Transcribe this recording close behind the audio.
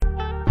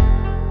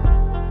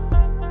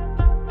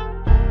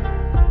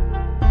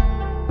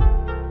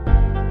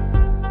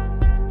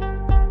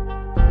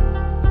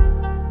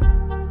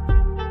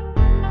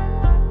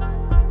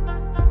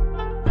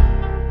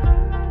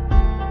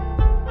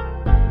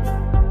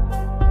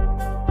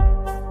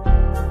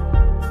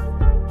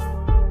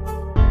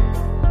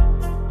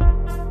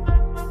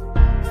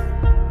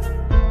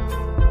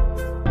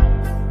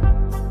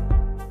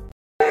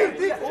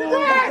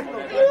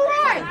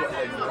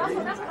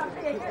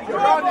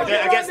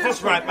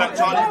This right back,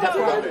 Charlie.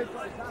 Definitely.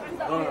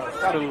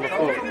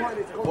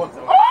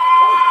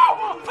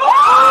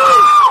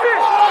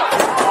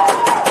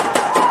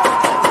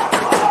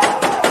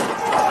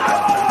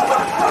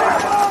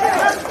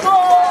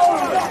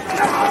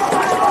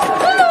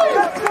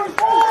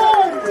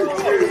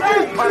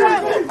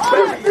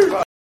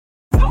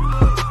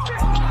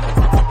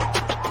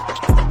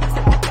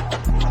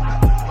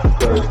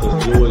 There's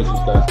always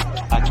just that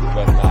active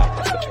and that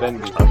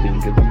defending. I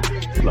think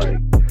it's like.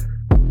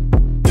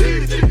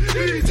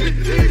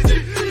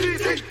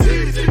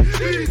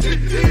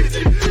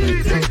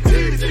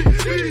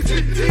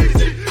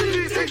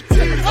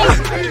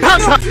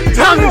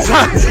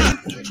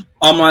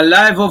 Am I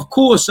live? Of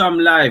course I'm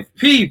live.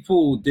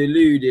 People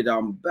deluded,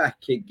 I'm back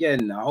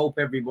again. I hope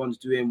everyone's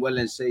doing well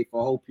and safe. I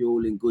hope you're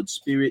all in good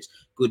spirits.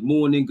 Good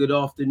morning, good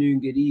afternoon,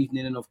 good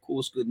evening, and of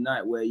course good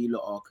night where you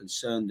lot are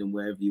concerned and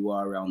wherever you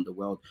are around the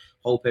world.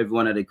 Hope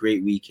everyone had a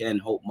great weekend.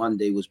 Hope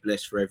Monday was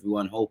blessed for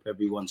everyone. Hope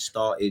everyone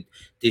started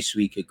this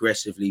week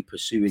aggressively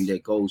pursuing their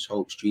goals,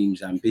 hopes,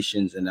 dreams,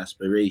 ambitions, and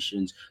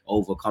aspirations,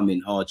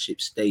 overcoming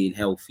hardships, staying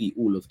healthy,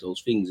 all of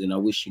those things. And I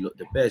wish you lot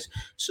the best.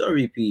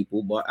 Sorry,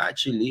 people, but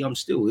actually I'm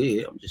still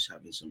here. I'm just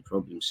having some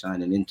problems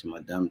signing into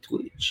my damn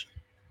Twitch.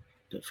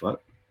 The fuck?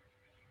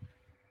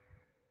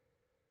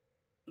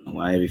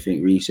 Why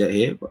everything reset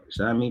here, but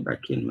sign me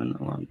back in, man.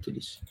 I want to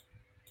this.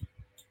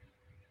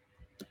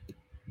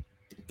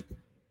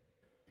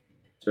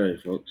 Sorry,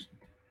 folks.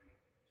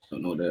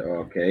 Don't know that.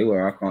 Okay,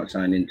 well, I can't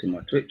sign into my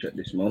Twitch at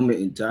this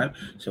moment in time.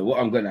 So what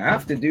I'm gonna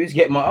have to do is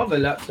get my other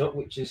laptop,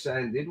 which is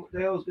signed in. What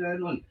the hell's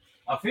going on?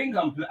 I think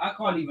I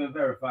can't even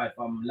verify if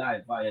I'm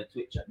live via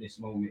Twitch at this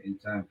moment in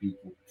time,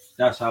 people.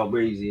 That's how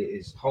crazy it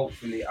is.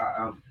 Hopefully,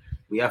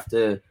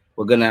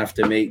 we're gonna have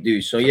to make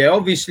do. So yeah,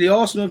 obviously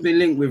Arsenal have been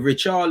linked with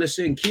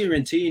Richarlison.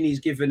 Kieran Tierney's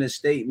given a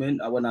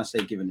statement. When I say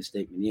given a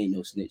statement, he ain't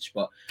no snitch,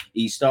 but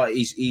he's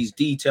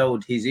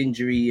detailed his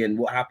injury and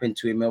what happened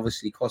to him,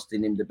 obviously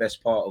costing him the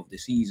best part of the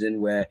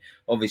season. Where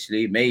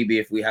obviously maybe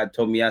if we had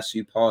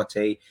Tomiyasu,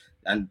 Partey,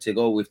 and to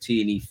go with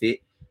Tierney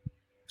fit,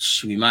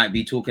 we might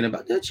be talking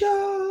about the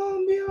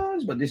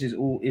champions, but this is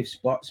all ifs,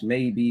 buts,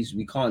 maybes.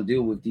 We can't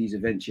deal with these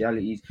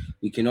eventualities.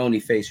 We can only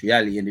face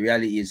reality, and the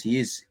reality is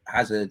he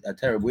has a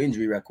terrible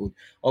injury record.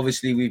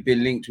 Obviously, we've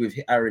been linked with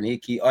Aaron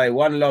Hickey.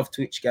 One love,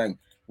 Twitch gang.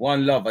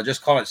 One love. I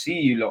just can't see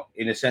you lot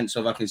in a sense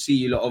of I can see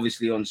you lot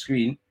obviously on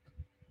screen,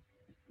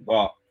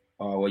 but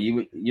well,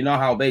 you know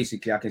how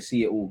basically I can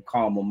see it all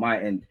calm on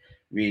my end.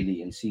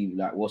 Really, and see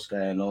like what's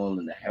going on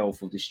and the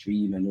health of the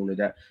stream and all of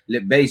that.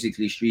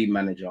 Basically, stream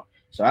manager.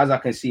 So as I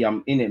can see,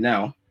 I'm in it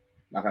now.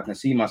 Like I can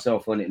see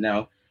myself on it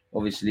now.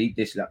 Obviously,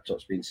 this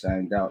laptop's been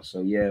signed out.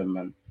 So yeah,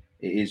 man,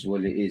 it is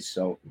what it is.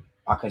 So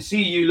I can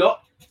see you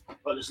lot.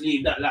 I'll just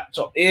leave that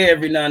laptop here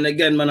every now and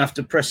again, man. I have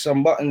to press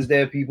some buttons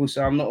there, people.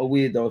 So I'm not a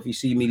weirdo if you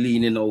see me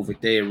leaning over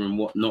there and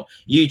whatnot.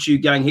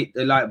 YouTube gang, hit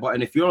the like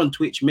button. If you're on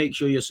Twitch, make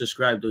sure you're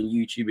subscribed on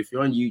YouTube. If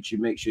you're on YouTube,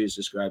 make sure you're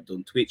subscribed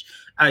on Twitch.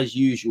 As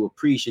usual,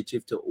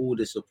 appreciative to all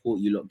the support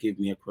you lot give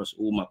me across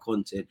all my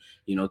content.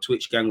 You know,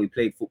 Twitch gang, we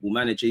played Football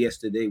Manager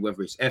yesterday,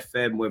 whether it's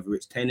FM, whether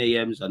it's 10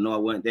 a.m.s. I know I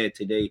weren't there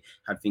today,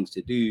 had things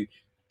to do.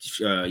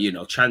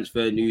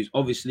 Transfer news.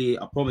 Obviously,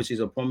 a promise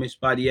is a promise.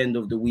 By the end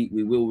of the week,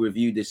 we will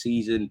review the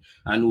season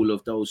and all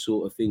of those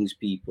sort of things,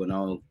 people. And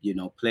I'll,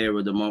 player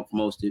of the month,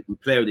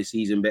 player of the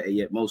season, better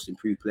yet, most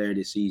improved player of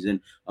the season,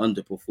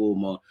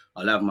 underperformer.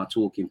 I'll have my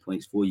talking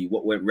points for you.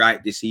 What went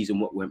right this season,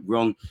 what went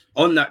wrong.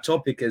 On that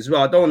topic as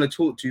well, I don't want to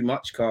talk too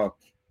much, car.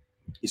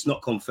 It's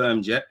not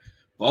confirmed yet.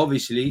 But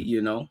obviously,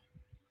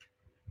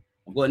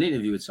 I've got an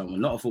interview with someone,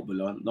 not a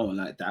footballer, no one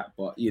like that,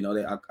 but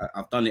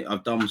I've done it.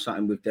 I've done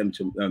something with them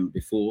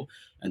before,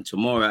 and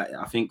tomorrow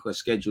I think we're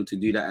scheduled to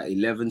do that at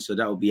 11, so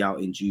that will be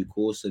out in due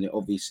course. And it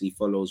obviously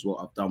follows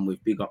what I've done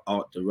with Big Up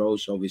Art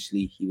DeRoche.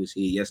 Obviously, he was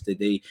here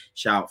yesterday.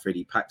 Shout out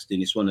Freddie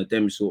Paxton. It's one of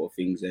them sort of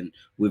things, and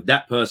with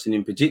that person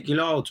in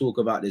particular, I'll talk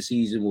about the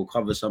season. We'll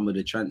cover some of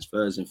the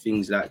transfers and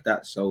things like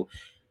that. So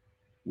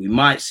we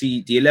might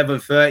see the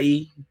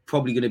 11:30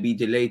 probably going to be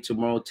delayed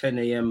tomorrow. 10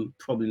 a.m.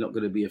 probably not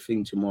going to be a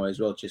thing tomorrow as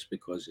well, just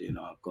because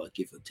I've got to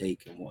give or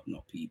take and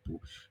whatnot,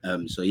 people.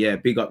 So yeah,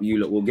 big up you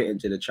lot. We'll get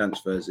into the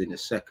transfers in a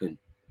second.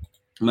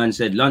 Man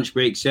said lunch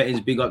break settings.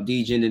 Big up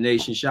DJ in the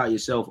nation. Shout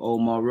yourself,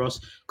 Omar Ross.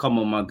 Come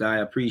on, my guy.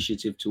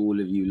 Appreciative to all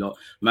of you lot.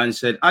 Man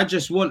said, I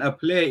just want a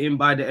player in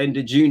by the end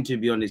of June, to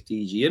be honest,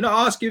 DG. You're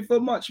not asking for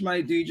much, my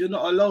dude. You're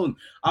not alone.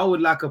 I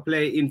would like a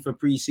player in for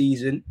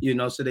pre-season,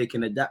 so they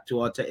can adapt to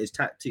Arteta's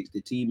tactics,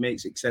 the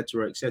teammates,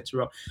 etc.,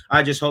 etc.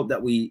 I just hope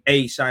that we,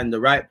 A, sign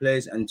the right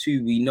players, and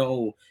 2, we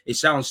know it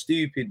sounds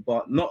stupid,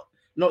 but not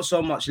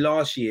so much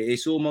last year.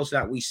 It's almost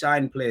like we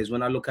sign players.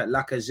 When I look at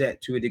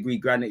Lacazette, to a degree,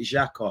 Granit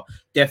Xhaka,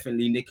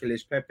 definitely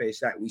Nicolas Pepe,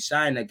 it's like we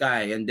sign a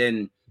guy and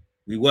then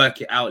we work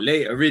it out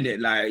later,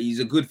 innit? Like, he's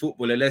a good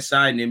footballer, let's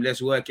sign him,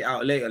 let's work it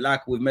out later,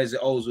 like with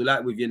Mesut Ozil,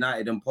 like with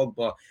United and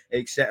Pogba,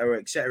 etc.,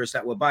 etc. It's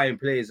like we're buying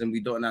players and we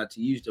don't know how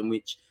to use them,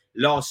 which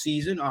last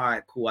season, all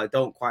right, cool. I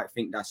don't quite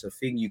think that's a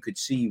thing. You could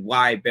see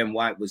why Ben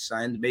White was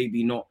signed,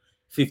 maybe not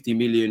 50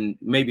 million,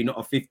 maybe not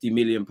a 50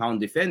 million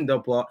pound defender,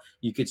 but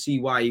you could see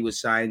why he was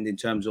signed in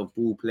terms of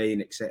ball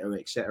playing, etc.,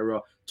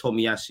 etc.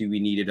 Tomiyasu, we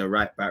needed a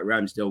right back.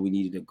 Ramsdale, we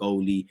needed a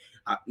goalie.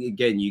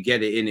 Again, you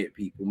get it in it,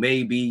 people.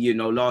 Maybe, you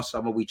know, last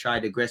summer we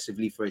tried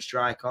aggressively for a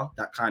striker.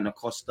 That kind of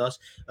cost us.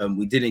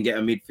 We didn't get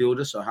a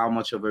midfielder. So how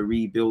much of a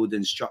rebuild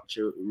and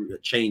structure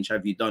change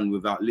have you done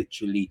without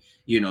literally,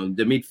 you know,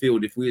 the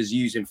midfield? If we was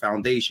using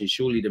foundation,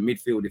 surely the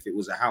midfield, if it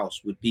was a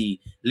house, would be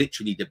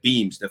literally the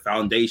beams, the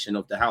foundation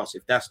of the house.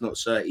 If that's not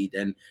sturdy,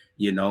 then,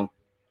 you know,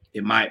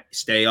 it might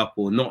stay up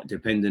or not,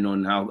 depending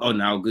on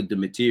how good the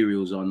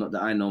materials are. Not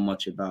that I know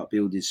much about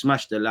building.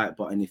 Smash the like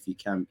button if you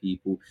can,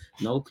 people.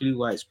 No clue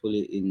why it's put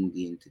it in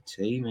the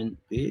entertainment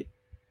bit.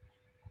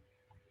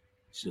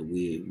 It's a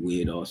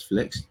weird ass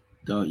flex,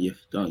 don't you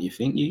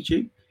think,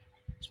 YouTube?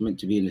 It's meant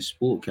to be in the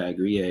sport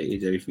category. Yeah, it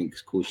is.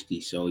 Everything's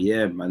cushy. So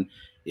yeah, man,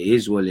 it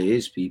is what it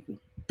is, people.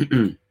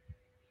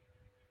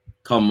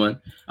 Come on.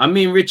 I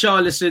mean,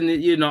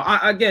 Richarlison, you know,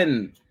 I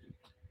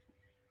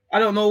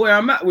don't know where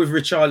I'm at with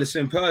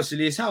Richarlison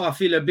personally. It's how I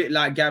feel a bit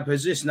like Gab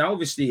Jesus. Now,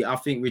 obviously, I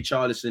think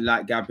Richarlison,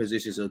 like Gab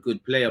Jesus, is a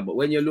good player. But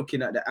when you're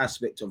looking at the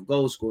aspect of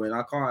goal scoring,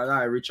 I can't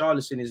lie.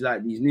 Richarlison is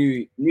like these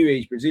new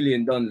age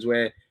Brazilian dons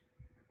where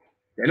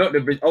they're not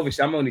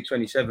obviously I'm only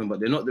 27, but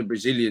they're not the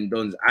Brazilian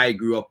dons I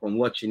grew up on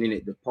watching, in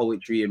it, the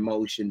poetry,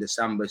 emotion, the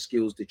samba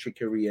skills, the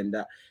trickery, and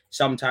that.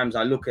 Sometimes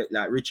I look at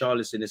like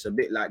Richarlison, it's a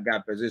bit like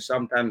Gab Jesus.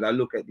 Sometimes I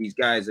look at these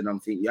guys and I'm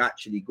thinking you're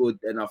actually good,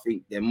 and I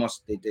think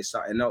there's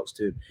something else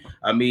to it.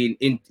 I mean,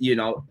 you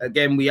know,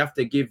 again, we have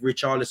to give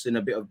Richarlison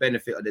a bit of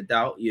benefit of the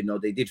doubt. You know,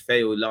 they did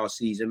fail last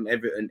season.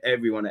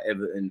 Everyone at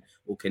Everton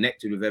or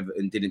connected with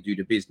Everton didn't do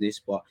the business,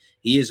 but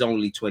he is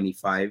only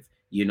 25.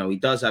 You know, he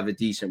does have a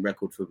decent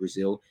record for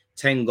Brazil.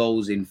 10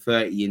 goals in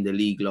 30 in the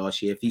league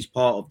last year. If he's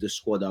part of the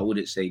squad, I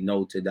wouldn't say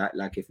no to that.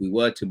 Like, if we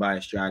were to buy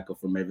a striker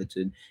from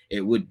Everton,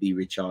 it would be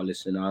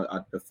Richarlison.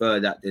 I'd prefer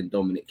that than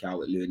Dominic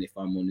Calvert-Lewin, if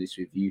I'm honest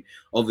with you.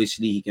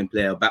 Obviously, he can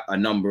play a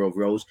number of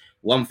roles.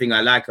 One thing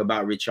I like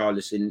about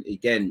Richarlison,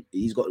 again,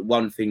 he's got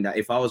one thing that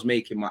if I was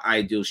making my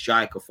ideal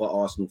striker for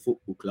Arsenal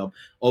Football Club,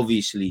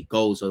 obviously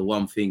goals are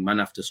one thing. Man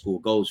have to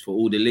score goals for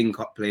all the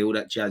link-up play, all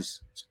that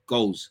jazz.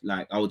 Goals.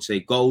 Like, I would say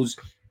goals.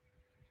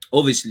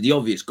 Obviously, the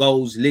obvious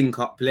goals, link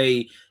up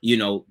play, you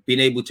know,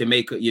 being able to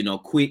make it, you know,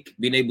 quick,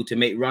 being able to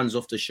make runs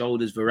off the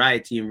shoulders,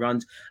 variety in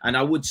runs. And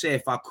I would say,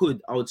 if I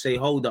could, I would say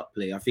hold up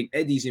play. I think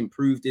Eddie's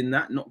improved in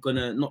that,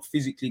 not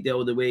physically there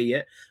all the way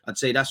yet. I'd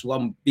say that's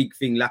one big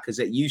thing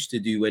Lacazette used to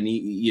do when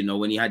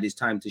he had his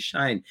time to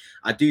shine.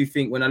 I do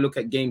think when I look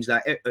at games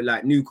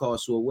like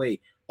Newcastle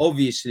away,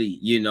 obviously,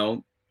 you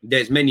know,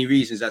 there's many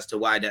reasons as to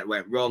why that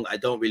went wrong. I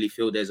don't really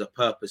feel there's a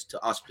purpose to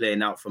us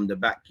playing out from the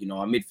back. You know,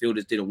 our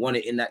midfielders didn't want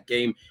it in that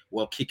game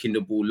while kicking the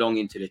ball long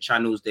into the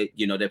channels.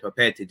 They're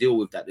prepared to deal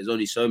with that. There's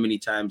only so many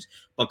times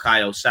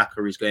Bukayo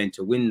Saka is going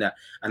to win that.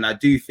 And I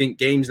do think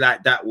games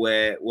like that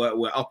where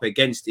we're up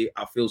against it,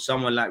 I feel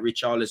someone like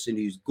Richarlison,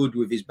 who's good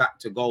with his back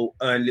to goal,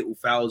 earn little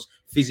fouls,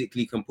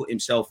 physically can put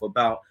himself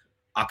about.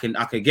 I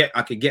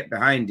could get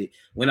behind it.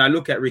 When I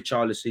look at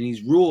Richarlison,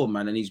 he's raw,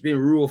 man, and he's been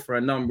raw for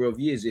a number of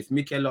years. If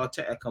Mikel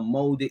Arteta can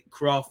mold it,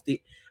 craft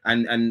it,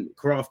 and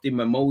craft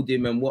him and mold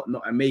him and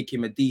whatnot, and make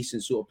him a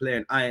decent sort of player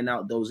and iron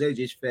out those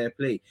edges, fair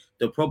play.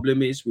 The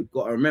problem is we've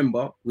got to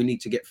remember we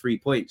need to get 3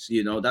 points.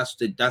 You know, that's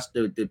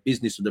the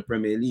business of the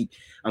Premier League,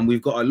 and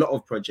we've got a lot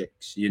of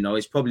projects. You know,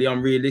 it's probably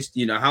unrealistic.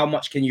 You know, how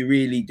much can you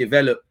really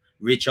develop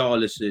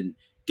Richarlison,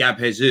 Gab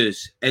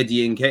Jesus,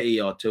 Eddie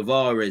Nketiah,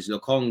 Tavares,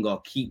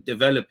 Lokonga, keep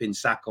developing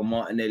Saka,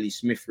 Martinelli,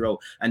 Smith Rowe,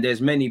 and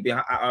there's many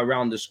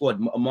around the squad.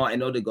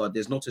 Martin Odegaard,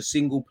 there's not a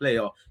single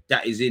player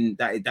that is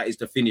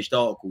the finished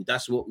article.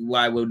 That's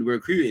why we're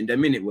recruiting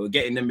them in it. We're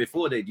getting them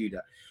before they do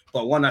that.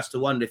 But one has to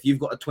wonder, if you've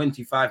got a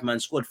 25-man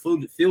squad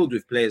filled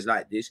with players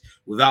like this,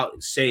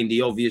 without saying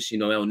the obvious, you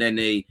know, El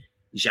Nene,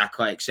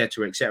 Xhaka,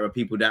 etc.,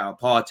 people that are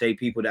Partey,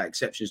 people that are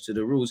exceptions to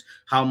the rules,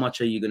 how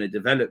much are you going to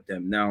develop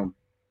them? Now,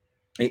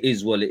 it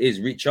is what it is.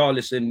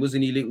 Richarlison,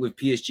 wasn't he linked with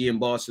PSG and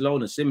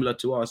Barcelona, similar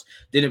to us?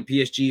 Didn't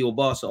PSG or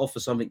Barca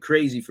offer something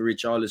crazy for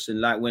Richarlison,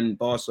 like when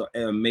Barca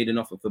made an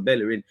offer for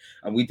Bellerin,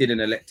 and we didn't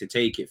elect to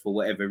take it for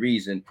whatever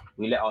reason?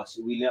 We let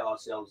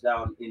ourselves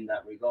down in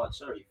that regard.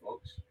 Sorry,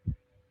 folks.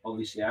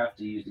 Obviously, I have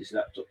to use this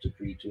laptop to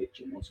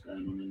pre-Twitch and what's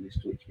going on in this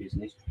Twitch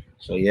business.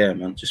 So, yeah,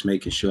 man, just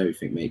making sure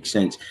everything makes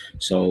sense.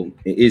 So,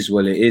 it is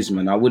what it is,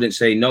 man. I wouldn't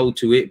say no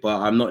to it, but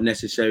I'm not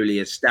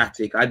necessarily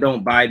ecstatic. I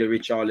don't buy the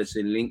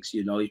Richarlison links.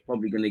 You know, he's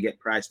probably going to get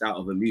priced out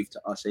of a move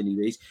to us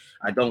anyways.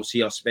 I don't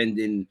see us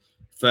spending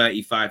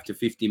 35 to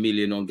 50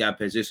 million on Gab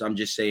Jesus. I'm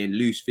just saying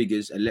loose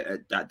figures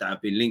that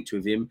have been linked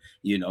with him.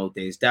 You know,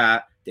 there's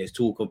that. There's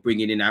talk of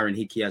bringing in Aaron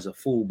Hickey as a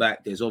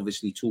fullback. There's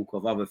obviously talk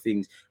of other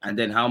things. And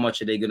then how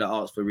much are they going to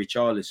ask for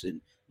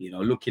Richarlison? You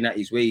know, looking at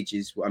his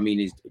wages, I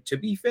mean, is, to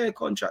be fair,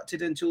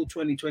 contracted until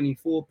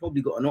 2024.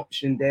 Probably got an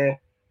option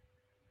there.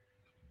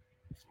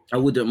 I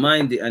wouldn't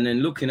mind it. And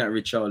then looking at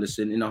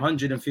Richarlison in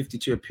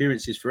 152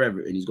 appearances for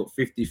Everton, he's got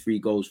 53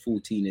 goals,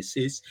 14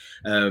 assists.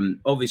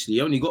 Obviously,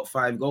 he only got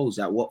 5 goals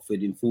at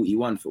Watford in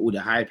 41 for all the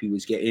hype he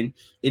was getting.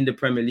 In the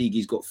Premier League,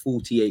 he's got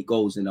 48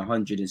 goals in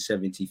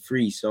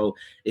 173. So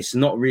it's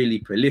not really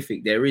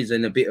prolific. There is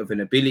a bit of an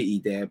ability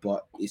there,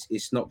 but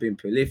it's not been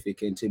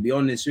prolific. And to be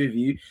honest with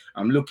you,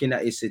 I'm looking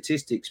at his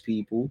statistics,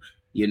 people.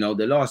 You know,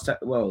 the last time,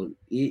 well,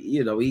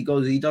 he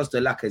does the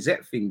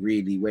Lacazette thing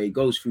really, where he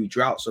goes through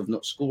droughts of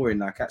not scoring.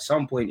 Like at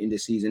some point in the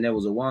season, there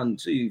was a 1,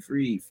 2,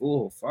 3,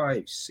 4,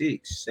 5,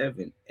 6,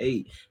 7,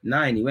 8,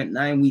 9. He went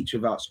 9 weeks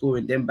without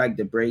scoring, then bagged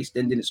the brace,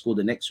 then didn't score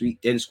the next week,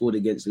 then scored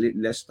against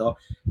Leicester,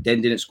 then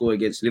didn't score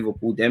against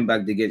Liverpool, then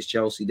bagged against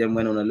Chelsea, then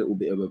went on a little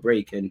bit of a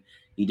break, and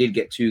he did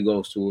get 2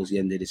 goals towards the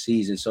end of the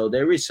season. So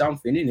there is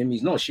something in him.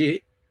 He's not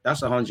shit.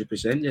 That's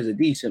 100%. There's a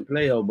decent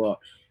player, but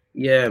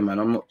yeah, man,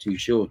 I'm not too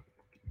sure.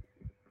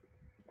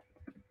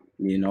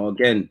 You know,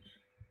 again,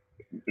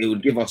 it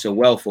would give us a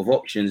wealth of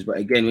options. But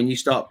again, when you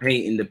start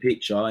painting the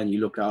picture and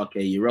you look at,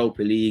 okay,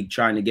 Europa League,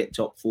 trying to get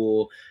top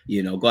 4,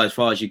 you know, go as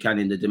far as you can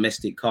in the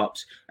domestic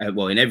cups,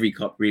 well, in every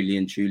cup, really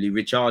and truly.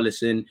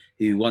 Richarlison,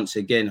 who once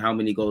again, how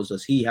many goals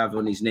does he have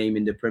on his name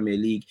in the Premier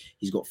League?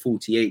 He's got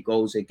 48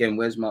 goals. Again,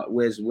 where's my,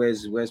 let's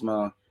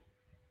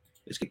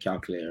get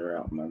calculator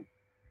out, man.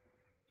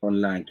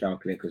 Online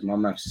calculator, because my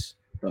maths,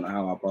 don't know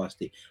how I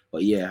passed it.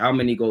 But yeah, how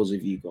many goals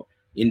have you got?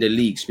 In the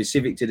league,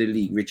 specific to the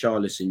league,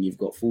 Richarlison, you've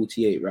got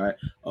 48, right?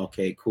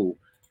 Okay, cool.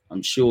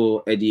 I'm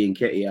sure Eddie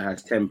Nketiah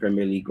has 10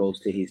 Premier League goals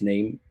to his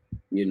name.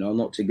 You know,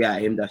 not to get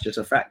at him, that's just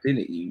a fact, isn't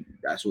it?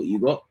 That's what you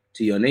got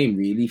to your name,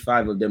 really.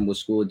 5 of them were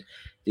scored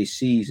this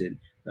season.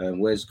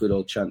 Where's good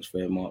old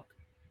transfer mark?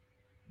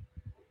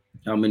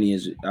 How many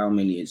has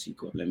he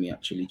got? Let me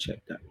actually check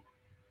that.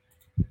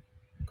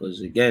 Because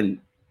again,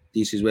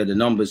 this is where the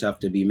numbers have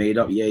to be made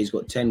up. Yeah, he's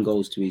got 10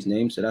 goals to his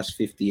name, so that's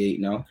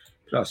 58 now,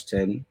 plus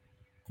 10.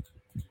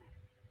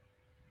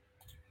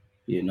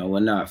 You know, we're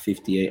now at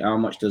 58. How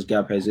much does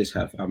Gab Jesus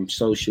have? I'm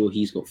so sure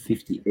he's got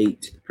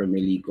 58 Premier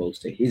League goals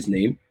to his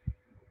name.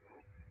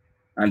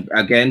 And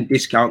again,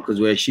 discount because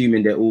we're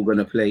assuming they're all going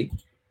to play.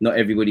 Not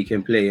everybody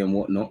can play and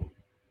whatnot.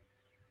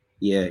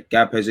 Yeah,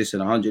 Gab Jesus in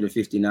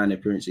 159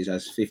 appearances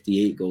has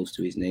 58 goals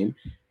to his name.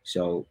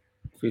 So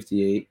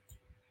 58.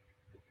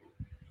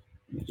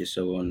 Just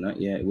so on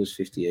that. Yeah, it was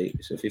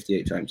 58. So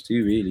 58 times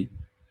 2, really.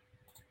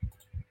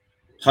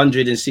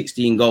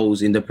 116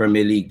 goals in the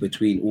Premier League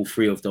between all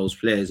 3 of those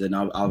players, and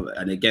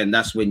again,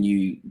 that's when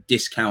you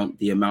discount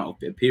the amount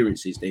of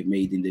appearances they've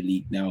made in the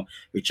league. Now,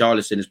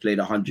 Richarlison has played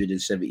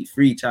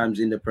 173 times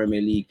in the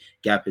Premier League.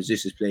 Gab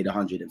Jesus has played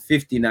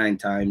 159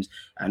 times,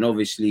 and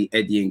obviously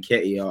Eddie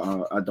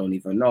Nketiah, I don't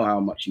even know how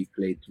much you've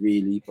played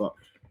really, but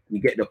you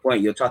get the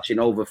point. You're touching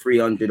over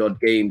 300 odd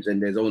games,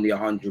 and there's only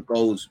 100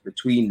 goals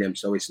between them,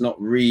 so it's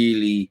not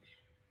really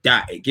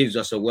that. It gives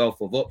us a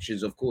wealth of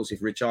options. Of course,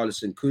 if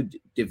Richarlison could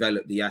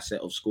develop the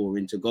asset of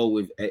scoring to go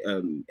with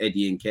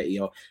Eddie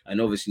Nketiah,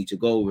 and obviously to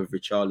go with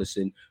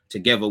Richarlison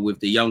together with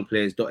the young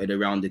players dotted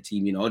around the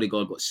team, you know,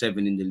 Odegaard got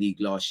 7 in the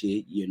league last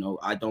year. You know,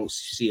 I don't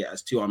see it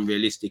as too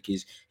unrealistic.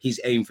 His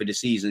aim for the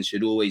season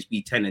should always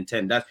be 10 and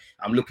 10. That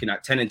I'm looking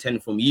at 10 and 10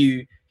 from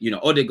you. You know,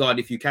 Odegaard,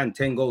 if you can,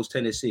 10 goals,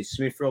 10 assists.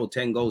 Smith Rowe,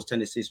 10 goals,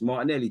 10 assists.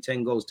 Martinelli,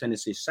 10 goals, 10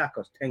 assists.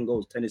 Saka, 10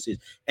 goals, 10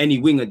 assists. Any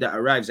winger that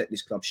arrives at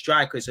this club.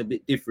 Striker is a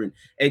bit different.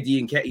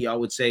 Eddie Nketiah, I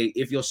would say,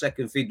 if you're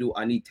second fiddle,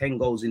 I need 10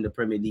 goals in the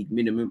Premier League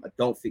minimum. I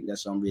don't think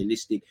that's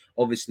unrealistic.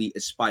 Obviously,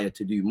 aspire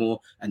to do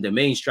more. And the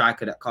main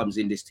striker that comes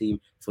in this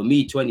team, for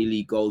me, 20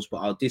 league goals, but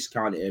I'll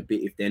discount it a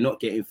bit. If they're not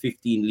getting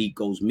 15 league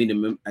goals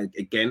minimum,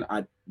 again,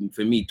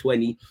 for me,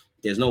 20,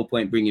 there's no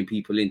point bringing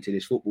people into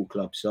this football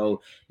club.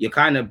 So you're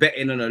kind of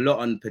betting on a lot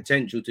on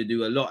potential to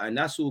do a lot, and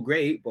that's all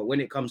great. But when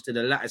it comes to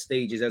the latter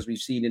stages, as we've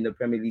seen in the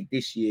Premier League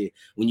this year,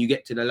 when you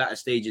get to the latter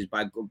stages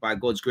by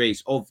God's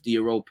grace of the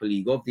Europa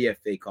League, of the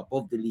FA Cup,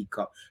 of the League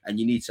Cup, and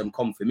you need some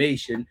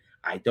confirmation,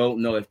 I don't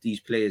know if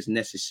these players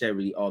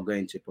necessarily are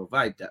going to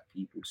provide that,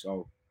 people.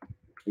 So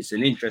it's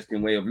an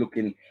interesting way of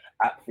looking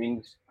at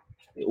things.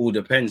 It all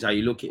depends how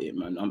you look at it,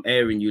 man. I'm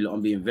airing you lot.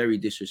 I'm being very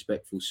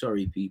disrespectful.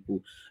 Sorry,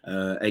 people.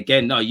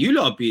 Again, no, you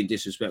lot are being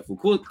disrespectful.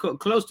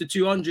 Close to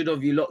 200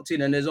 of you locked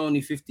in, and there's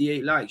only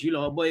 58 likes. You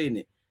lot are buying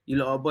it. You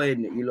lot are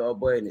buying it. You lot are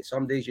buying it.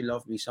 Some days you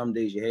love me, some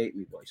days you hate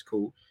me, but it's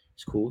cool.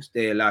 It's cool.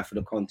 Stay alive for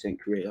the content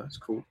creator. It's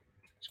cool.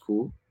 It's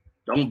cool.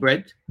 Don't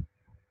bread.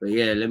 But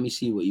yeah, let me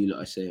see what you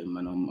lot are saying,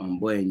 man. I'm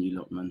buying you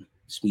lot, man.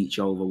 Speech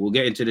over. We'll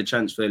get into the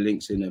transfer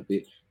links in a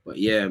bit. But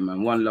yeah,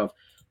 man, one love.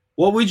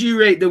 What would you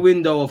rate the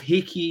window of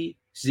Hickey,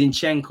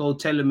 Zinchenko,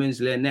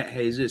 Telemans, Lynette,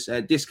 Jesus?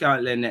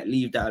 Discount Lynette,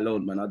 leave that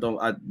alone, man. I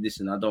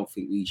don't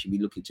think we should be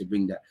looking to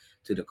bring that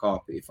to the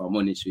carpet, if I'm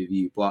honest with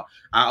you. But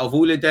out of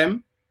all of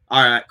them,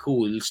 all right,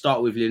 cool. Let's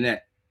start with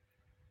Lynette.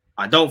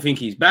 I don't think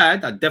he's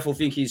bad. I definitely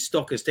think his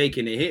stock has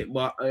taken a hit,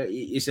 but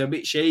it's a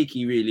bit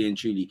shaky, really and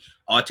truly.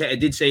 Arteta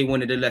did say he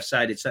wanted a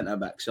left-sided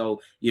centre-back.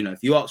 So, you know,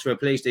 if you ask for a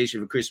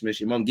PlayStation for Christmas,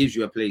 your mum gives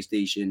you a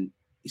PlayStation,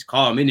 it's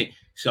calm, innit?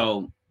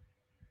 So,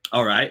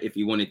 all right, if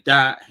you wanted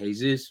that,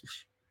 Jesus.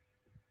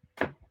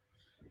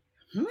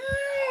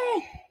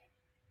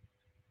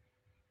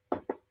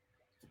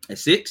 A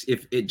 6,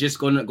 if it just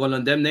gone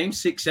on them names,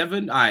 6,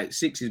 7. All right,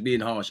 6 is being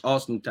harsh.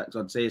 Arsenal tax,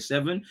 I'd say a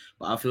 7,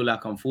 but I feel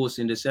like I'm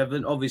forcing the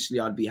 7. Obviously,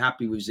 I'd be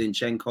happy with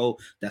Zinchenko.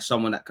 That's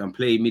someone that can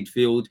play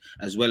midfield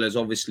as well as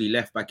obviously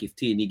left back if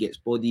Tierney gets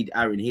bodied.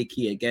 Aaron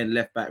Hickey again,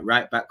 left back,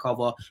 right back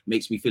cover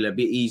makes me feel a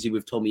bit easy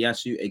with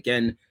Tomiyasu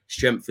again.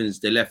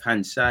 Strengthens the left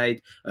hand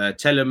side.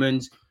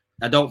 Telemans.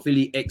 I don't feel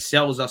he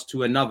excels us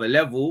to another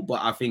level, but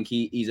I think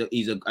he's a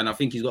and I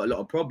think he's got a lot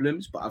of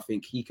problems, but I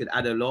think he could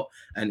add a lot,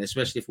 and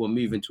especially if we're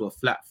moving to a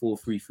flat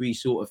 4-3-3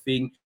 sort of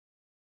thing.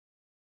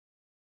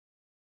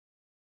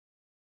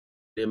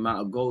 The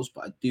amount of goals,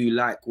 but I do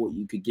like what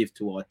you could give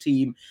to our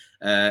team.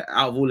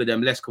 Out of all of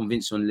them, less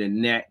convinced on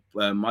Lynette.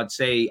 I'd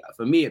say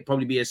for me it'd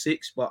probably be a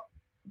 6, but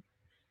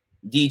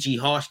DG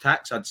harsh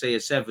tax, I'd say a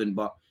 7,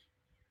 but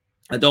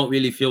I don't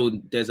really feel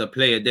there's a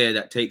player there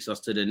that takes us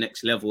to the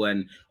next level.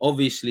 And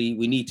obviously,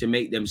 we need to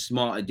make them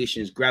smart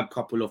additions, grab a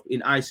couple of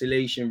in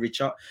isolation.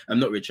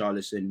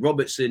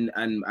 Robertson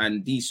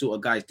and these sort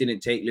of guys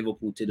didn't take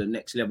Liverpool to the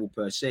next level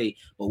per se.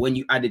 But when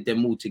you added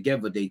them all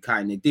together, they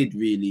kind of did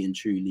really and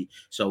truly.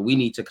 So we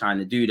need to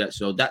kind of do that.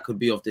 So that could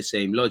be of the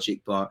same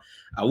logic. But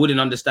I wouldn't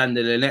understand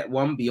the Lynette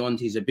one beyond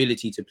his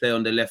ability to play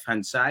on the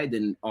left-hand side.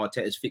 And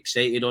Arteta's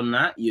fixated on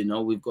that. You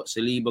know, we've got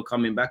Saliba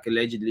coming back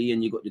allegedly,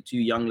 and you've got the 2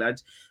 young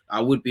lads. I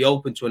would be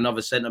open to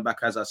another centre-back,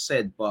 as I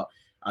said, but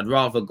I'd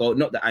rather go,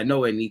 not that I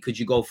know any, could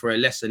you go for a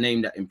lesser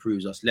name that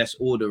improves us, less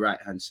or the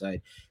right-hand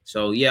side?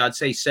 So, yeah, I'd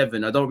say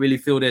 7. I don't really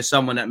feel there's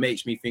someone that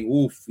makes me think,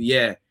 oof,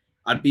 yeah.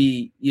 I'd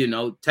be, you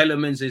know,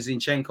 Telemans and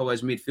Zinchenko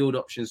as midfield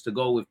options to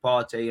go with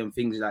Partey and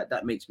things like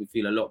that makes me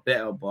feel a lot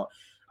better, but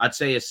I'd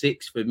say a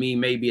 6 for me,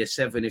 maybe a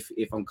 7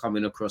 if I'm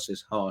coming across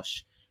as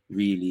harsh,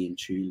 really and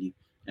truly.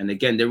 And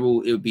again, it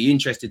would be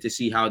interesting to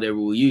see how they're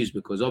all used,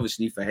 because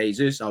obviously for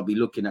Jesus, I'll be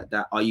looking at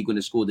that. Are you going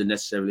to score the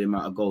necessary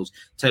amount of goals?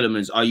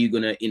 Telemans, are you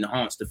going to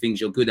enhance the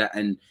things you're good at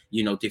and,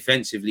 you know,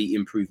 defensively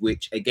improve?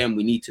 Which, again,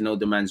 we need to know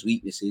the man's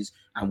weaknesses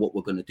and what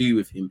we're going to do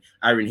with him.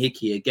 Aaron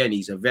Hickey, again,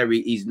 he's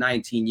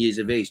 19 years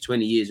of age,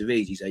 20 years of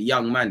age. He's a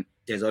young man.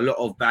 There's a lot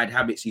of bad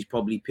habits he's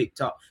probably picked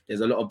up.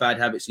 There's a lot of bad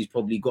habits he's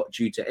probably got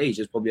due to age.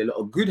 There's probably a lot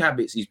of good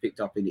habits he's picked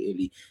up in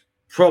Italy.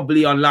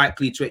 Probably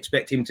unlikely to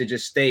expect him to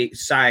just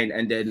sign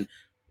and then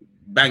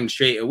bang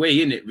straight away,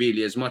 isn't it,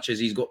 really? As much as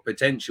he's got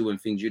potential and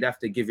things, you'd have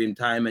to give him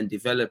time and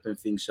develop and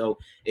things. So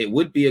it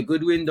would be a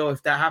good window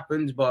if that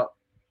happens, but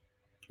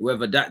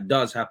whether that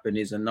does happen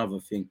is another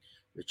thing.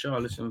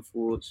 Richarlison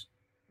thoughts.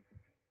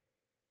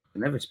 I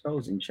never spell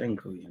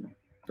Zinchenko, you know.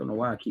 Don't know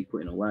why I keep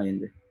putting a Y in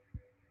there.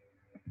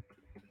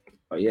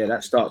 But yeah,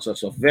 that starts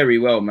us off very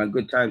well, man.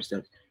 Good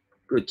timestamps.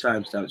 Good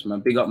timestamps, man.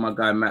 Big up my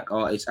guy, Mac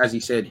Artist. As he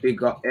said,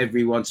 big up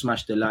everyone.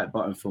 Smash the like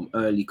button from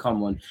early.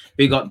 Come on.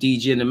 Big up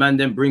DJ and the man.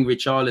 Then bring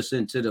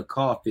Richarlison to the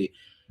carpet.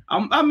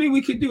 I mean,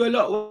 we could do a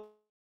lot.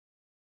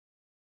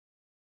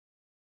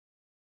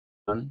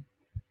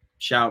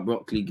 Shout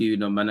Broccoli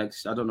Guna, man. I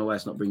don't know why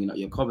it's not bringing up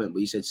your comment, but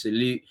he said,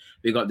 salute.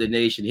 Big up the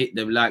nation. Hit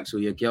them likes or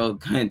your girl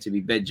going to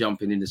be bed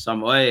jumping in the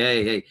summer.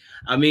 Hey.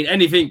 I mean,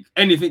 anything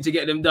to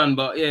get them done.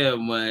 But yeah,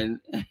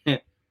 man.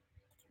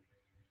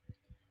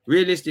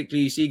 Realistically,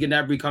 you see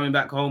Gnabry coming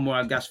back home or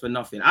I guess for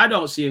nothing. I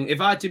don't see him. If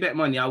I had to bet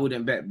money, I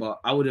wouldn't bet,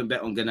 but I wouldn't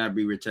bet on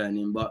Gnabry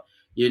returning. But,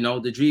 you know,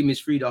 the dream is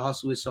free, the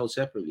hustle is sold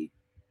separately.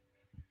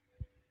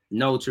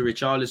 No to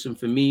Richarlison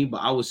for me,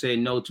 but I was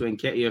saying no to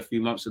Nketiah a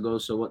few months ago,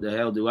 so what the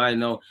hell do I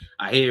know?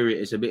 I hear it.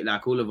 It's a bit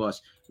like all of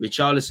us.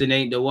 Richarlison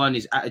ain't the one.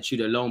 His attitude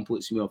alone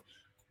puts me off.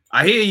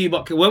 I hear you,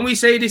 but when we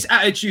say this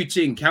attitude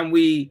thing, can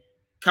we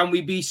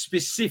be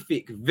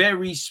specific,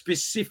 very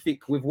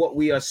specific with what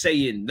we are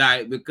saying?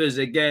 Like, because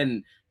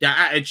again,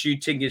 that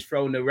attitude thing is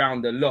thrown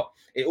around a lot.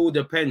 It all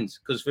depends.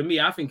 Because for me,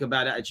 I think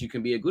about attitude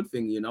can be a good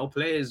thing, you know.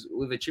 Players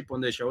with a chip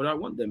on their shoulder, I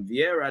want them.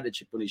 Vieira had a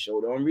chip on his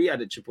shoulder. Henry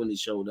had a chip on his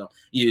shoulder.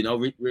 You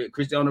know,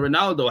 Cristiano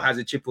Ronaldo has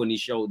a chip on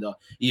his shoulder.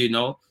 You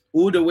know,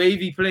 all the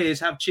wavy players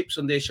have chips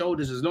on their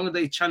shoulders. As long as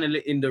they channel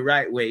it in the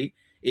right way,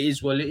 it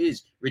is what it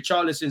is.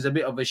 Richarlison's a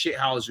bit of a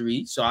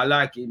shithousery, so I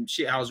like him.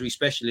 Shithousery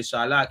specialist, so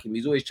I like him.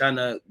 He's always trying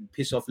to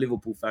piss off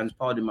Liverpool fans.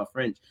 Pardon my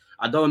French.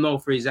 I don't know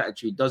for his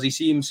attitude. Does he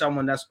see him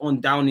someone that's on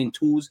down in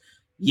tools?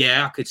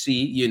 Yeah, I could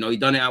see. You know, he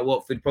done it at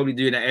Watford, probably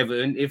doing it at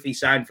Everton. If he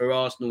signed for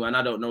Arsenal, and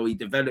I don't know, he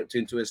developed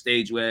into a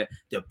stage where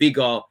the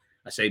bigger,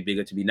 I say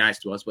bigger to be nice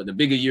to us, but the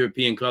bigger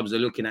European clubs are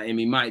looking at him.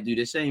 He might do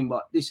the same,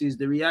 but this is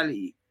the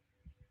reality.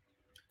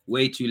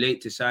 Way too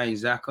late to sign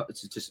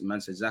Xhaka.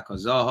 Man said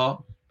Xhaka.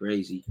 Zaha,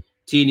 crazy.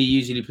 Tierney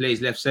usually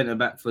plays left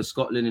centre-back for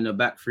Scotland in a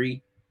back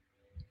three.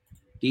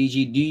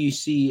 DG, do you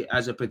see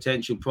as a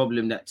potential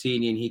problem that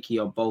Tierney and Hickey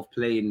are both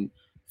playing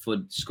for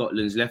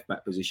Scotland's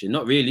left-back position?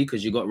 Not really,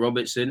 because you got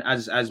Robertson.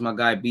 As my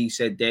guy B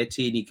said there,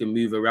 Tierney can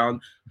move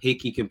around.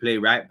 Hickey can play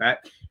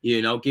right-back.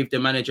 You know, give the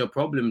manager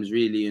problems,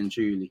 really and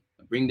truly.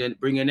 Bring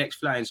a next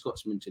flying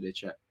Scotsman to the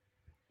chat.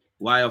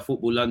 Why are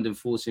Football London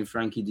forcing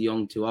Frankie de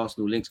Jong to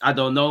Arsenal links? I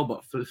don't know,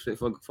 but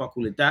fuck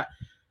all of that.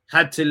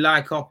 Had to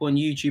like up on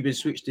YouTube and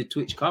switch to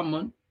Twitch. Come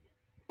on.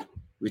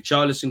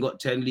 Richarlison got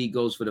 10 league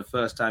goals for the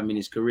first time in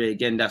his career.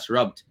 Again, that's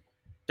rubbed.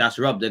 That's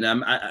rubbed. And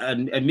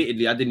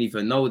admittedly, I didn't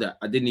even know that.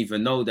 I didn't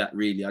even know that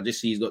really. I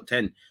just see he's got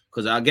 10.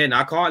 Because again,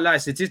 I can't lie,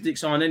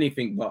 statistics aren't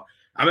anything, but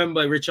I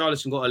remember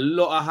Richarlison got a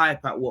lot of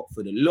hype at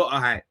Watford, a lot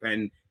of hype,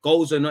 and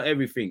goals are not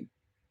everything.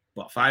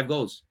 But 5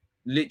 goals.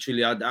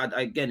 Literally,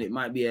 again, it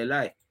might be a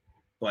lie.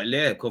 But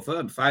yeah,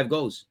 confirmed, 5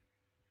 goals.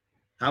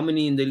 How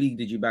many in the league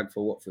did you bag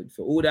for Watford?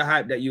 For all the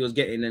hype that you was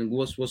getting, and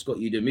what's got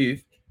you to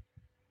move?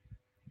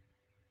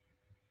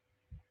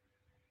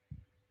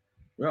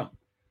 Bro.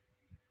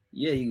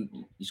 Yeah, you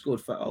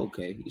scored 5.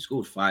 Okay, he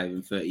scored 5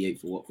 and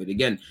 38 for Watford.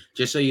 Again,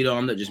 just so you know,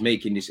 I'm not just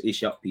making this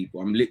ish up, people.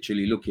 I'm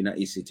literally looking at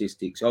his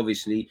statistics.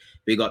 Obviously,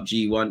 big up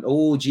G1.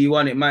 Oh,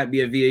 G1, it might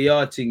be a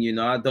VAR thing, you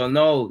know. I don't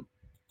know.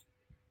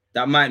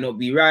 That might not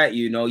be right,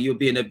 you know. You're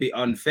being a bit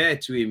unfair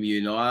to him,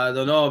 you know. I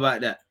don't know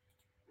about that.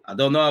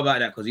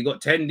 Because he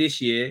got 10 this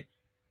year.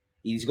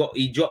 He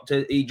dropped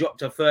to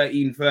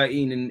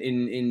 13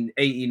 in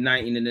 18,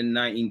 19, and then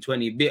 19,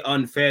 20. Bit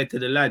unfair to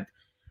the lad.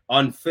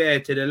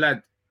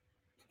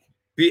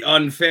 Bit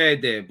unfair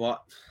there,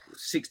 but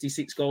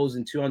 66 goals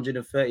and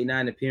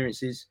 239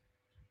 appearances.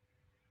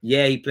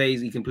 Yeah, he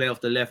can play off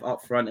the left,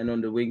 up front, and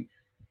on the wing.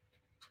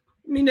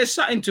 I mean, there's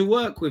something to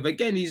work with.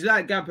 Again, he's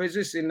like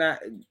Gapazis in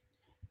that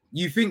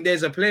you think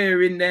there's a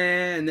player in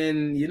there, and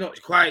then you're not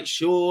quite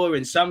sure.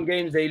 And some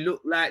games they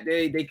look like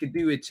they could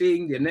do a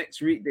thing. The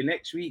next week,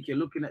 you're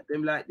looking at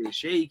them like they're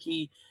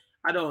shaky.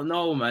 I don't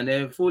know, man.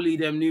 They're fully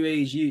them new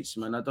age youths,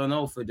 man. I don't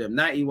know for them.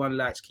 91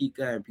 likes, keep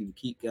going, people.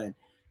 Keep going.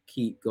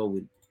 Keep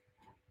going.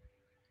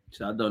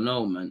 So I don't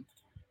know, man.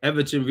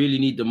 Everton really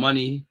need the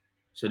money,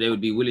 so they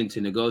would be willing to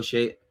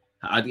negotiate.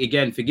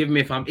 Again, forgive me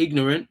if I'm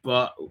ignorant,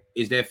 but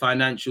is their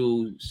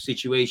financial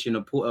situation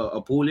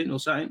appalling or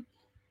something?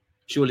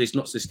 Surely it's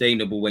not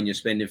sustainable when you're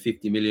spending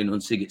 50 million on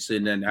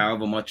Sigurdsson and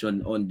however much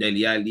on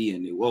Dele Alli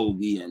and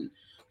Iwobi and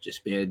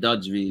just bare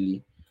duds,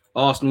 really.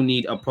 Arsenal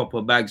need a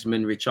proper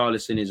bagsman.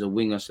 Richarlison is a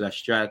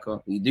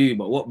winger/striker. We do,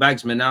 but what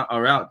bagsmen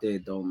are out there,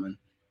 though, man?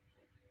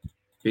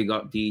 Big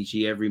up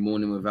DG every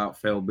morning without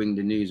fail. Bring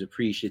the news.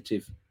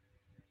 Appreciative.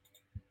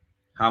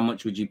 How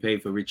much would you pay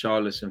for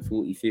Richarlison?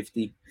 40,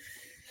 50?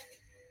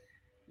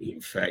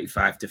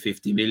 35 to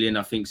 50 million,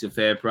 I think, is a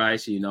fair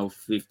price. You know,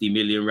 50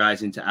 million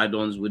rising to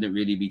add-ons, wouldn't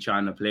really be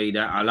trying to play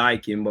that. I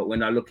like him, but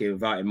when I look at it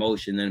without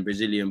emotion and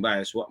Brazilian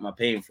bias, what am I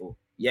paying for?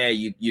 Yeah,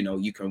 you know,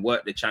 you can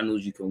work the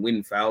channels, you can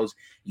win fouls,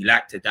 you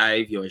like to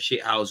dive, you're a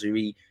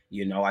shithousery.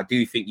 You know, I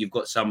do think you've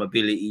got some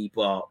ability,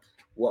 but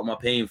what am I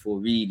paying for,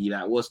 really?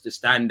 Like, what's the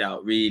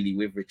standout, really,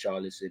 with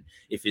Richarlison?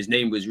 If his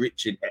name was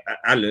Richard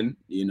Allen,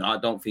 you know, I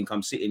don't think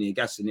I'm sitting here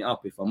gassing it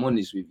up, if I'm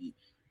honest with you.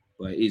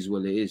 But it is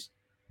what it is.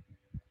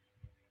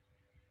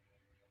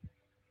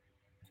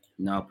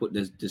 Now put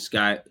the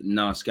Sky.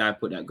 Now Sky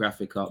put that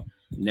graphic up.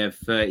 Nev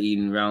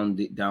 13, round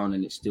it down,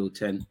 and it's still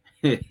 10.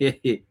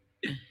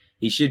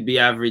 He should be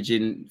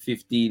averaging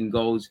 15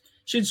 goals.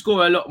 Should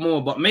score a lot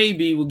more, but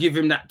maybe we'll give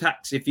him that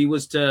tax if he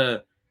was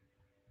to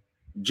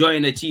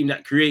join a team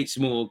that creates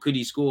more. Could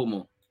he score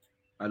more?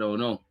 I don't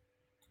know.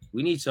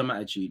 We need some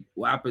attitude.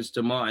 What happens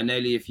to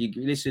Martinelli? If you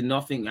listen,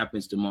 nothing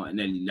happens to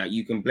Martinelli. Like,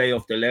 you can play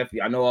off the left.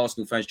 I know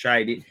Arsenal fans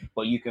tried it,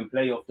 but you can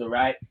play off the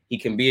right. He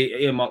can be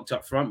earmarked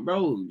up front,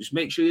 bro. Just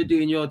make sure you're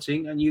doing your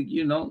thing, and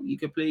you know you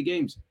can play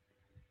games.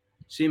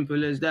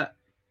 Simple as that.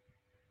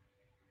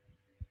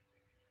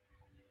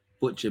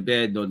 Butcher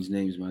Bear Don's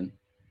names, man.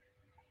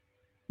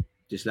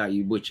 Just like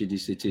you butchered the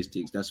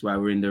statistics. That's why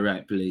we're in the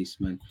right place,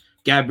 man.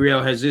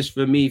 Gabriel Jesus,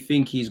 for me,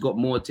 think he's got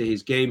more to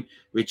his game.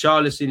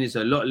 Richarlison is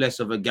a lot less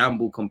of a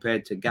gamble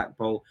compared to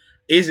Gakpo.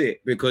 Is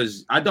it?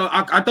 Because I don't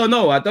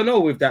know. I don't know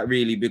with that,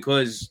 really,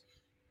 because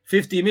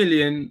 50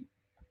 million,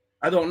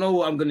 I don't know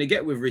what I'm going to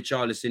get with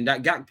Richarlison.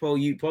 That Gakpo,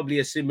 you probably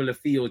a similar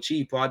fee or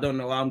cheaper. I don't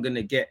know what I'm going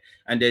to get.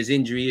 And there's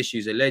injury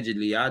issues,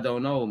 allegedly. I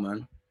don't know,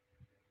 man.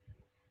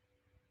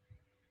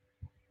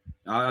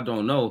 I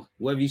don't know.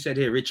 What have you said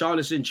here?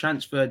 Richarlison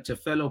transferred to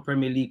fellow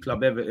Premier League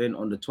club Everton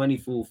on the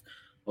 24th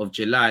of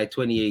July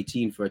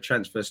 2018 for a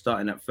transfer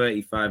starting at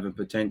 35 and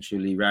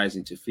potentially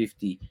rising to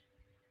 50.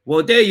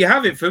 Well, there you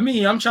have it. For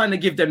me, I'm trying to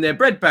give them their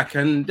bread back,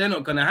 and they're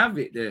not going to have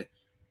it there.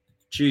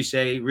 True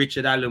say,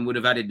 Richard Allen would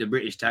have added the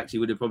British tax. He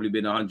would have probably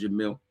been 100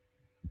 mil.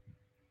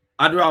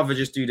 I'd rather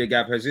just do the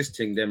Gapazis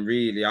thing than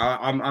really.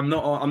 I'm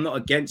not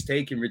against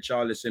taking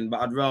Richarlison,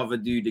 but I'd rather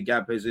do the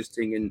Gapazis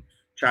thing and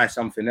try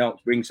something else,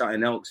 bring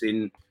something else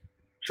in.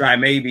 Try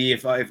maybe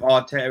if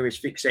Arteta is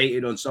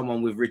fixated on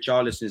someone with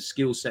Richarlison's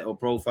skill set or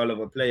profile of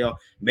a player,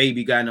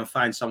 maybe going and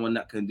find someone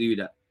that can do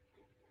that.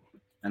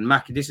 And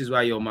Mackie, this is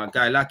why you're my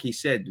guy. Like he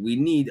said, we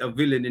need a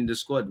villain in the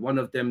squad. One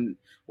of them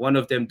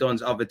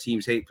dons other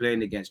teams hate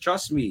playing against.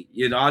 Trust me.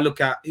 You know, I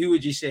look at, who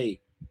would you say?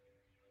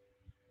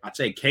 I'd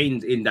say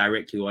Kane's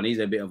indirectly one. He's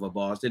a bit of a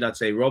bastard. I'd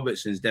say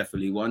Robertson's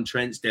definitely one.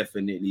 Trent's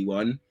definitely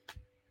one.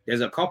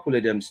 There's a couple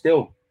of them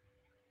still.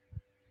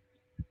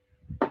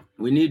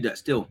 We need that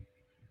still.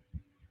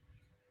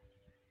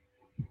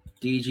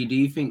 DG, do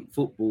you think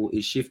football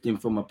is shifting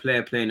from a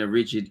player playing a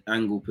rigid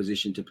angle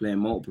position to playing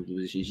multiple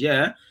positions?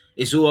 Yeah,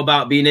 it's all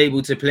about being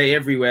able to play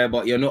everywhere,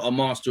 but you're not a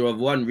master of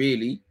one,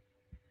 really.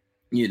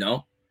 You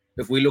know,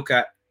 if we look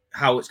at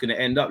how it's going to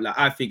end up, like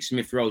I think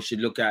Smith Rowe should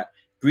look at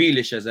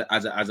Grealish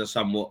as a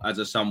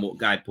somewhat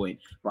guide point.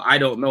 But I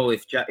don't know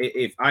if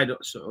I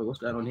don't. So what's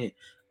going on here?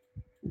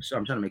 So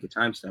I'm trying to make a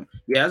timestamp.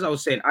 Yeah, as I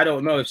was saying, I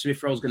don't know if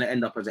Smith Rowe's going to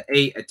end up as an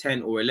 8, a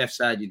 10, or a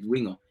left-sided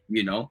winger.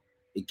 You know,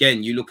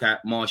 again, you look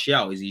at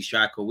Martial. Is he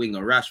striker,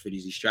 winger? Rashford,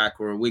 is he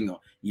striker or a winger?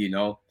 You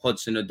know,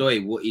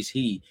 Hudson-Odoi, what is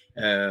he?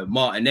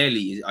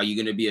 Martinelli, are you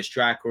going to be a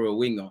striker or a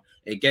winger?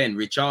 Again,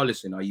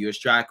 Richarlison, are you a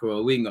striker or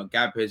a winger?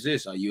 Gab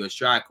Jesus, are you a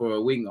striker or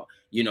a winger?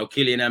 You know,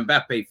 Kylian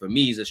Mbappe, for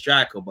me, is a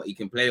striker, but he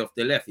can play off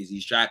the left. Is he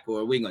striker or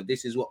a winger?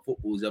 This is what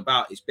football is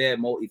about. It's bare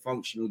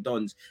multifunctional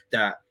dons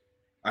that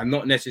are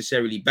not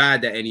necessarily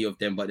bad at any of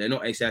them, but they're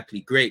not exactly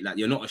great. Like,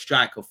 you're not a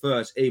striker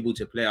first, able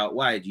to play out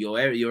wide. You're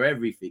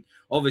everything.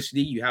 Obviously,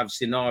 you have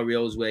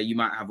scenarios where you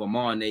might have a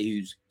Mane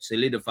who's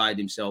solidified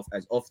himself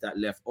as off that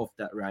left, off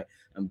that right,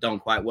 and done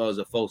quite well as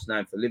a false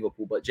nine for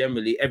Liverpool. But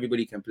generally,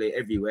 everybody can play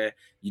everywhere.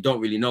 You don't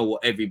really know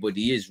what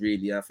everybody is,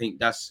 really. I think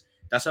that's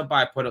a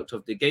byproduct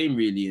of the game,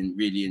 really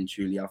and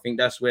truly. I think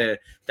that's where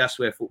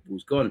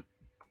football's gone,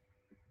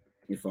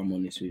 if I'm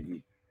honest with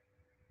you.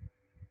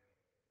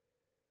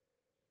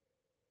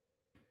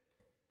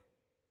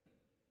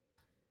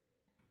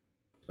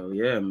 So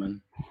yeah,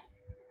 man.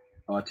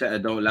 Arteta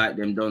don't like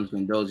them dons.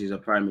 Guendouzi's a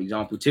prime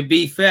example. To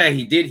be fair,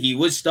 he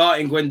was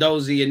starting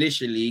Guendouzi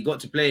initially. He got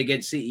to play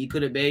against City. He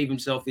couldn't behave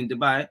himself in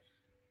Dubai.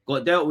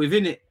 Got dealt with,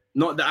 innit?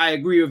 Not that I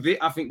agree with it.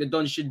 I think the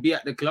Don should be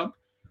at the club.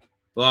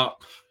 But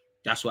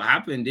that's what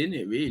happened,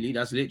 innit? Really.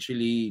 That's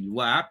literally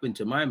what happened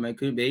to my man.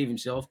 Couldn't behave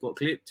himself, got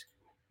clipped.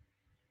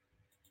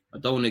 I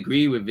don't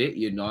agree with it.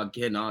 You know,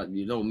 again,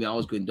 me, I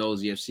was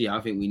Guendouzi FC.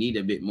 I think we need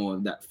a bit more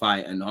of that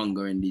fight and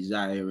hunger and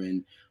desire.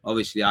 And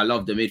obviously, I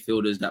love the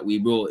midfielders that we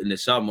brought in the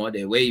summer.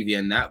 They're wavy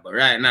and that. But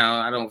right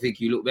now, I don't think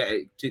you look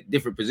better.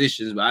 Different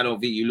positions, but I don't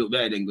think you look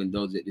better than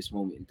Guendouzi at this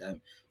moment in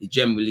time. You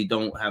generally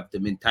don't have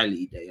the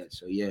mentality there.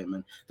 So, yeah,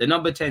 man. The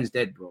number 10's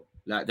dead, bro.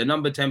 Like, the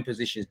number 10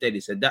 position's dead.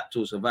 It's adapt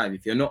or survive.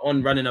 If you're not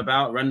on running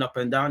about, running up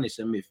and down, it's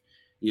a myth,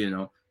 you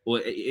know. Or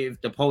if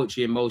the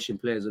poetry and motion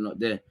players are not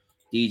there.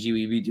 DG,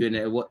 we be doing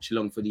a watch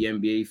along for the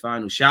NBA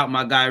final. Shout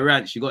my guy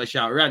Rance. You got to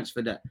shout Rance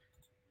for that.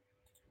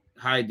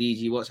 Hi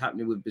DG, what's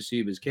happening with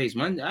Basuba's case,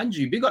 man?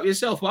 Andrew, big up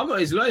yourself. I'm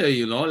not his lawyer,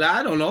 you know. Like,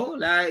 I don't know.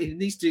 Like, he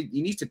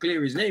needs to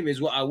clear his name, is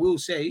what I will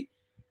say.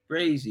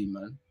 Crazy,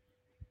 man.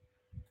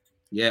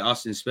 Yeah,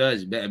 us and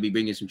Spurs better be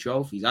bringing some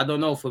trophies. I don't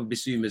know for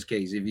Basuma's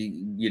case. If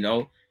you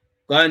know,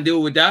 go and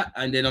deal with that,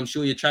 and then I'm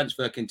sure your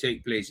transfer can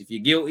take place. If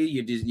you're guilty,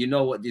 you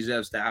know what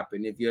deserves to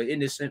happen. If you're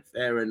innocent,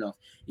 fair enough.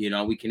 You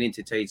know, we can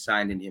entertain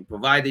signing him.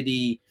 Provided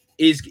he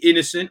is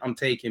innocent, I'm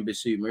taking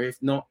Bissouma.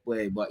 If not,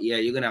 wait, but yeah,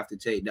 you're going to have to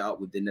take that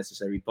up with the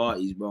necessary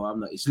parties, bro.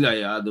 I'm not, it's like,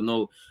 I don't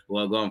know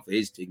what I'm going for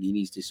his thing. He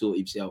needs to sort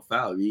himself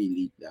out,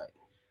 really. Like,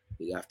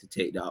 you have to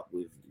take that up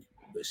with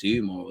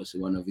Bissouma, or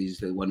one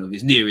of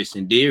his nearest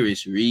and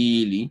dearest,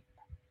 really.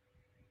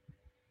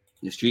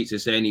 The streets are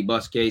saying he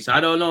bust case. I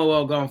don't know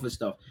what I'm going for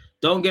stuff.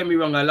 Don't get me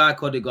wrong, I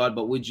like Odegaard,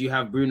 but would you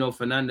have Bruno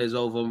Fernandes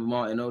over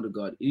Martin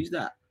Odegaard? Who's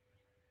that?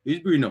 Who's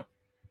Bruno?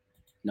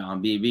 No,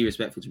 I'm be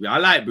respectful to me. I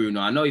like Bruno.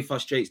 I know he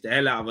frustrates the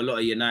hell out of a lot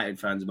of United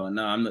fans, but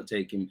no, I'm not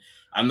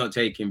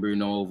taking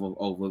Bruno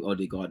over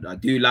Odegaard. I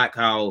do like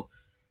how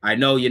I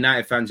know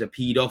United fans are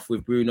peed off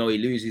with Bruno. He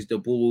loses the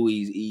ball.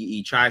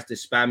 He tries to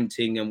spam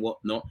ting and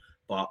whatnot.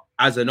 But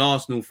as an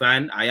Arsenal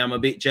fan, I am a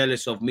bit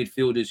jealous of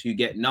midfielders who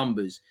get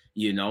numbers,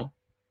 you know.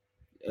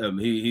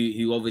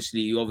 Who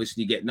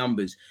obviously get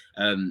numbers.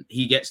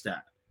 He gets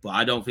that, but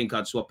I don't think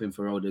I'd swap him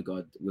for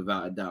Odegaard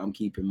without a doubt. I'm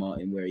keeping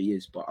Martin where he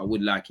is, but I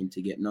would like him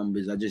to get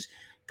numbers.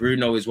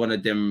 Bruno is one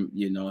of them,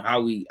 you know,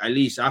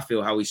 I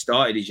feel how he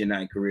started his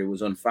United career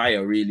was on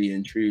fire, really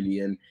and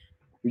truly, and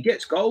he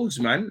gets goals,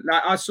 man.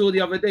 Like I saw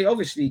the other day,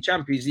 obviously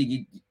Champions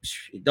League,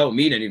 it don't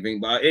mean anything,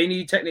 but ain't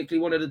he technically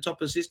one of the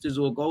top assisters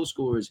or goal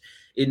scorers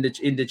in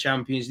the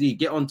Champions League?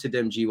 Get onto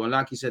them, G1.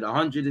 Like you said,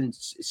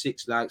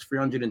 106 likes,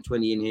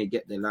 320 in here.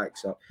 Get the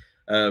likes up.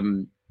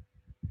 To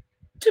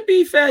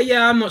be fair,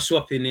 yeah, I'm not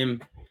swapping him.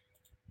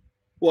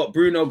 What,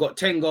 Bruno got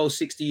 10 goals,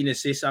 16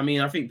 assists. I mean,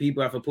 I think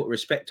people have to put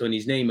respect on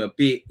his name a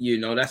bit. You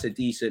know, that's a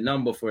decent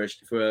number for a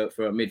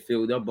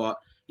midfielder, but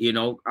you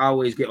know, I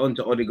always get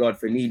onto Odegaard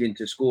for needing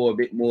to score a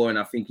bit more, and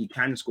I think he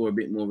can score a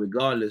bit more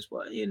regardless.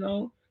 But, you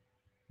know,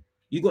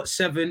 you got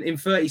 7 in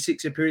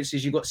 36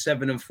 appearances, you got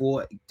 7 and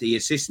 4. The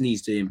assist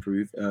needs to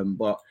improve.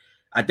 But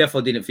I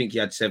definitely didn't think he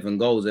had 7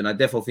 goals, and I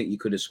definitely think you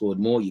could have scored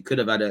more. You could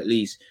have had at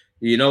least,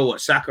 you know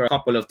what, Saka a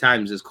couple of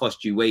times has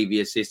cost you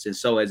wavy assists, and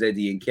so has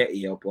Eddie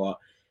Nketiah. But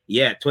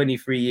yeah,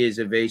 23 years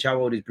of age.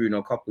 How old is Bruno?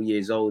 A couple of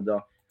years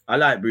older. I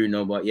like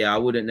Bruno, but yeah, I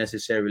wouldn't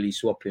necessarily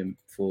swap him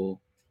for...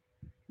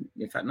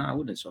 In fact, no, I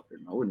wouldn't swap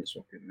him.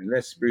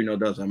 Unless Bruno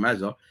does a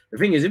Mazza. The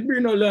thing is, if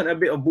Bruno learned a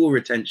bit of ball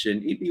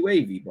retention, he'd be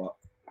wavy, but...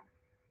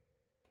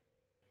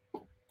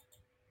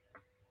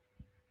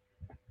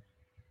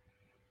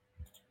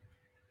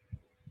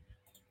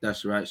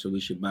 That's right, so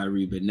we should buy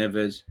Ruben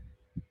Neves.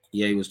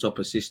 Yeah, he was top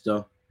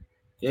assister.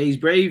 Yeah, he's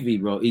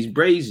bravey, bro. He's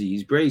brazy.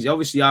 He's brazy.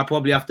 Obviously, I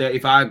probably have to,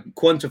 if I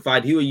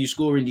quantified who are you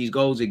scoring these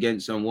goals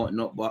against and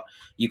whatnot, but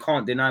you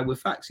can't deny with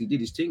facts. He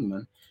did his thing,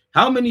 man.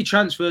 How many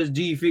transfers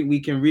do you think we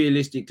can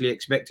realistically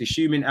expect,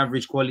 assuming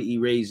average quality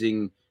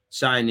raising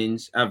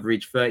signings,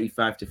 average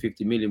 35 to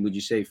 50 million? Would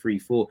you say 3,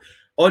 4?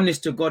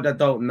 Honest to God, I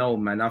don't know,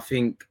 man. I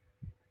think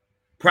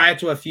prior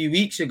to a few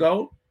weeks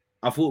ago,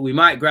 I thought we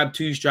might grab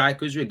 2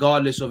 strikers,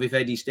 regardless of if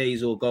Eddie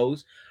stays or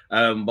goes.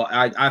 But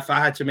if I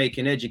had to make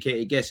an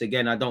educated guess,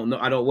 again, I don't know.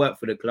 I don't work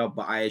for the club,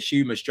 but I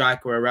assume a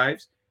striker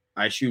arrives.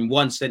 I assume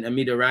 1 centre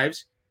mid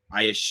arrives.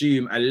 I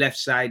assume a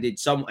left-sided,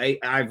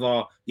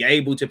 either you're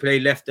able to play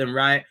left and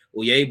right,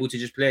 or you're able to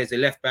just play as a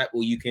left back,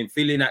 or you can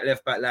fill in at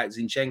left back like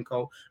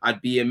Zinchenko.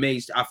 I'd be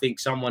amazed. I think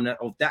someone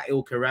of that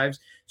ilk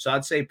arrives. So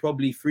I'd say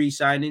probably 3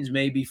 signings,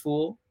 maybe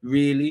 4,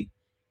 really.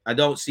 I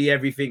don't see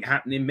everything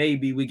happening.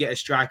 Maybe we get a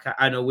striker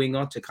and a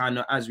winger to kind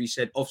of, as we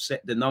said,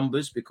 offset the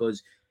numbers,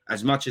 because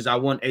as much as I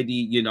want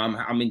Eddie, you know,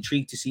 I'm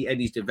intrigued to see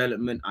Eddie's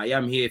development. I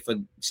am here for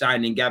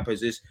signing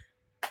Gappers.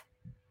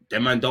 The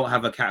man don't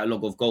have a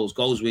catalogue of goals.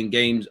 Goals win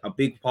games. A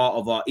big part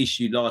of our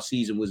issue last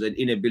season was an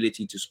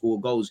inability to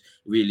score goals,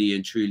 really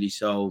and truly.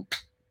 So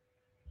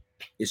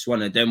it's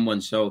one of them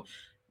ones. So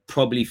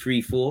probably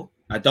 3, 4.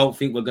 I don't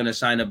think we're going to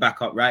sign a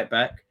backup right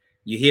back.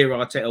 You hear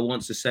Arteta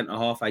wants a centre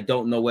half. I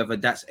don't know whether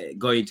that's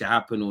going to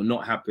happen or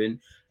not happen.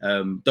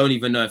 Don't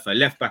even know if a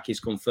left back is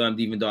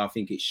confirmed, even though I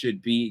think it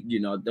should be. You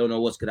know, don't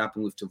know what's going to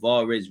happen with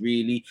Tavares,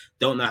 really.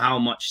 Don't know how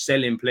much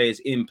selling players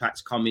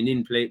impacts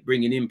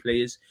bringing in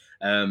players.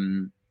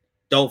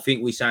 Don't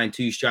think we signed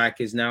 2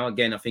 strikers now.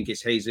 Again, I think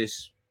it's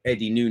Jesus,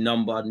 Eddie, new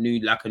number, a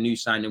new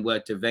signing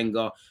word to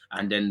Wenger,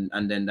 and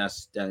then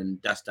that's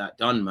that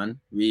done, man.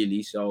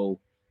 Really. So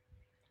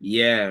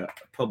yeah,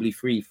 probably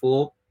 3,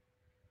 4.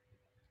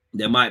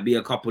 There might be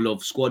a couple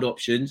of squad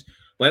options,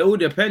 but it all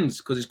depends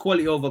because it's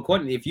quality over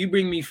quantity. If you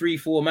bring me 3,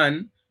 4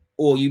 man,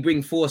 or you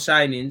bring 4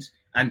 signings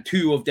and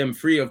 3 of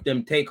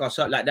them take us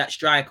up, like that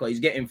striker is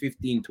getting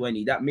 15,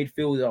 20. That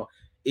midfielder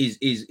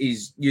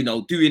is you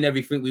know, doing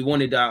everything we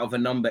wanted out of a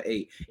number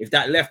 8. If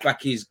that left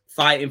back is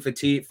fighting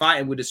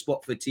with a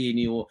spot for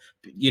Tierney, or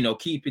you know,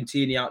 keeping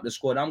Tierney out the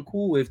squad, I'm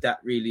cool with that.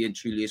 Really and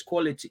truly, it's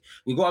quality.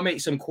 We've got to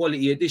make some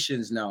quality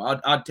additions now.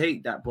 I'd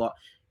take that, but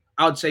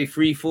I'd say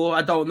 3, 4.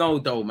 I don't know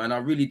though, man. I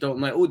really don't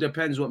know. It all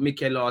depends what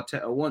Mikel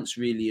Arteta wants,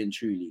 really and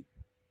truly.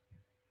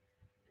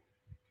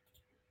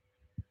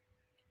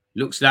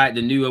 Looks like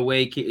the new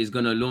away kit is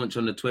going to launch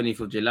on the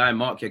 20th of July.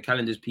 Mark your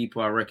calendars,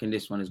 people. I reckon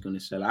this one is going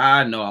to sell.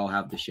 I know I'll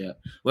have the shirt.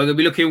 We're going to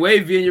be looking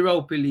wavy in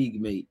Europa League,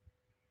 mate.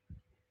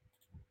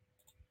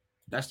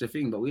 That's the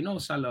thing. But we know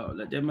Salah.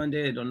 Like them man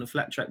there on the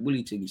flat track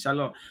bully thing.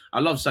 Salah, I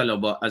love Salah,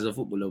 but as a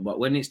footballer. But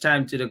when it's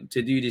time to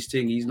do this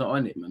thing, he's not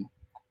on it, man.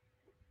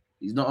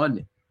 He's not on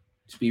it.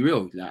 Let's be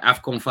real. Like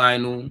AFCON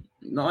final,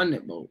 not on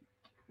it, bro.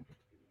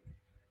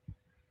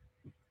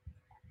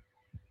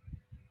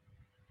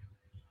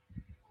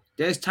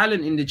 There's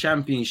talent in the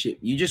Championship.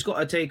 You just got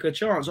to take a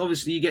chance.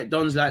 Obviously, you get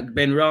dons like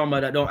Benrahma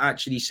that don't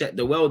actually set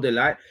the world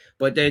alight.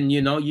 But then,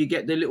 you know, you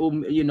get the little,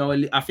 you know,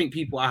 I think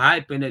people are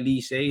hyping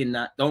Elise, and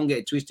that, don't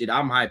get twisted,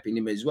 I'm hyping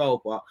him as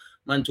well. But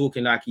man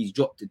talking like he's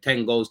dropped to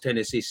 10 goals, 10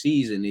 assists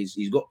season.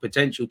 He's got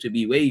potential to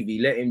be wavy.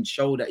 Let him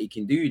show that he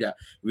can do that,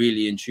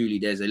 really and truly.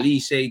 There's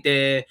Elise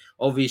there.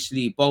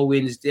 Obviously,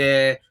 Bowen's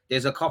there.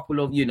 There's a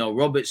couple of, you know,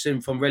 Robertson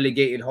from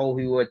relegated Hull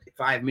who were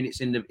 5 minutes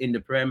in the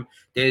Prem.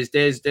 There's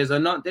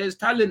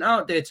talent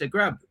out there to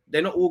grab.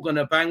 They're not all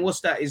gonna bang.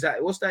 What's that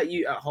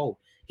you at Hull?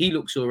 He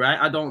looks all right.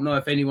 I don't know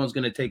if anyone's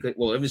gonna take it.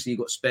 Well, obviously you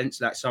got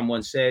Spence, like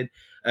someone said.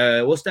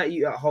 What's that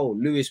you at Hull?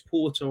 Lewis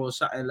Porter or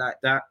something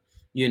like that.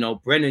 You know,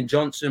 Brennan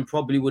Johnson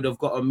probably would have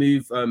got a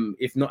move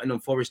if Nottingham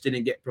Forest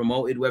didn't get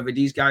promoted. Whether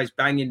these guys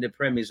bang in the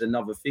Prem is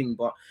another thing,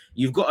 but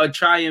you've got to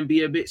try and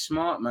be a bit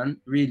smart, man,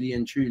 really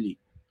and truly.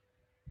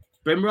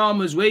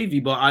 Benrahma's wavy,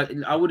 but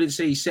I wouldn't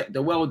say he set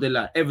the world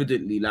alight,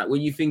 evidently. Like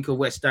when you think of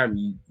West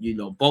Ham, you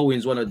know,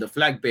 Bowen's one of the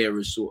flag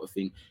bearers sort of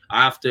thing.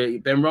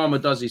 Benrahma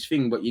does his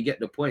thing, but you get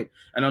the point.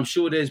 And I'm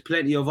sure there's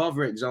plenty of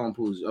other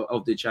examples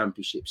of the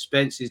Championship.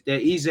 Spence is there.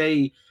 He's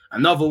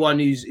another one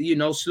who's, you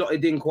know,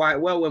 slotted in quite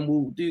well and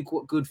will do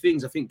quite good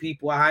things. I think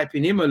people are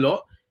hyping him a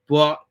lot,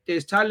 but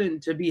there's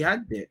talent to be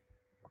had there.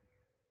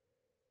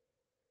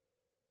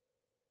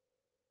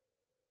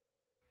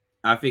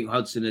 I think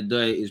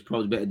Hudson-Odoi is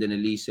probably better than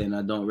Elise, and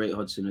I don't rate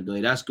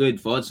Hudson-Odoi. That's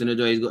good for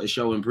Hudson-Odoi. He's got to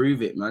show and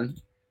prove it, man.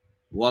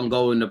 1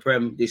 goal in the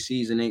Prem this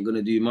season ain't going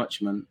to do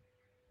much, man.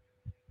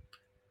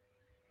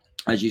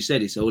 As you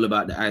said, it's all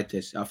about the eye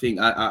test. I think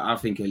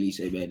Elise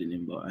is better than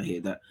him, but I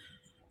hear that.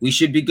 We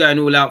should be going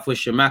all out for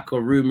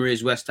Shamaka. Rumor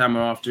is West Ham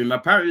are after him.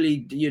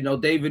 Apparently, you know,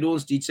 David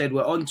Ornstein said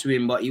we're onto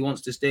him, but he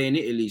wants to stay in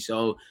Italy,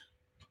 so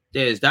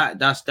there's that.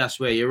 That's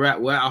where you're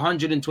at. We're at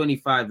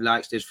 125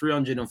 likes. There's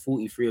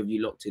 343 of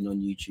you locked in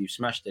on YouTube.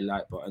 Smash the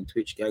like button.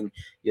 Twitch gang,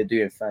 you're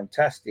doing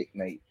fantastic,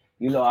 mate.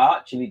 You lot are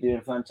actually doing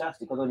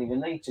fantastic. I don't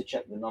even need to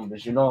check the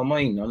numbers. You know what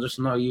I mean? I just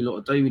know you lot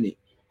are doing it.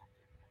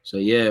 So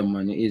yeah,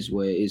 man, it is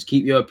what it is.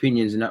 Keep your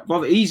opinions and that.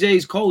 Brother, Eze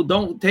is cold.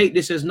 Don't take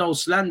this as no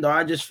slander.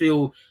 I just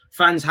feel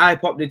fans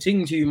hype up the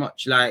thing too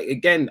much. Like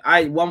again,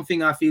 one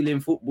thing I feel in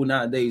football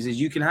nowadays is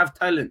you can have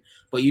talent,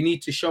 but you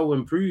need to show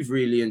and prove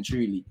really and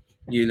truly.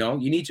 You know,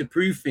 you need to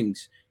prove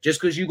things. Just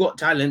because you got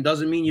talent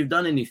doesn't mean you've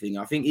done anything.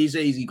 I think Eze,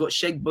 he got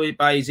shagged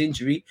by his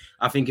injury.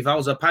 I think if I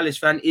was a Palace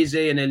fan, Eze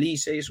and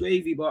Elise, it's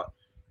wavy, but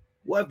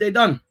what have they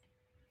done?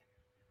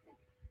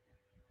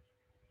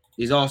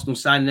 Is Arsenal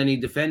signing any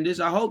defenders?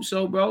 I hope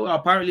so, bro.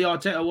 Apparently,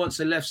 Arteta wants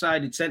a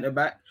left-sided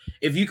centre-back.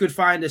 If you could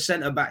find a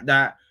centre-back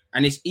that,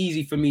 and it's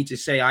easy for me to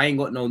say, I ain't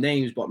got no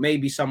names, but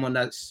maybe someone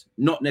that's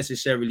not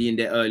necessarily in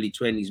their early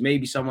 20s,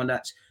 maybe someone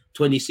that's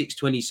 26,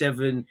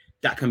 27,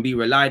 that can be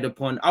relied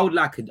upon.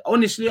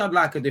 Honestly, I'd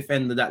like a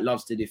defender that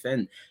loves to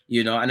defend,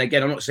 you know. And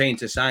again, I'm not saying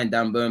to sign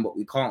Dan Burn, but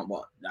we can't.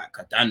 But like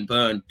a Dan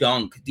Burn,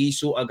 Dunk, these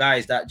sort of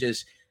guys that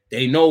just,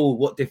 they know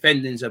what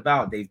defending's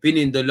about. They've been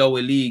in the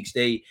lower leagues.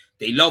 They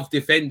love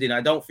defending.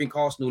 I don't think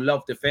Arsenal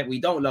love defend. We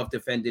don't love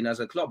defending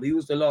as a club. He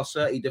was the last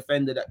 30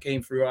 defender that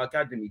came through our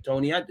academy,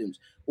 Tony Adams.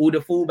 All the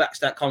fullbacks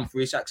that come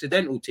through, it's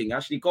accidental thing.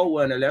 Actually, Cole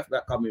weren't a left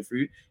back coming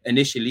through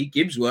initially.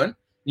 Gibbs weren't,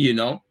 you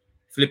know.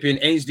 Flipping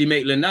Ainsley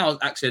Maitland-Niles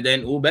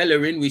accidental.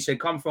 Bellerin, we said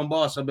come from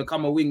Barca,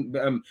 become a wing,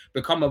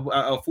 become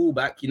a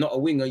fullback. You're not a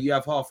winger, you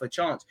have half a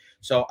chance.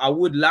 So I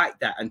would like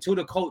that until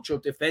the culture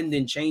of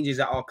defending changes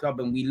at our club,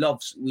 and we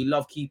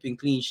love keeping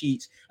clean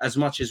sheets as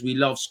much as we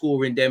love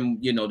scoring them.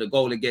 You know, the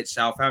goal against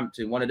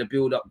Southampton, one of the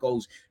build-up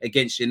goals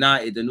against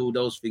United, and all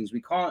those things.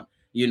 We can't.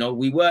 You know,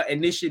 we were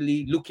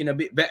initially looking a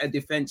bit better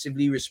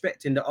defensively,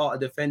 respecting the art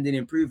of defending,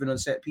 improving on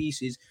set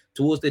pieces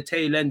towards the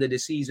tail end of the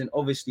season.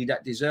 Obviously,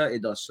 that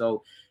deserted us.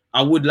 So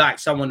I would like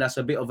someone that's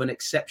a bit of an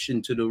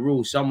exception to the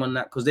rule. Someone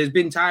that, because there's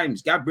been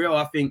times, Gabriel,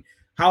 I think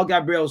how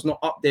Gabriel's not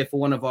up there for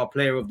one of our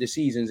player of the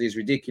seasons is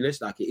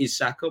ridiculous. Like it is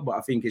Saka, but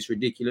I think it's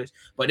ridiculous.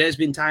 But there's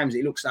been times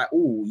it looks like,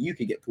 oh, you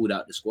could get pulled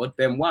out the squad.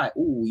 Ben White,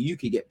 oh, you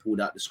could get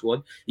pulled out the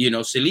squad. You know,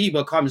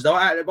 Saliba comes though.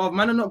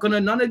 Man, are not gonna.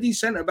 None of these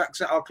centre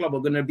backs at our club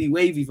are gonna be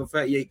wavy for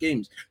 38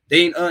 games.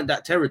 They ain't earned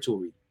that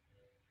territory.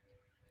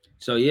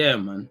 So yeah,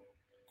 man.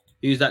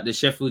 Who's that? The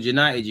Sheffield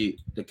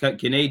United, the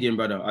Canadian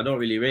brother. I don't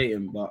really rate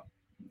him, but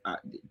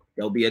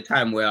there'll be a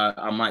time where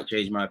I might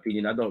change my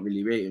opinion. I don't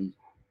really rate him.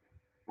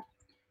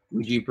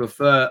 Would you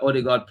prefer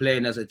Odegaard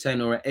playing as a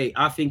 10 or an 8?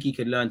 I think he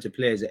could learn to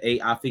play as an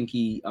 8. I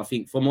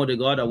think from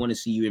Odegaard, I want to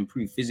see you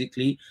improve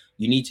physically.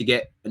 You need to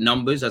get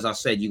numbers. As I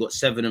said, you got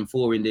 7 and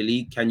 4 in the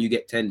league. Can you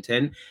get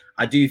 10-10?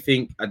 I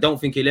don't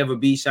think he'll ever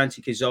be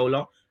Santi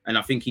Cazorla, and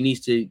I think he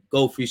needs to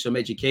go through some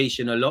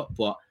education a lot.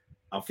 But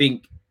I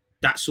think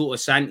that sort of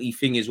Santi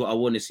thing is what I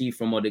want to see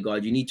from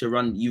Odegaard. You need to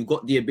run. You've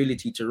got the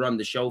ability to run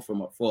the show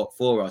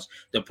for us.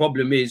 The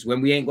problem is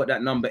when we ain't got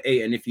that number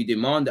 8, and if you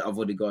demand that of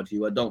Odegaard,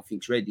 who I don't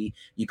think's ready,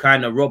 you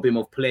kind of rob him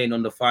of playing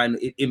on the final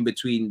in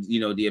between,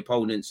 you know, the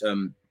opponent's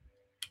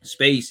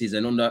spaces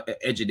and on the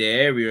edge of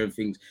their area and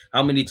things.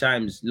 How many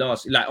times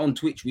like on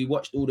Twitch, we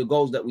watched all the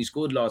goals that we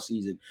scored last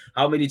season.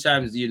 How many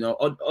times, you know,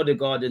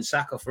 Odegaard and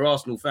Saka for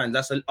Arsenal fans,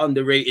 that's an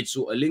underrated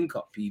sort of link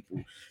up,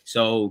 people.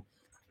 So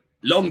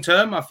long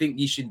term, I think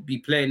you should be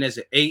playing as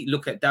an 8.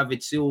 Look at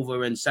David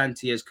Silva and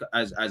Santi as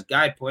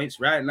guide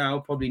points. Right now,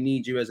 probably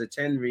need you as a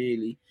 10,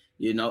 really.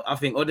 You know, I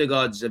think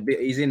Odegaard's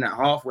he's in that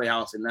halfway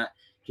house, and that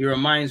he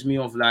reminds me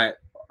of, like,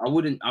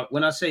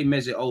 when I say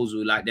Mesut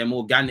Ozil, like them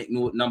organic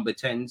number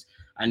 10s,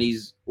 and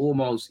he's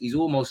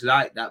almost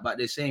like that, but at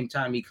the same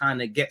time, he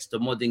kind of gets the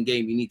modern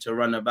game. You need to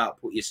run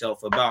about, put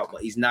yourself about,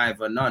 but he's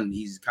neither none.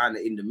 He's kind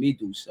of in the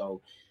middle,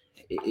 so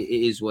it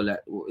is what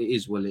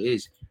it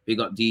is. Big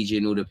up DJ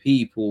and all the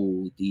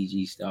people,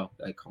 DG stuff.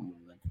 Like, come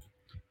on, man.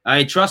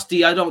 I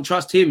don't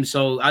trust him,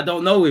 so I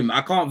don't know him.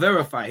 I can't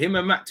verify him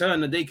and Matt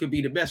Turner. They could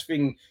be the best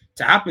thing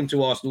to happen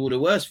to Arsenal, or the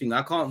worst thing.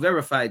 I can't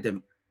verify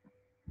them,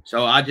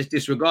 so I just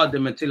disregard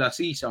them until I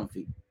see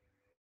something.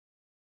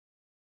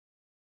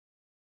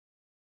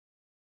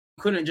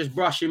 Couldn't just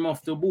brush him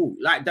off the ball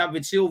like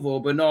David Silva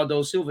or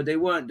Bernardo Silva. They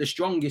weren't the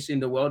strongest in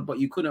the world, but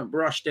you couldn't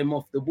brush them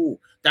off the ball.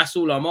 That's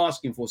all I'm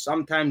asking for.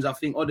 Sometimes I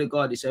think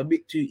Odegaard, it's a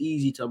bit too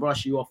easy to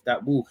brush you off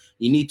that ball.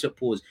 You need to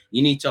pause.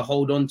 You need to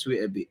hold on to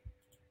it a bit.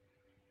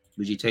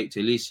 Would you take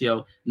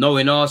Talisio? No,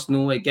 in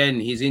Arsenal,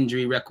 again, his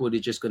injury record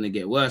is just going to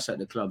get worse at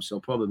the club, so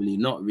probably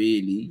not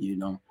really, you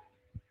know.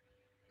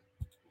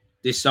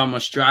 This summer,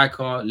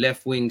 striker,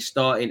 left wing,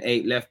 starting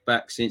 8 left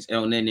back since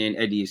El Nene and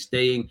Eddie is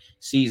staying.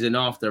 Season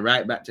after,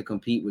 right wing to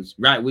compete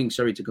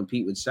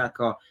with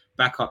Saka.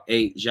 Backup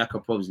 8,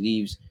 Xhaka Probs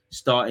leaves.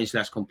 Starting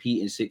 /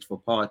 competing 6 for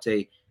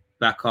Partey.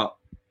 Backup,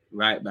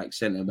 right back,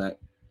 centre back.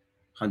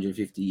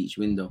 150 each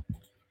window.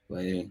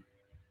 But yeah.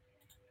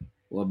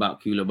 What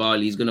about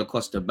Koulibaly? He's going to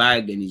cost a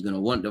bag, and he's going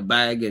to want the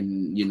bag.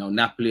 And, you know,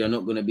 Napoli are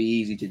not going to be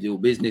easy to do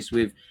business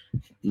with.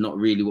 Not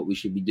really what we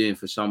should be doing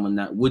for someone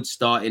that would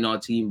start in our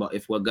team. But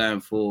if we're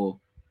going for,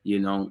 you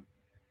know,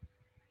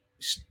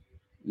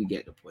 you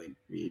get the point,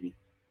 really.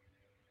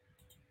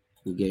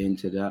 We'll get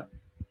into that.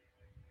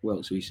 What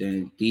else are we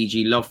saying?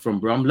 DG, love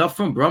from Brum. Love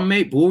from Brum,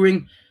 mate.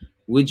 Boring.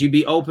 Would you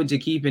be open to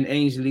keeping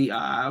Ainsley?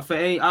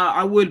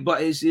 I would,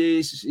 but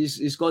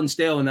it's gone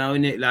stale now,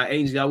 isn't it? Like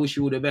Ainsley, I wish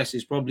you all the best.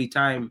 It's probably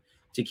time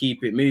to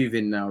keep it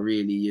moving now.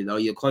 Really,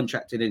 you're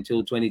contracted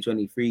until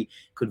 2023.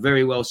 Could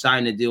very well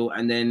sign a deal,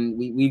 and then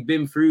we've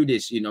been through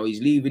this.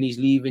 He's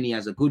leaving. He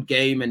has a good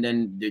game, and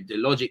then the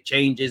logic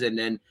changes, and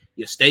then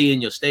you're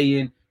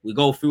staying. We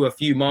go through a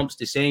few months,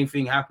 the same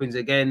thing happens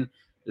again.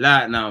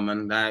 Like now,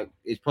 man, like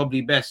it's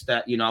probably best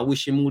that I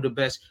wish him all the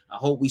best. I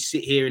hope we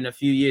sit here in a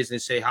few years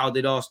and say, how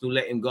did Arsenal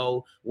let him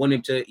go? Want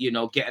him to,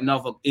 get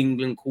another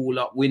England call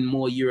up, win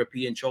more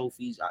European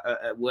trophies,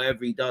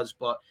 wherever he does.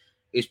 But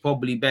it's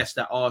probably best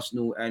that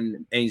Arsenal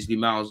and Ainsley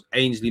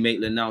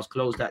Maitland-Niles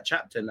close that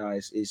chapter now.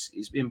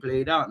 It's been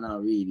played out now,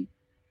 really.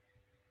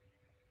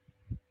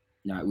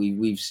 Like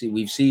we've seen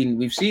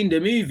the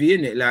movie,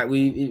 innit?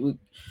 Like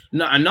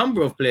not a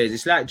number of players.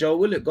 It's like Joe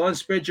Willock, go and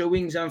spread your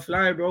wings and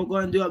fly, bro. Go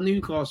and do up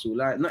Newcastle.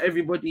 Like not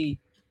everybody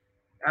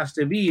has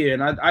to be here.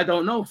 And I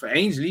don't know for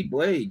Ainsley,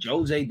 boy,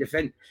 Jose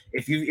defend.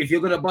 If you're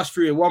gonna bust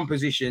through in one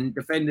position,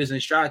 defenders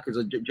and strikers,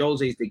 or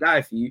Jose's the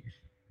guy for you.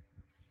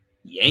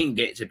 You ain't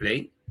get to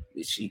play.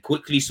 He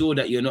quickly saw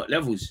that you're not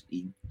levels.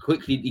 He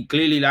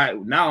clearly like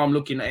now I'm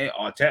looking at it.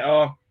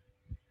 Arteta,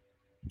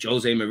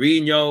 Jose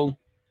Mourinho.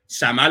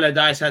 Sam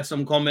Allardyce had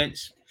some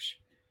comments.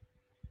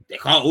 They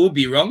can't all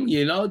be wrong,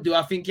 Do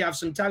I think you have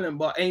some talent?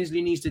 But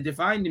Ainsley needs to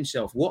define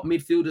himself. What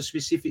midfielder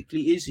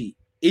specifically is he?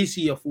 Is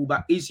he a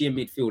fullback? Is he a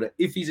midfielder?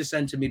 If he's a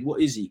centre mid, what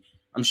is he?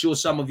 I'm sure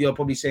some of you are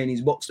probably saying he's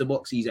box to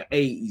box. He's an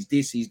 8. He's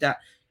this. He's that.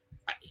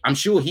 I'm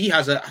sure he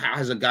has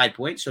a guide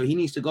point, so he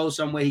needs to go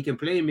somewhere he can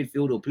play in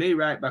midfield or play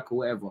right back or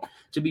whatever.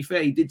 To be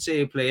fair, he did say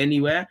he'll play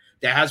anywhere.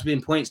 There has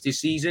been points this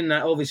season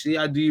that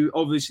I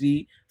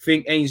do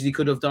think Ainsley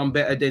could have done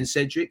better than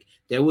Cedric.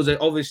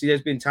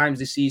 There's been times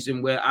this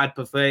season where I'd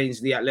prefer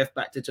Ainsley at left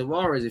back to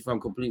Tavares, if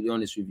I'm completely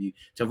honest with you.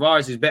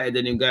 Tavares is better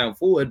than him going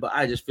forward, but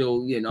I just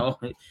feel,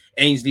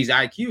 Ainsley's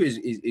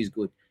IQ is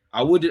good.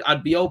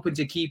 I'd be open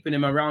to keeping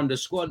him around the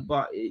squad,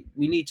 but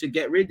we need to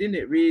get rid of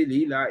it,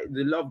 really. Like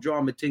the love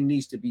drama thing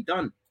needs to be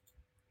done.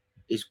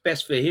 It's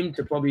best for him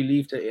to probably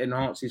leave to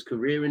enhance his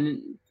career,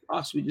 and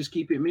us, we just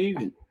keep it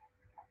moving.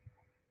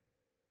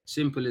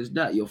 Simple as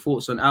that. Your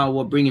thoughts on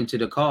Alwa, bring him to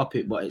the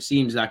carpet, but it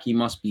seems like he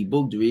must be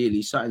bugged,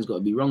 really. Something's got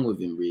to be wrong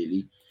with him,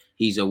 really.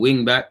 He's a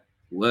wing back.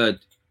 Word.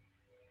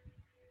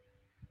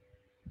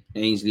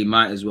 Ainsley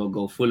might as well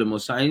go Fulham or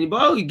something.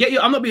 But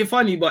I'm not being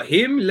funny, but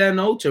him,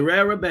 Leno,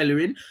 Torreira,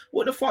 Bellerin,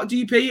 what the fuck do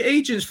you pay your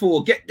agents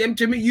for? Get them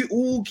to me. You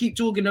all keep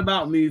talking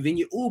about moving.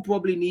 You all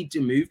probably need to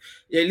move.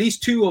 At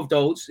least 2 of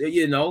those,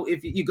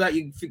 if you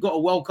got a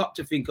World Cup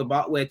to think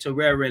about where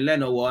Torreira and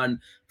Leno are, and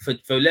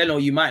for Leno,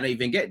 you might not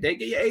even get there.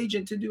 Get your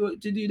agent to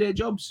do their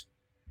jobs.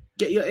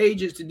 Get your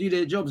agents to do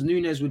their jobs.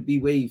 Nunes would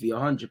be wavy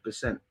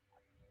 100%.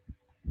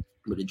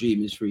 But the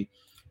dream is free.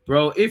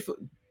 Bro, if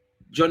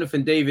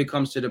Jonathan David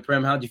comes to the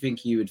Prem, how do you think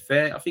he would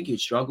fare? I think he'd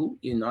struggle.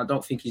 I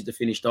don't think he's the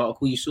finished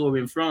article. You saw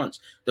in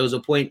France. There was a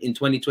point in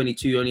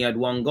 2022 he only had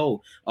 1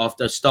 goal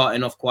after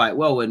starting off quite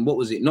well. And what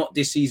was it? Not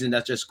this season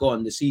that's just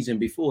gone. The season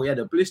before, he had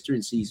a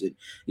blistering season.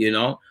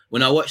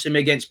 When I watched him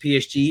against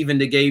PSG, even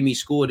the game he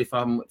scored,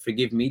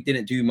 forgive me,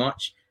 didn't do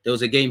much. There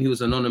was a game he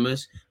was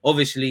anonymous.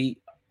 Obviously,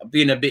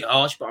 being a bit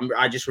harsh, but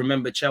I just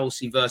remember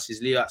Chelsea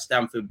versus Leo at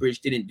Stamford Bridge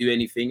didn't do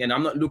anything, and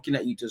I'm not looking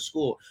at you to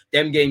score.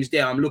 Them games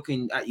there, I'm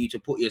looking at you to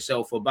put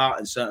yourself about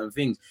and certain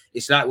things.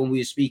 It's like when we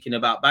were speaking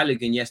about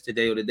Balogun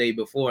yesterday or the day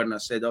before, and I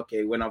said,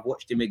 okay, when I've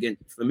watched him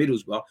for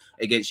Middlesbrough,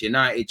 against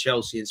United,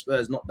 Chelsea, and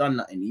Spurs, not done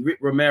nothing. He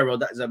ripped Romero,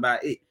 that's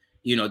about it.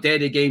 They're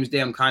the games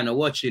there I'm kind of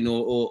watching,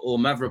 or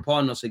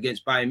Mavropanos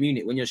against Bayern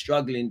Munich. When you're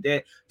struggling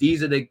there,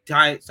 these are the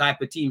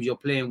type of teams you're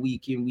playing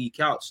week in, week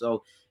out.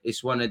 So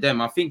it's one of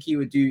them. I think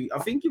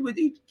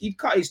he'd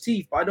cut his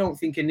teeth, but I don't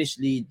think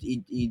initially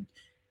he'd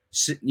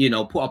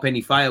put up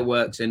any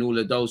fireworks and all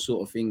of those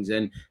sort of things.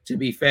 And to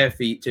be fair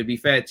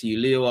to you,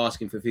 Leo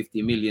asking for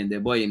 50 million, they're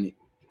buying it.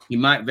 He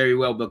might very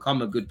well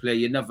become a good player.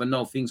 You never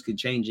know. Things could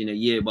change in a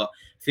year, but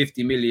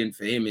 50 million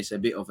for him is a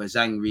bit of a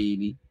zang,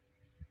 really.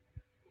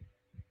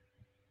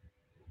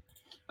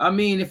 I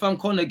mean, if I'm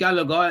Conor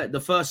Gallagher, the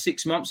first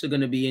 6 months are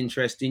going to be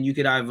interesting. You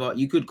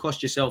could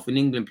cost yourself an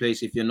England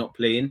place if you're not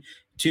playing.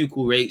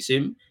 Tuchel rates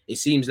him. It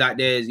seems like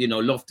there's,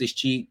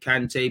 Loftus-Cheek,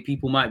 Kante,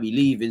 people might be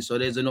leaving, so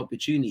there's an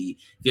opportunity.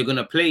 If you're going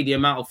to play the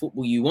amount of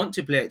football you want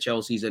to play at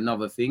Chelsea is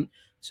another thing.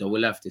 So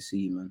we'll have to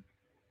see, man.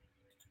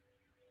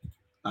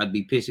 I'd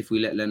be pissed if we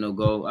let Leno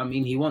go. I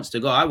mean, he wants to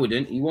go. I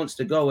wouldn't. He wants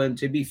to go. And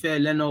to be fair,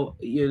 Leno,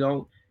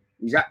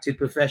 he's acted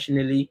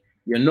professionally.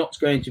 You're not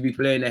going to be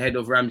playing ahead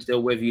of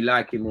Ramsdale, whether you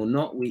like him or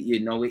not.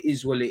 It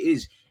is what it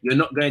is. You're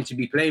not going to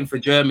be playing for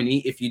Germany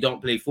if you don't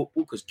play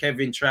football, because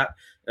Kevin Trapp,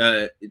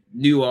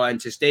 Neuer,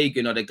 and ter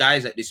Stegen are the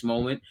guys at this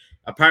moment.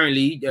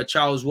 Apparently,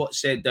 Charles Watt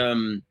said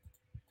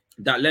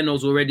that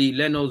Leno's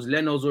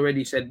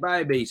already said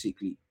bye,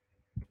 basically.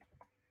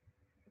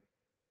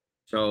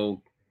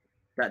 So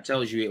that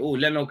tells you it all.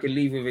 Leno can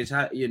leave with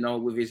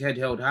his head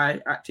held high,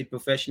 active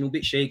professional,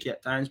 bit shaky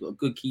at times, but a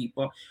good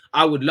keeper.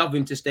 I would love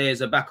him to stay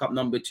as a backup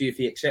number 2 if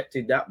he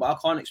accepted that, but I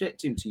can't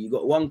expect him to. You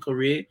got one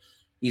career.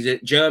 He's a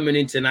German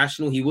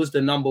international. He was the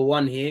number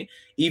one here,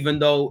 even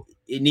though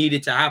it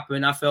needed to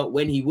happen. I felt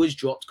when he was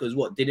dropped, because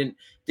when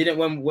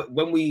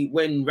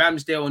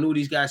Ramsdale and all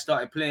these guys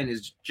started playing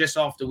is just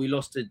after we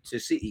lost to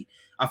City.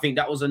 I think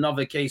that was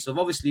another case of,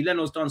 obviously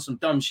Leno's done some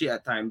dumb shit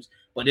at times,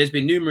 but there's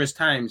been numerous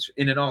times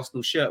in an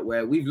Arsenal shirt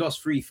where we've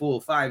lost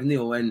 3-4,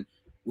 5-0, and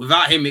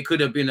without him, it could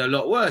have been a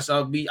lot worse.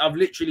 I've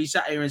literally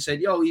sat here and said,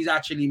 yo, he's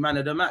actually man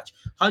of the match.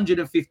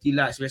 150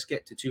 likes. Let's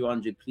get to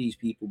 200, please,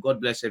 people. God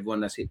bless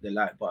everyone that's hit the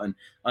like button.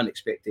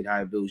 Unexpected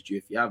high bills due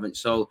if you haven't.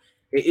 So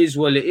it is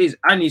what it is.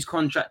 And he's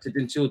contracted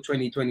until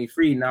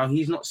 2023. Now,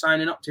 he's not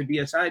signing up to be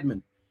a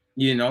sideman.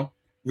 You know,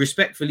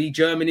 respectfully,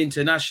 German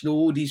international,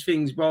 all these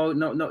things, bro.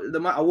 No, no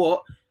matter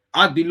what,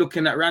 I'd be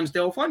looking at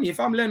Ramsdale funny. If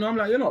I'm Leno, I'm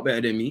like, you're not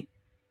better than me.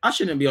 I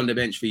shouldn't be on the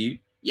bench for you.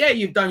 Yeah,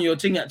 you've done your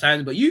thing at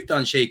times, but you've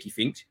done shaky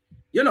things.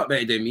 You're not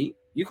better than me.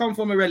 You come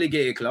from a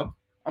relegated club.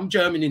 I'm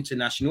German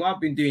international.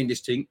 I've been doing this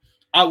thing.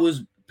 I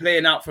was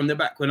playing out from the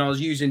back when I was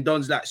using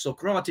dons like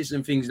Socrates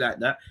and things like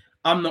that.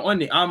 I'm not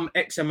on it. I'm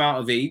X amount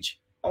of age.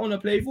 I want to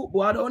play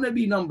football. I don't want to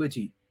be number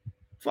 2.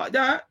 Fuck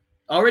that.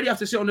 I already have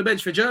to sit on the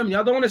bench for Germany.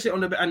 I don't want to sit on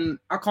the bench, and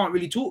I can't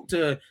really talk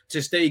to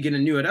Stegen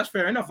and Neuer. That's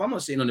fair enough. I'm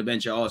not sitting on the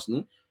bench at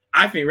Arsenal.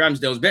 I think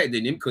Ramsdale's better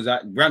than him because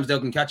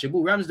Ramsdale can catch a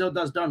ball. Ramsdale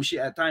does dumb shit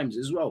at times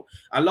as well.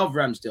 I love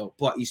Ramsdale,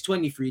 but he's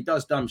 23,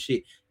 does dumb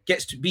shit.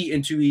 Gets to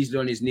beaten too easily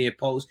on his near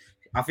post.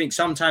 I think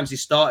sometimes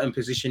his starting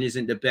position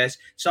isn't the best.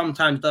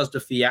 Sometimes does the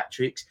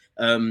theatrics.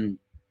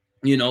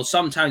 You know,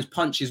 sometimes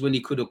punches when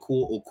he could have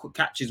caught or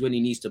catches when he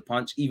needs to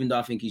punch, even though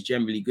I think he's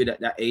generally good at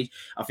that age.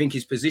 I think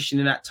his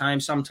positioning at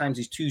times, sometimes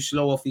he's too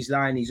slow off his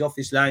line. He's off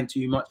his line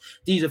too much.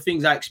 These are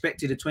things I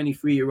expected a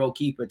 23-year-old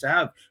keeper to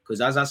have. Because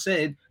as I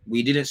said,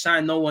 we didn't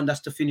sign no one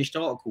that's the finished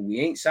article. We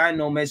ain't signed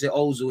no Mesut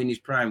Ozil in his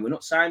prime. We're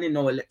not signing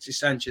no Alexis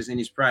Sanchez in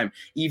his prime.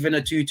 Even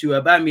a Tutu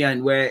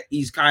Aubameyang where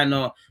he's kind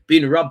of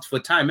been rubbed for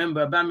time.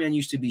 Remember, Aubameyang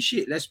used to be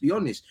shit. Let's be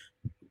honest.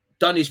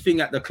 Done his thing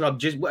at the club,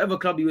 just whatever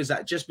club he was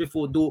at, just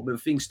before Dortmund,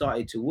 things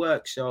started to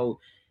work. So,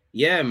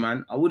 yeah,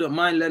 man, I wouldn't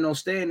mind Leno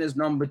staying as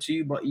number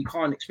 2, but you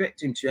can't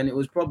expect him to. And he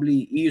was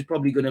probably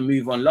going to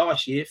move on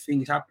last year.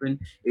 Things happened,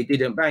 it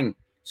didn't bang.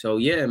 So,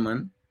 yeah,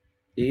 man,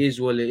 it is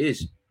what it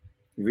is.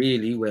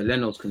 Really, where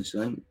Leno's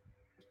concerned,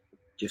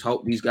 just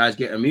hope these guys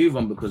get a move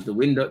on because the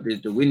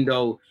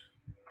window.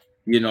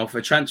 You know, for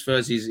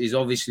transfers is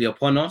obviously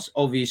upon us.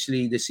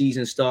 Obviously, the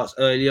season starts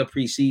earlier.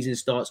 Pre-season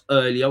starts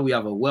earlier. We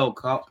have a World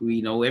Cup.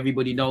 We know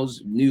everybody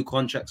knows new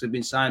contracts have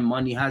been signed.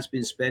 Money has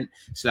been spent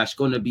 /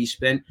 going to be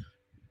spent.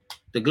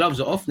 The gloves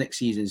are off next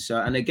season.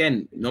 So, and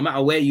again, no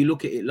matter where you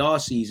look at it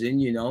last season,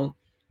 you know,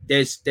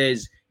 there's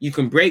you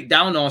can break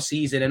down our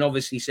season and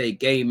obviously say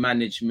game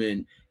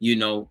management, you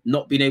know,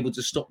 not being able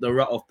to stop the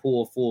rut of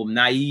poor form,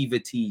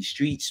 naivety,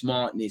 street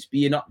smartness,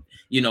 being up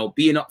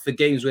for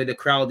games where the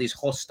crowd is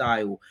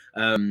hostile,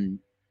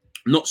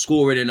 not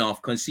scoring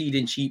enough,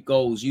 conceding cheap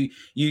goals. You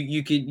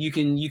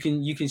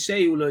can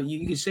say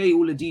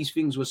all of these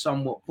things were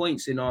somewhat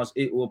points in ours.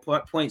 It were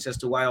points as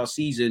to why our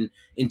season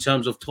in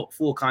terms of top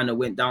 4 kind of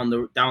went down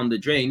the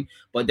drain.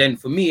 But then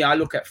for me, I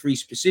look at 3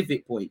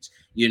 specific points.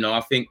 You know,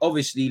 I think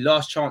obviously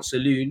last chance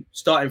saloon,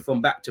 starting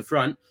from back to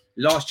front.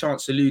 Last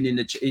chance saloon in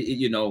the,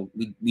 you know,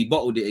 we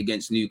bottled it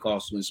against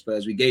Newcastle and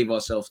Spurs. We gave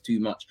ourselves too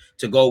much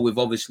to go with.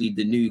 Obviously,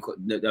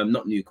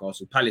 not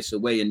Newcastle, Palace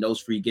away, and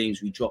those 3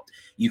 games we dropped.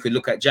 You could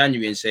look at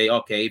January and say,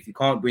 okay, if you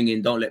can't bring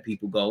in, don't let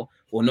people go,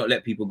 or not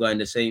let people go in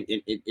the same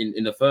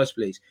in the first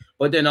place.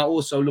 But then I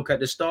also look at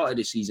the start of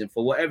the season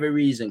for whatever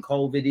reason,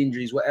 COVID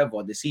injuries,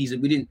 whatever. The season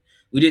we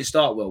didn't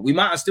start well. We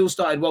might have still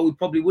started well. We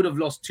probably would have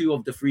lost 2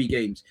 of the 3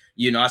 games.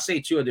 You know, I say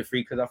 2 of the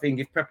 3 because I think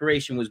if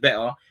preparation was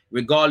better,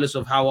 regardless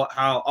of how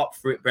up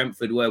for it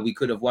Brentford were, we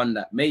could have won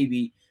that.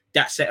 Maybe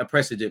that set a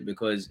precedent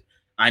because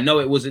I know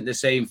it wasn't the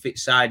same fit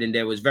side and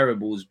there was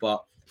variables,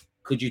 but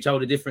could you tell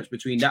the difference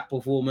between that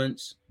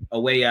performance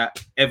away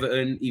at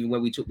Everton, even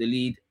when we took the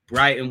lead,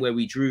 Brighton where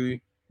we drew,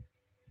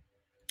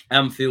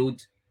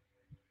 Anfield,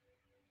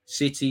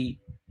 City,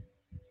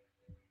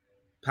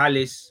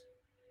 Palace,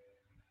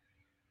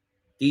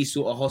 these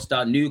sort of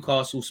hostile,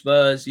 Newcastle,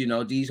 Spurs, you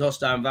know, these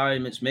hostile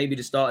environments, maybe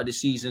the start of the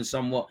season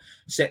somewhat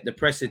set the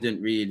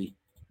precedent, really.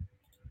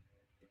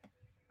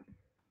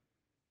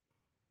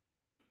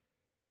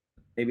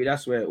 Maybe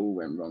that's where it all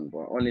went wrong,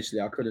 but honestly,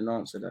 I couldn't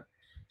answer that.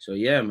 So,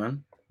 yeah,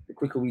 man, the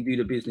quicker we do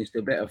the business,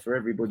 the better for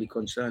everybody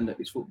concerned at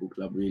this football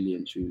club, really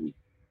and truly.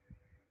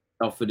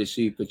 Off for the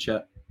super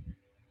chat.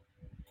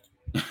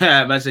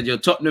 Man said, you're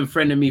Tottenham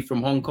friend of me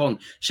from Hong Kong.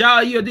 Shout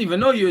out you. I didn't even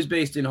know you was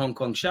based in Hong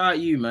Kong. Shout out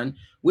you, man.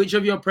 Which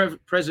of your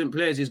present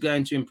players is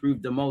going to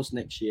improve the most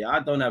next year? I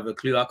don't have a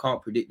clue. I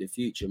can't predict the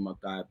future, my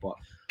guy. But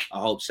I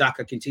hope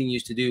Saka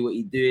continues to do what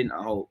he's doing.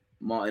 I hope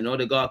Martin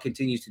Odegaard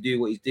continues to do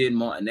what he's doing.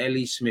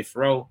 Martinelli, Smith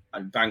Rowe,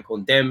 I'd bank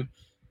on them.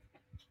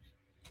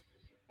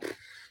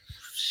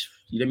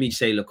 Let me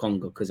say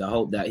Lokonga because I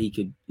hope that he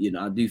could, you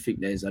know, I do think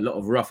there's a lot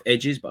of rough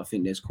edges, but I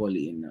think there's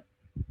quality in that.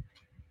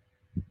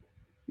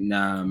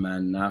 Nah,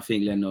 man. I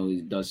think Leno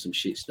does some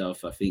shit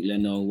stuff. I think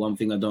Leno, one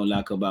thing I don't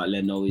like about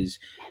Leno is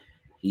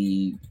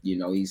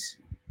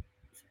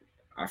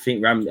I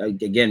think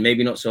again,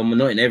 maybe not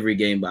in every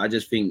game, but I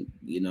just think,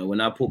 you know,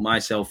 when I put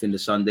myself in the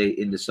Sunday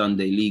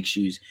league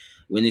shoes,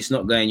 when it's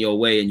not going your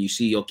way and you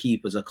see your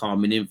keepers are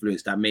calming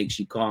influence, that makes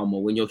you calm,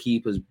 or when your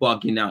keeper's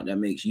bugging out, that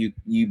makes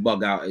you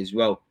bug out as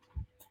well.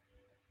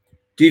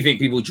 Do you think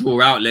people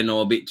draw out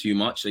Leno a bit too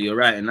much? So you're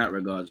right in that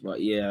regards.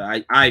 But yeah,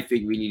 I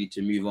think we needed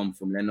to move on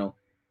from Leno.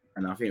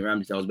 And I think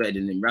Ramsdale's better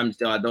than him.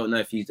 Ramsdale, I don't know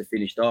if he's the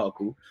finished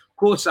article. Of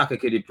course, Saka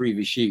could improve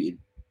his shooting.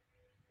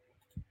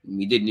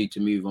 We did need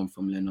to move on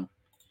from Leno.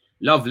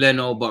 Love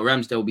Leno, but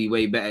Ramsdale will be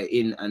way better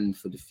in and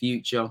for the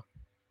future.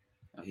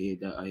 I hear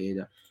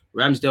that.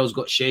 Ramsdale's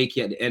got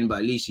shaky at the end, but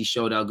at least he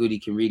showed how good he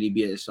can really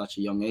be at such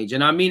a young age.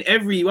 And I mean,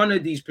 every one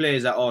of these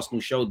players at Arsenal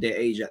showed their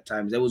age at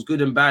times. There was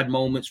good and bad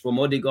moments from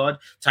Odegaard.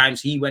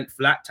 Times he went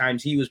flat.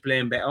 Times he was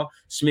playing better.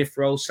 Smith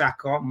Rowe,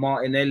 Saka,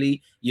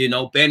 Martinelli, you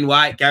know, Ben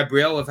White,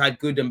 Gabriel have had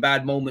good and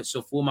bad moments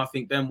of form. I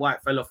think Ben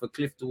White fell off a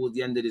cliff towards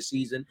the end of the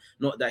season.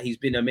 Not that he's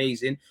been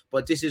amazing,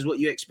 but this is what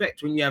you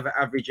expect when you have an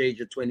average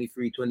age of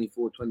 23,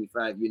 24,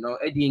 25. You know,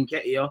 Eddie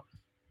Nketiah,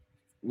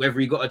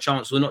 whether he got a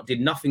chance or not, did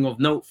nothing of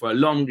note for a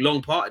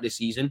long part of the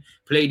season,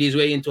 played his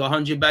way into a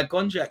 100-bag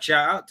contract.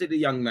 Shout out to the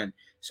young man.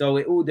 So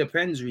it all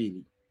depends,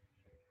 really.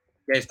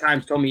 There's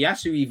times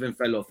Tomiyasu even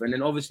fell off. And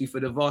then obviously for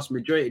the vast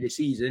majority of the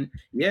season,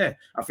 yeah,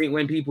 I think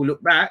when people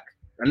look back,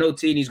 I know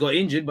Tini's got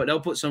injured, but they'll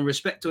put some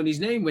respect on his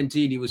name when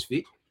Tini was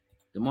fit.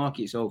 The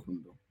market's open,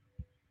 bro.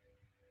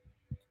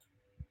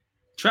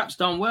 Trapp's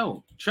done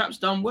well,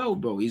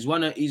 bro. He's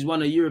won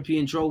a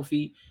European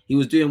trophy. He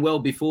was doing well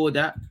before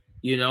that.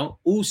 You know,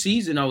 all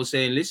season I was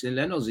saying, listen,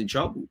 Leno's in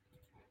trouble.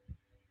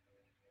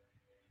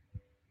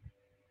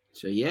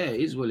 So, yeah, it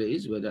is what it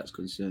is where that's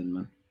concerned,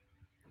 man.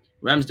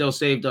 Ramsdale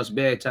saved us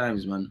bare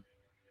times, man.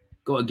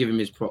 Got to give him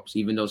his props,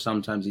 even though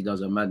sometimes he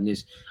does a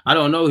madness. I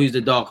don't know who's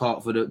the dark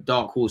horse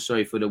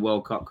for the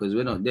World Cup, because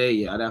we're not there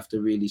yet. I'd have to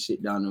really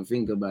sit down and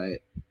think about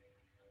it.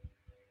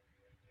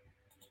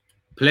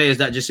 Players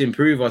that just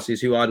improve us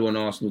is who I'd want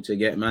Arsenal to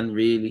get, man,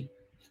 really.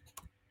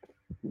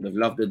 I've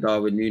loved the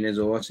Darwin Núñez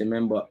or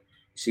Osimhen, but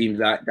seems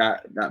like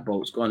that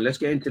boat's gone. Let's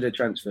get into the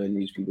transfer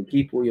news, people.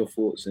 Keep all your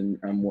thoughts and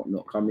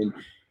whatnot coming.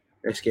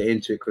 Let's get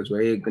into it, because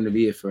we're going to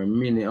be here for a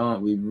minute,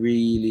 aren't we?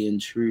 Really and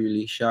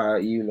truly. Shout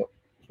out you lot.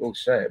 We'll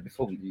say it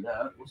before we do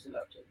that. What's the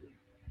laptop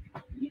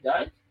doing? You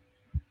died?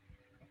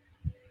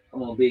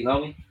 Come on, big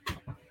homie.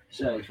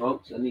 Sorry,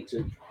 folks. We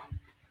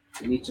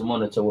need to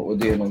monitor what we're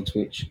doing on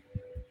Twitch.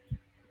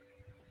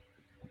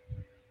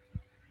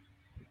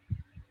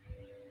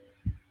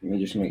 Let me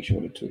just make sure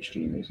the Twitch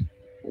stream is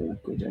all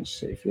good and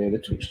safe. Yeah, the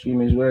Twitch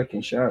stream is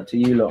working. Shout out to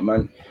you lot,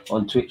 man.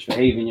 On Twitch,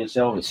 behaving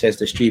yourself. It says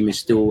the stream is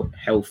still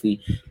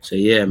healthy. So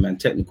yeah, man,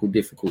 technical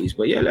difficulties.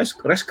 But yeah, let's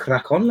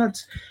crack on,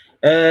 lads.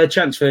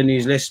 Transfer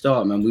news. Let's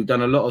start, man. We've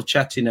done a lot of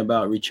chatting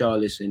about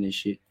Richarlison and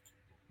shit.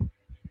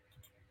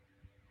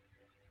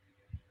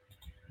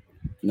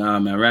 Nah,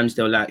 man,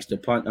 Ramsdale likes the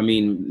punch. I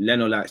mean,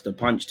 Leno likes the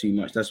punch too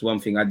much. That's one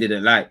thing I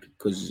didn't like,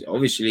 because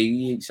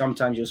obviously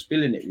sometimes you're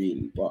spilling it,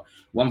 really. But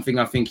one thing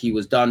I think he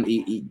was done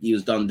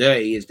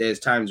dirty is there's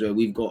times where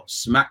we've got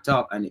smacked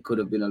up and it could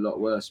have been a lot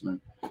worse, man.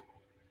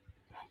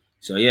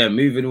 So yeah,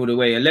 moving all the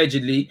way.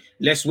 Allegedly,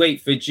 let's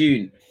wait for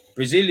June.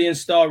 Brazilian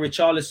star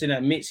Richarlison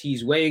admits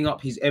he's weighing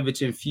up his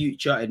Everton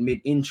future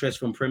amid interest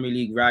from Premier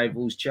League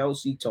rivals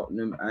Chelsea,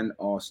 Tottenham, and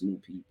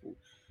Arsenal. People,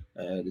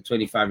 the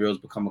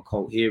 25-year-old's become a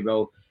cult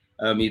hero.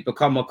 He's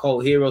become a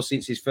cult hero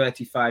since his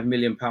 £35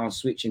 million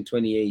switch in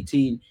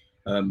 2018.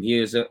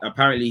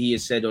 Apparently he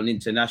is said on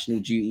international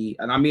duty.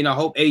 And I mean, I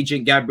hope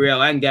agent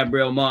Gabriel and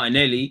Gabriel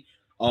Martinelli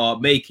are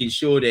making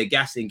sure they're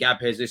gassing Gab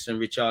Jesus and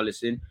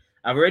Richarlison.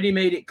 I've already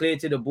made it clear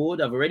to the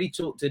board. I've already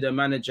talked to the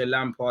manager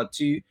Lampard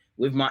too,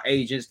 with my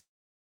agents.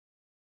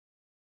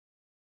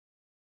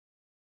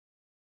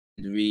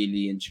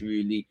 Really and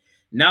truly.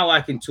 Now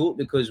I can talk,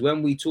 because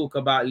when we talk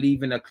about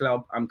leaving a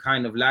club, I'm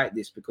kind of like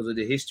this because of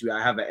the history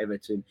I have at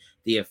Everton,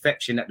 the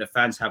affection that the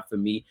fans have for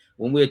me.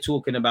 When we're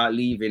talking about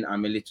leaving,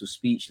 I'm a little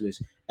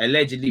speechless.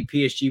 Allegedly,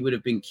 PSG would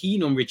have been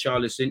keen on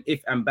Richarlison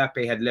if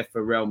Mbappe had left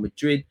for Real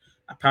Madrid.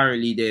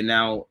 Apparently, they're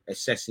now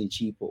assessing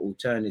cheaper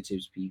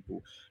alternatives,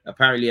 people.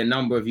 Apparently, a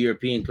number of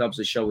European clubs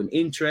are showing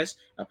interest.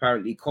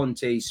 Apparently,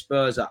 Conte's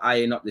Spurs are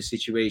eyeing up the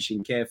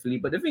situation carefully.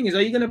 But the thing is,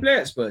 are you going to play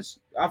at Spurs?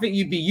 I think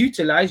you'd be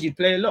utilised. You'd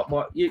play a lot,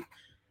 but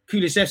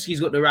Kulusevski's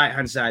got the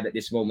right-hand side at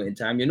this moment in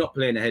time. You're not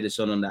playing ahead of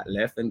Son on that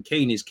left. And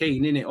Kane is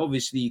Kane, innit?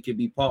 Obviously, you could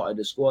be part of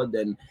the squad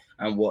and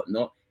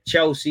whatnot.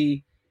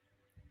 Chelsea,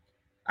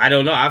 I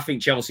don't know. I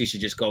think Chelsea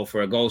should just go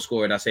for a goal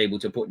scorer that's able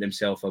to put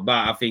themselves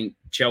about. I think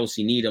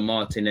Chelsea need a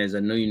Martinez, a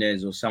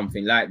Núñez, or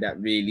something like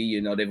that, really.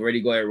 You know, they've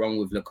already got it wrong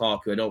with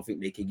Lukaku. I don't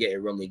think they could get it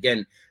wrong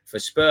again. For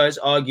Spurs,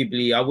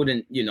 arguably, I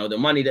wouldn't, the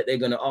money that they're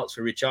going to ask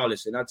for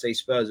Richarlison, I'd say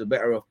Spurs are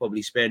better off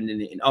probably spending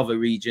it in other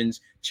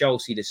regions.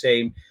 Chelsea, the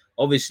same.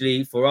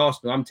 Obviously, for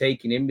Arsenal, I'm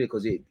taking him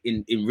because it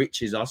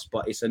enriches us,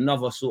 but it's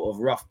another sort of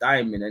rough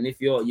diamond. And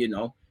if you're,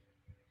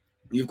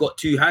 you've got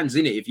two hands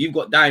in it. If you've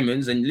got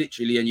diamonds and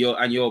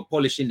you're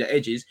polishing the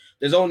edges,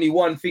 there's only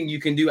one thing you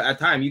can do at a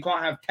time. You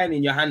can't have 10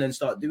 in your hand and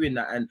start doing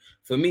that. And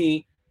for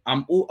me,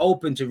 I'm all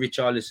open to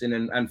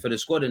Richarlison and for the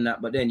squad and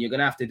that, but then you're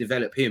gonna have to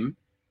develop him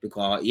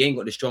because he ain't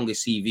got the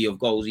strongest CV of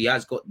goals. He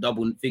has got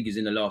double figures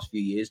in the last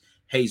few years.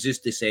 Jesus,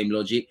 the same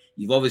logic.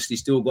 You've obviously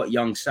still got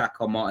young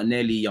Saka,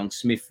 Martinelli, young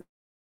Smith,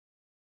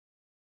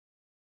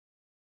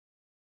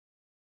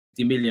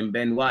 50 million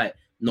Ben White,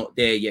 not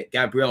there yet.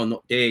 Gabriel,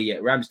 not there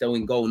yet. Ramsdale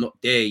in goal, not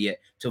there yet.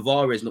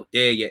 Tavares, not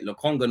there yet.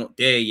 Lokonga, not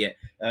there yet.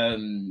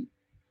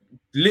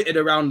 Littered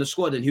around the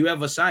squad, and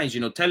whoever signs,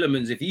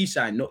 Telemans, if he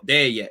signed, not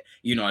there yet.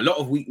 A lot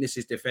of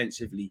weaknesses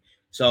defensively.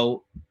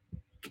 So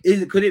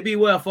could it be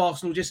worth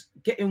Arsenal just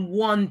getting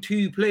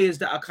 1-2 players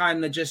that are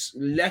kind of just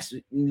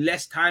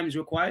less times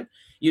required?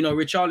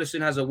 Richarlison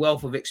has a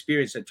wealth of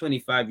experience at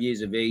 25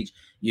 years of age,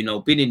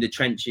 been in the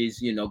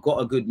trenches,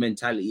 got a good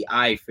mentality,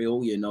 I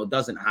feel,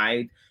 doesn't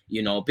hide,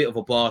 a bit of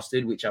a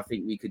bastard, which I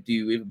think we could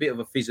do with a bit of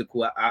a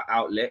physical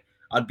outlet.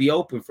 I'd be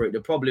open for it.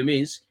 The problem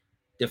is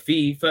the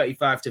fee,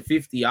 35 to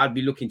 50, I'd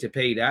be looking to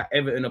pay that.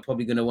 Everton are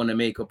probably going to want to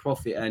make a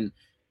profit, and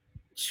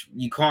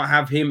you can't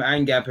have him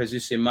and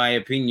Jesus, in my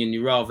opinion.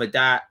 You rather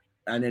that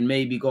and then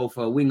maybe go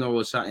for a winger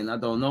or something. I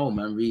don't know,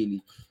 man,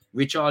 really.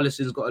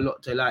 Richarlison's got a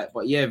lot to like,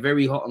 but yeah,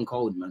 very hot and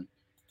cold, man.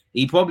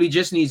 He probably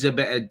just needs a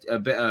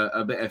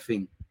better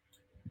thing.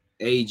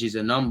 Age is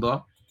a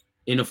number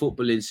in a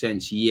footballing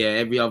sense. Yeah,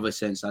 every other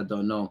sense, I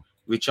don't know.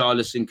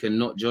 Richarlison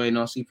cannot join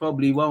us. He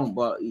probably won't,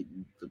 but I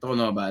don't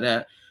know about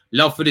that.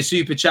 Love for the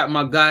super chat,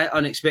 my guy.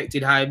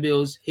 Unexpected high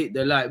bills. Hit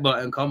the like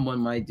button. Come on,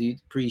 my dude.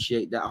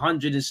 Appreciate that.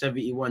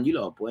 171. You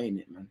lot are playing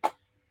it, man.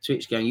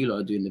 Twitch gang, you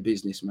lot are doing the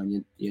business,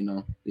 man.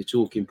 The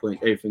talking point,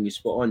 everything is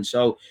spot on.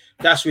 So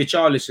that's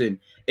Richarlison.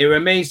 It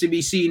remains to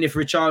be seen if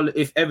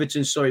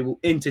Everton, will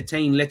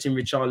entertain letting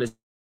Richarlison.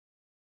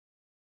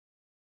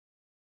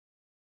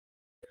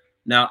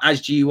 Now,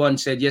 as G1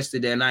 said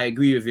yesterday, and I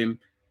agree with him,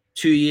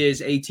 2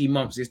 years, 18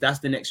 months. That's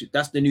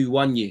the new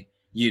 1 year.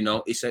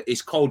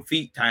 It's cold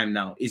feet time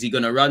now. Is he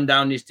going to run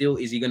down this deal?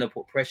 Is he going to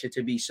put pressure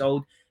to be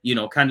sold?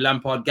 Can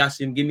Lampard gas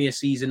him? Give me a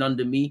season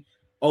under me.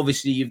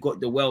 Obviously, you've got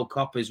the World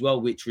Cup as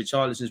well, which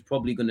Richarlison's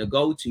probably going to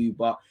go to,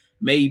 but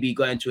maybe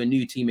going to a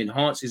new team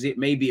enhances it.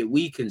 Maybe it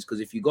weakens, because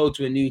if you go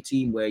to a new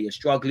team where you're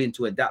struggling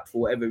to adapt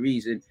for whatever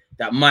reason,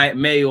 that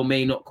may or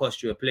may not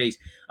cost you a place.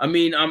 I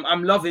mean,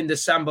 I'm loving the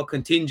Samba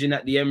contingent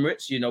at the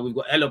Emirates. We've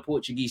got hella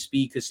Portuguese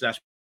speakers /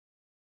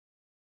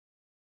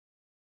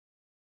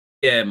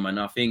 yeah, man,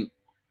 I think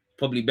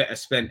probably better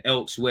spent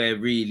elsewhere,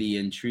 really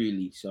and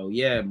truly. So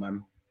yeah,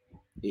 man,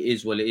 it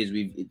is what it is.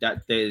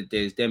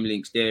 There's them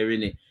links there,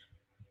 innit?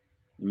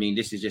 I mean,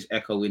 this is just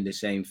echoing the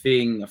same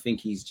thing. I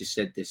think he's just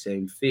said the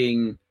same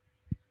thing.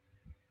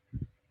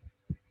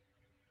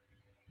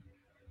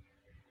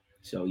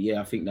 So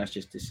yeah, I think that's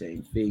just the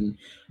same thing.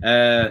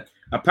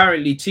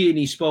 Apparently,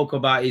 Tierney spoke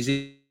about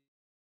a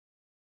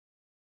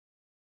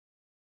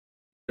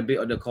bit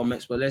of the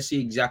comments, but let's see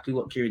exactly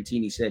what Kieran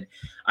Tierney said.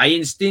 I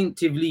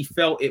instinctively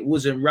felt it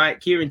wasn't right.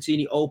 Kieran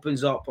Tierney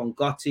opens up on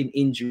gutting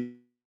injury.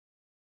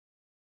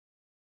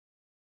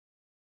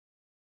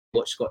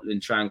 Watch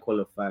Scotland try and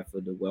qualify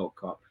for the World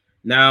Cup.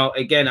 Now,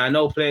 again, I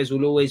know players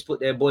will always put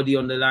their body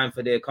on the line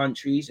for their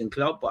countries and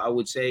club, but I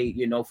would say,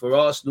 for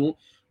Arsenal,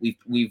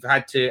 we've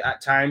had to,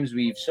 at times,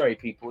 sorry,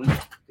 people,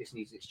 this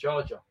needs its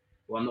charger.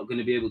 Well, I'm not going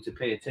to be able to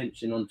pay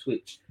attention on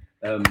Twitch.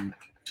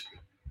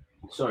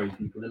 Sorry,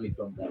 people, let me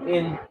plug that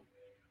in.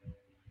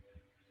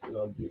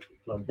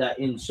 Plug that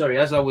in. Sorry,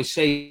 as I was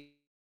saying,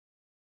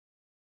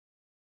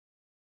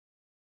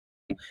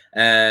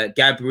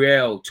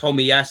 Gabriel,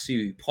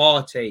 Tomiyasu,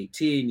 Partey,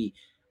 Tierney.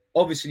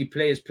 Obviously,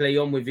 players play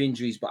on with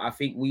injuries, but I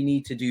think we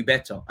need to do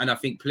better. And I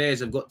think players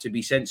have got to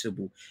be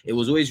sensible. It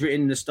was always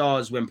written in the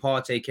stars when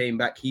Partey came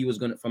back, he was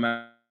going to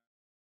from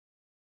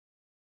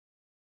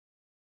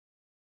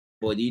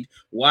bodied.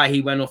 Why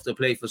he went off to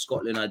play for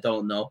Scotland, I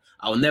don't know.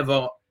 I'll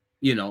never,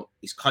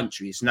 his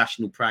country, his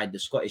national pride. The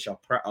Scottish are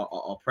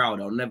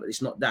proud. I'll never.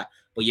 It's not that.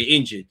 But you're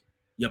injured.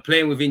 You're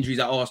playing with injuries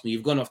at Arsenal.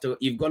 You've gone off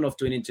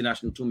to an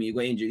international tournament. You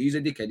got injured. He's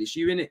a dickhead. It's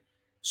you, innit?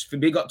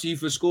 Big up to you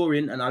for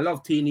scoring. And I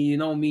love Tierney. You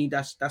know me.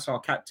 That's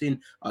our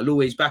captain. I'll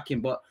always back him.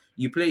 But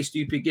you play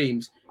stupid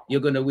games,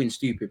 you're gonna win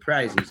stupid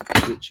prizes.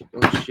 Which,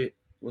 oh shit,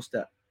 what's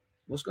that?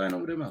 What's going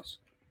on with the mouse?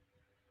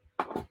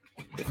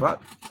 The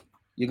fuck?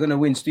 You're gonna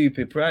win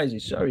stupid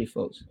prizes. Sorry,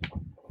 folks.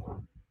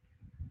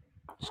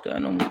 What's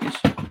going on with this?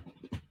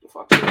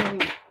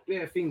 Fucking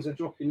bare things are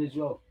dropping as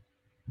well.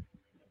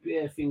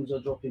 Bare things are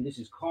dropping. This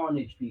is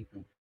carnage,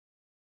 people.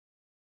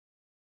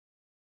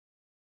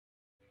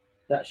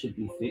 That should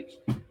be fixed.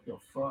 The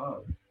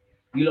fuck?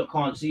 You lot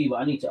can't see, but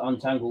I need to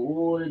untangle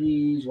all of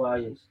these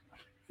wires.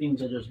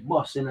 Things are just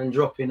busting and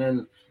dropping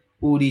and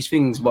all these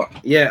things. But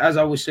yeah, as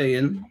I was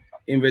saying,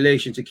 in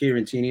relation to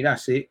Kieran Tierney,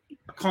 that's it.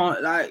 I can't,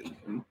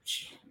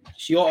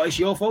 it's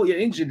your fault you're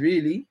injured,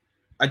 really.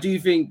 I do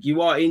think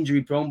you are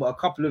injury prone, but a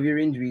couple of your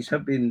injuries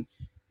have been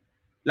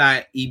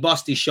like he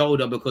bust his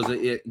shoulder because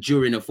of it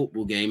during a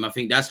football game. I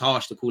think that's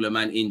harsh to call a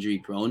man injury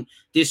prone.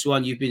 This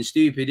one, you've been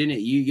stupid, innit?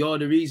 You're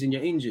the reason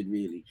you're injured,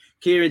 really.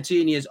 Kieran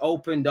Tierney has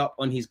opened up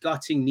on his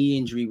gutting knee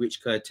injury,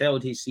 which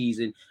curtailed his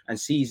season and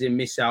sees him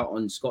miss out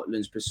on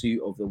Scotland's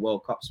pursuit of the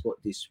World Cup spot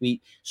this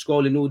week.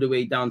 Scrolling all the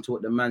way down to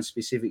what the man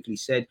specifically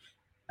said.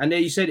 And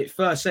then you said it,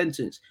 first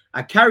sentence.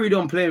 I carried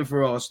on playing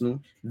for Arsenal,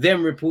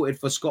 then reported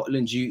for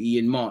Scotland duty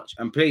in March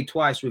and played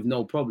twice with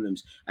no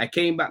problems. I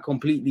came back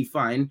completely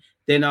fine.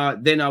 Then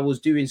I was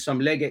doing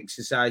some leg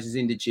exercises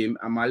in the gym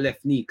and my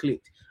left knee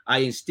clicked. I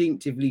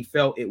instinctively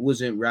felt it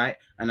wasn't right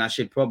and I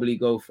should probably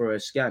go for a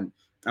scan.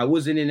 I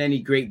wasn't in any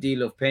great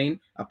deal of pain.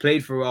 I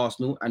played for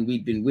Arsenal and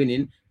we'd been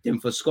winning. Then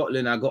for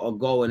Scotland, I got a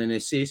goal and an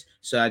assist.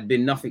 So I'd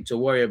been nothing to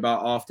worry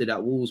about after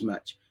that Wolves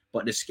match.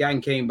 But the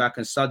scan came back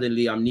and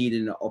suddenly I'm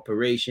needing an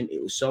operation.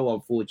 It was so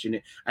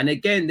unfortunate. And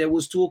again, there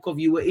was talk of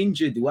you were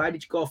injured. Why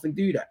did you go off and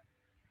do that?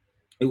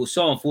 It was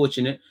so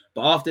unfortunate.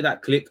 But after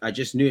that click, I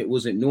just knew it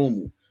wasn't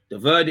normal. The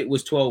verdict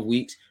was 12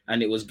 weeks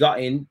and it was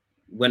gutting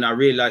when I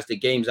realized the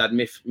games I'd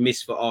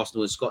missed for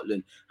Arsenal and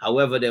Scotland.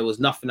 However, there was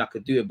nothing I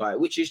could do about it,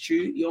 which is true.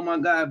 You're my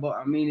guy, but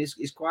I mean,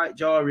 it's quite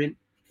jarring.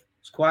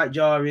 It's quite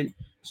jarring.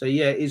 So,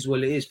 yeah, it is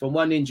what it is. From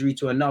one injury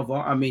to another,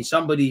 I mean,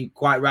 somebody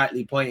quite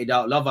rightly pointed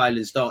out Love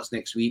Island starts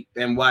next week.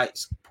 Ben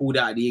White's pulled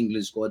out of the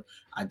England squad.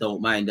 I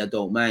don't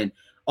mind.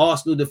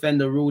 Arsenal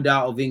defender ruled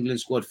out of England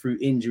squad through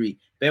injury.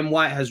 Ben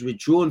White has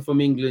withdrawn from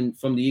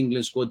the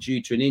England squad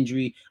due to an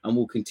injury and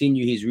will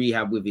continue his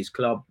rehab with his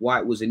club.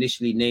 White was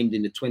initially named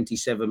in the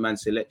 27-man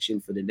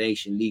selection for the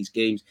Nation League's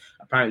games.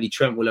 Apparently,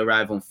 Trent will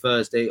arrive on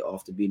Thursday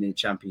after being in the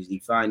Champions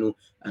League final.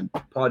 And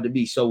pardon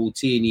me, so will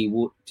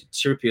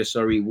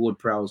Trippier,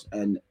 Ward-Prowse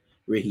and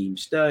Raheem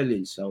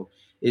Sterling. So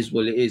is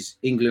what it is.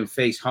 England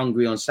face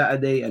Hungary on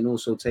Saturday and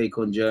also take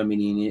on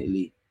Germany and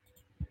Italy.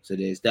 So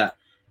there's that.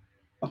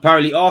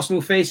 Apparently,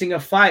 Arsenal facing a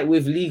fight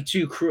with League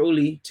Two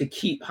Crawley to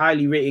keep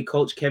highly rated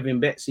coach Kevin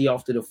Betsy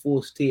after the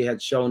fourth tier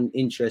had shown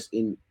interest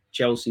in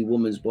Chelsea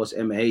women's boss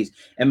Emma Hayes.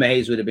 Emma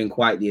Hayes would have been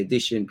quite the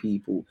addition,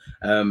 people.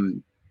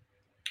 And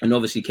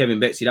obviously, Kevin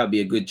Betsy, that'd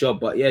be a good job.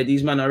 But yeah,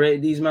 these men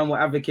were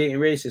advocating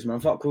racism, man.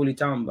 Fuck Crawley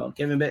Town, bro.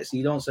 Kevin Betsy,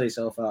 you don't say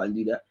yourself out and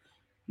do that.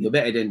 You're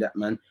better than that,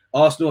 man.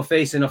 Arsenal are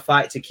facing a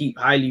fight to keep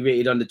highly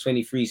rated under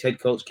 23's head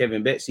coach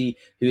Kevin Betsy,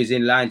 who is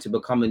in line to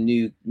become a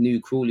new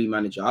Crawley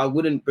manager. I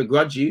wouldn't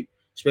begrudge you,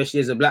 especially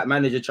as a black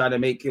manager trying to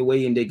make your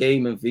way in the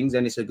game and things,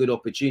 and it's a good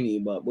opportunity.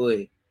 But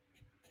boy,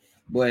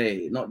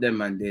 not them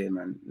man there,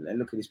 man.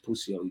 Look at this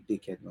pussy, you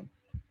dickhead, man.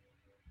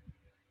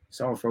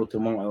 Someone throw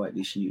tomato at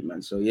this shoot,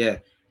 man. So yeah,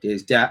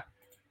 there's that.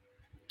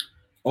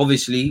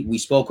 Obviously, we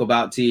spoke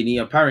about Tierney.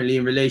 Apparently,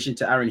 in relation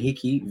to Aaron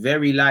Hickey,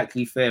 very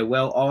likely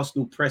farewell.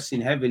 Arsenal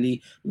pressing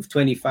heavily with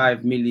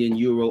 25 million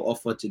euro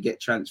offer to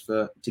get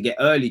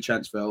early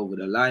transfer over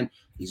the line.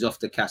 He's off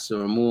to Casa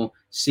Amor.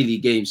 Silly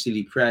game,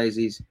 silly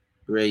prizes.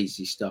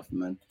 Crazy stuff,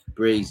 man.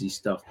 Crazy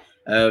stuff.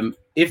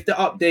 If the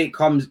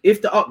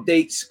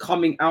updates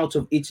coming out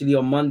of Italy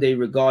on Monday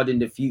regarding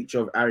the future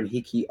of Aaron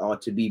Hickey are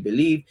to be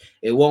believed,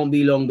 it won't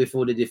be long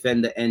before the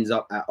defender ends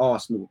up at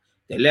Arsenal.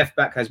 The left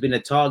back has been a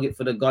target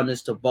for the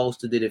Gunners to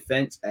bolster the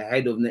defense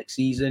ahead of next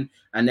season,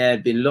 and there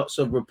have been lots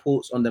of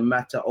reports on the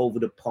matter over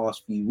the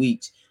past few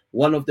weeks.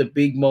 One of the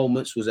big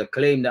moments was a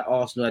claim that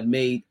Arsenal had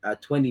made a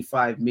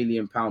 £25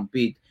 million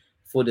bid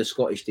for the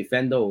Scottish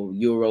defender, or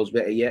euros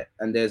better yet,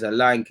 and there's a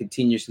line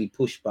continuously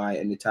pushed by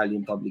an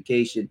Italian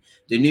publication.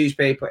 The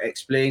newspaper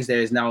explains there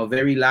is now a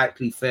very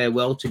likely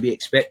farewell to be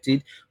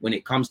expected when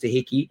it comes to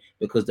Hickey,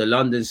 because the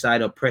London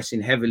side are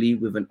pressing heavily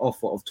with an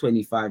offer of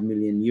 25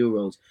 million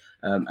euros.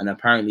 And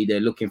apparently they're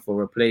looking for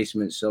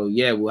replacements. So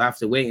yeah, we'll have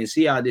to wait and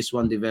see how this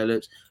one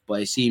develops.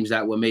 But it seems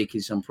like we're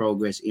making some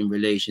progress in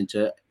relation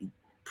to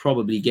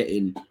probably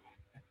getting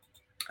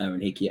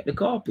Aaron Hickey at the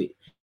carpet.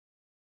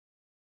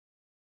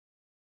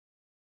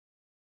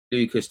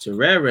 Lucas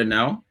Torreira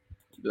now.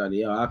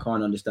 Bloody hell, I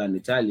can't understand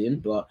Italian,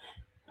 but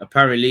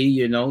apparently,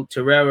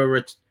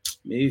 Torreira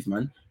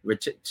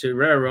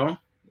Torreira,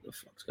 what the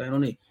fuck's going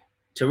on here?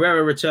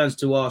 Torreira returns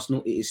to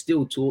Arsenal. It is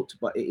still talked,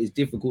 but it is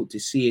difficult to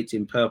see it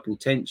in purple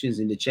tensions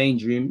in the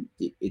change room.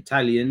 The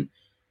Italian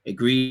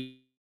agreed.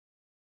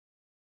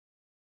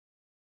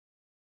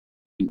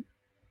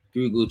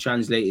 Google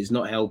Translate is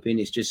not helping.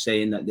 It's just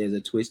saying that there's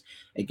a twist.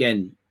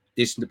 Again,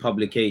 the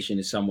publication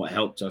has somewhat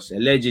helped us.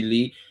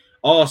 Allegedly,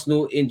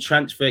 Arsenal in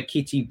transfer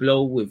kitty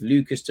blow with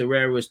Lucas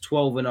Torreira's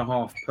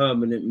 12.5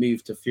 permanent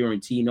move to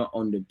Fiorentina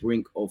on the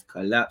brink of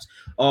collapse.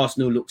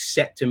 Arsenal looks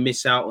set to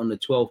miss out on the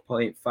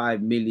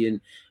 12.5 million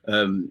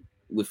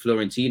with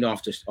Fiorentina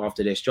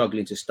after they're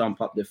struggling to stump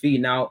up the fee.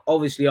 Now,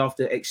 obviously,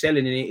 after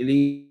excelling in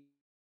Italy,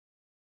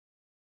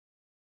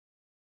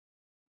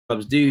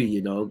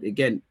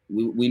 again,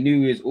 we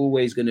knew he was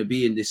always going to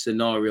be in this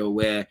scenario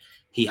where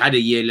he had a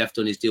year left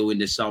on his deal in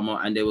the summer,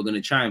 and they were going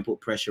to try and put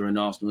pressure on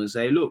Arsenal and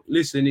say, look,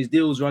 listen, his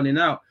deal's running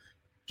out.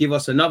 Give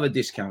us another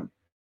discount.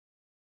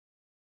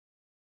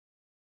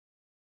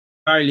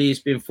 Apparently, it's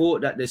been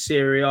thought that the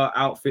Serie A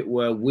outfit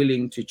were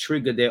willing to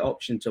trigger their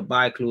option to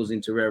buy clause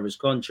into Torreira's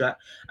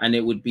contract, and it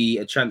would be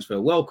a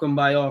transfer welcomed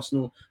by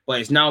Arsenal. But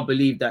it's now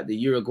believed that the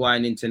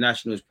Uruguayan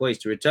international is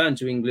poised to return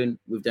to England,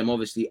 with them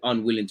obviously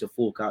unwilling to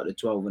fork out the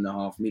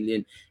 12.5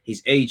 million.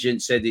 His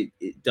agent said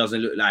it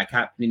doesn't look like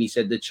happening. He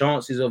said the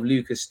chances of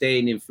Lucas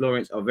staying in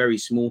Florence are very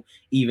small,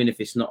 even if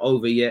it's not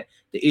over yet.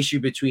 The issue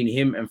between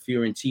him and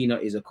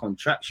Fiorentina is a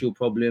contractual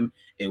problem.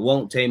 It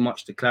won't take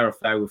much to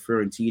clarify with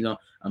Fiorentina,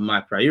 and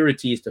my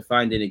priority is to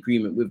find an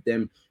agreement with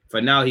them. For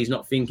now, he's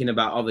not thinking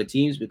about other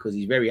teams because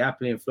he's very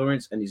happy in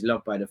Florence and he's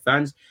loved by the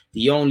fans.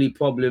 The only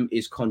problem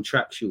is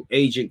contractual.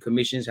 Agent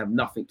commissions have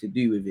nothing to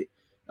do with it.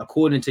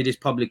 According to this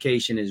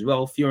publication as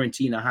well,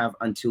 Fiorentina have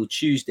until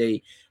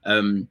Tuesday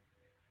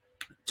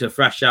to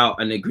thrash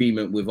out an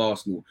agreement with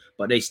Arsenal,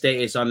 but they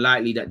state it's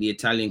unlikely that the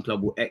Italian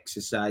club will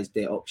exercise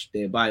their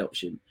buy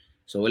option.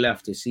 So we'll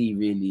have to see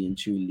really and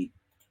truly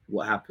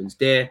what happens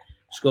there.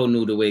 Scrolling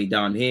all the way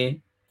down here.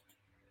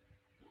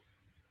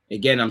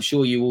 Again, I'm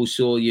sure you all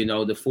saw,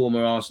 the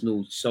former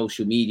Arsenal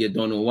social media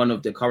don, or one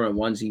of the current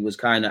ones. He was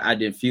kind of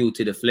adding fuel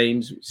to the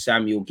flames.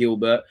 Samuel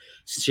Gilbert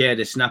shared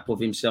a snap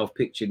of himself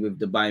pictured with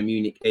the Bayern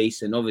Munich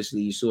ace. And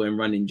obviously you saw him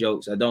running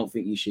jokes. I don't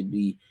think you should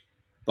be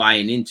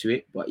buying into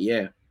it. But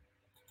yeah,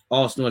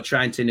 Arsenal are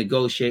trying to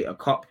negotiate a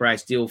cut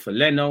price deal for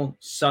Leno.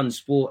 Sun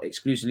Sport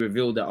exclusively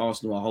revealed that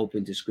Arsenal are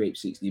hoping to scrape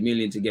 60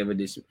 million together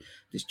this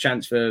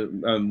transfer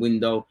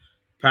window.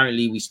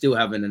 Apparently, we still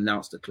haven't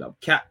announced the club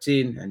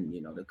captain, and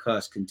the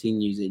curse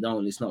continues.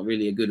 It's not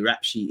really a good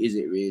rap sheet, is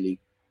it? Really?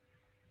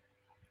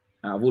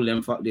 Out of all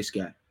them, fuck this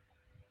guy.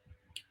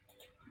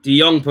 De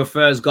Jong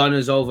prefers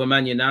Gunners over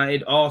Man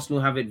United.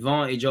 Arsenal have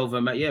advantage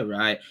over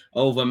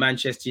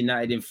Manchester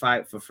United in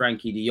fight for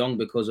Frankie De Jong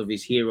because of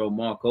his hero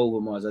Mark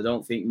Overmars. I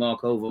don't think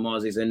Mark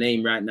Overmars is a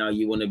name right now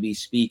you want to be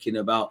speaking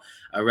about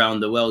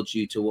around the world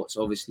due to what's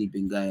obviously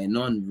been going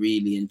on,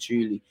 really and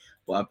truly.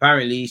 But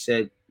apparently, he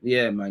said,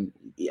 yeah, man,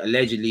 he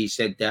allegedly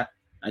said that,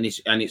 and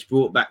it's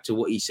brought back to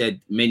what he said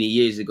many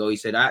years ago. He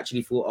said, I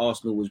actually thought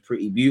Arsenal was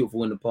pretty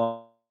beautiful in the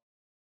past.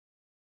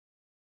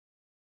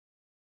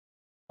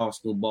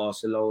 Arsenal,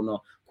 Barcelona,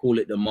 call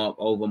it the Mark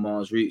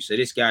Overmars route. So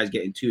this guy's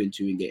getting 2 and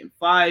 2 and getting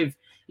 5.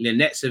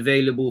 Linette's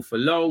available for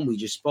loan. We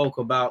just spoke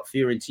about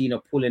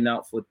Fiorentina pulling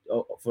out for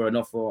an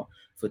offer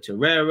for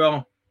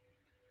Torreira.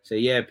 So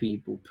yeah,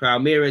 people.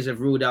 Palmeiras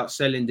have ruled out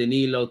selling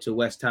Danilo to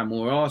West Ham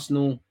or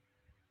Arsenal.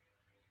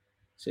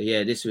 So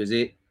yeah, this was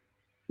it.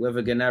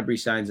 Whether Gnabry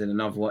signs in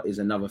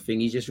another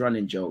thing. He's just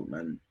running joke,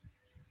 man.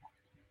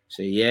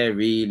 So yeah,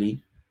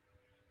 really.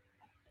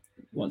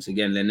 Once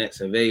again,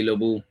 Linette's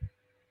available.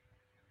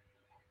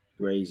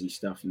 Crazy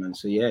stuff, man.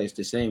 So yeah, it's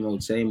the same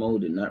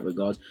old in that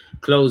regards.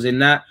 Closing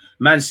that,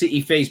 Man City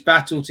face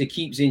battle to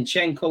keep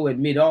Zinchenko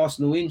amid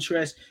Arsenal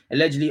interest.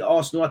 Allegedly,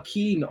 Arsenal are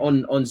keen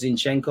on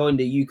Zinchenko, and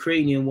the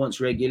Ukrainian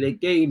wants regular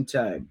game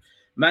time.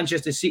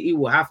 Manchester City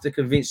will have to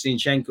convince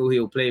Zinchenko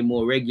he'll play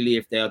more regularly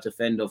if they are to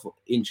fend off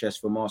interest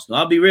from Arsenal.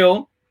 I'll be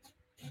real.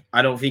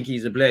 I don't think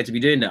he's a player to be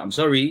doing that. I'm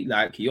sorry.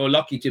 Like, you're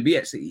lucky to be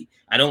at City.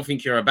 I don't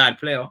think you're a bad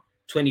player.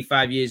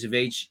 25 years of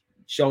age,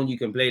 shown you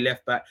can play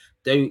left back.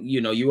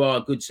 You are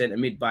a good centre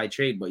mid by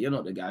trade, but you're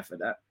not the guy for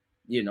that.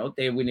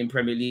 They're winning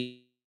Premier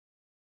League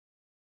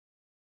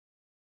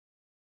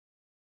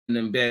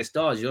and bare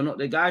stars. You're not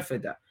the guy for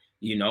that.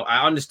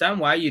 I understand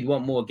why you'd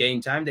want more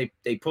game time.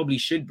 They probably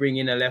should bring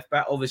in a left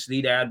back.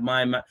 Obviously, they had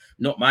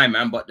not my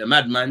man, but the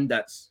madman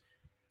that's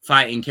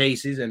fighting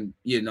cases, and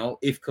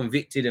if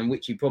convicted, and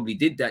which he probably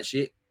did that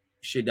shit,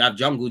 should have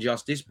jungle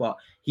justice, but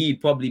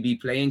he'd probably be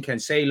playing.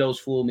 Cancelo's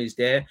form is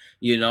there.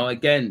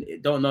 Again,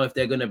 don't know if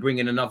they're going to bring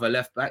in another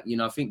left back.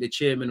 I think the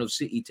chairman of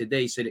City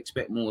today said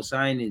expect more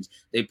signings.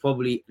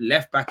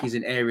 Left back is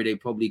an area they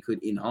probably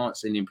could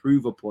enhance and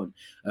improve upon.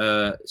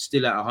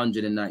 Still at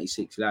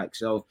 196 likes.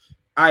 So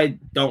I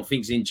don't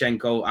think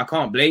Zinchenko, I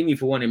can't blame you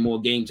for wanting more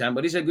game time,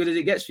 but it's as good as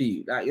it gets for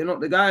you. Like, you're not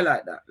the guy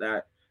like that.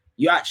 Like,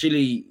 you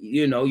actually,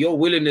 your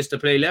willingness to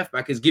play left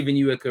back is giving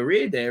you a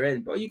career there,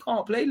 but you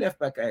can't play left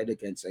back ahead of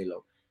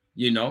Cancelo.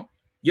 You're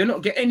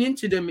not getting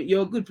into them.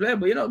 You're a good player,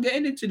 but you're not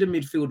getting into the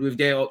midfield with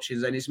their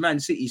options, and it's Man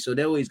City, so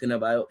they're always going to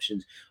buy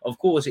options. Of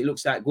course, it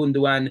looks like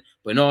Gundogan,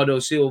 Bernardo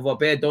Silva,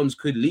 Bear Dons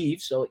could leave,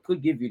 so it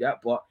could give you that,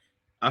 but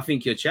I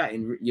think you're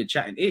chatting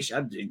ish.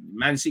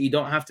 Man City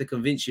don't have to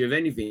convince you of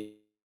anything.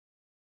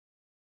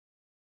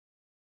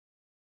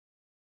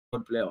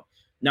 Player.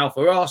 Now,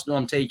 for Arsenal,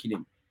 I'm taking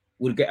him.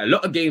 Would get a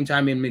lot of game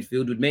time in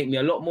midfield, would make me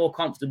a lot more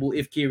comfortable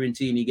if Kieran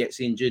Tierney gets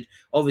injured.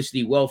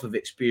 Obviously, wealth of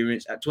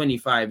experience. At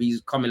 25,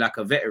 he's coming like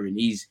a veteran.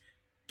 He's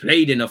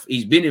played enough.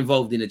 He's been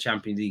involved in the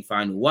Champions League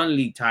final, won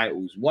league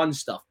titles, won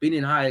stuff, been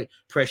in high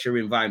pressure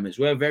environments.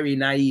 We're a very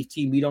naive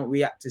team. We don't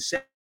react to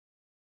set.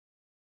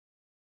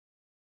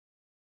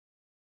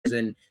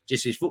 And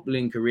just his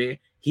footballing career,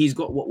 he's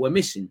got what we're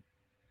missing.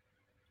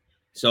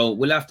 So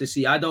we'll have to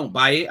see. I don't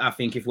buy it. I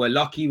think if we're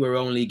lucky, we're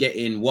only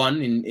getting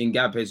one in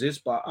Gab Jesus,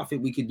 but I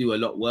think we could do a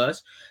lot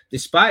worse.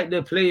 Despite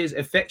the player's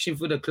affection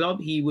for the club,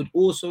 he would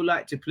also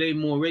like to play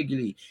more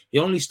regularly. He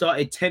only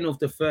started 10 of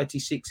the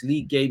 36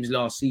 league games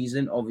last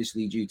season,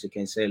 obviously due to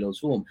Cancelo's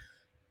form.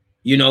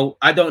 You know,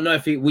 I don't know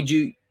if it would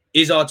you.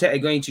 Is Arteta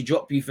going to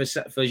drop you for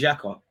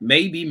Xhaka?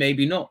 Maybe,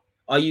 maybe not.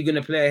 Are you going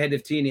to play ahead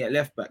of Tierney at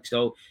left back?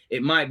 So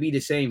it might be the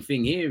same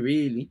thing here,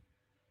 really.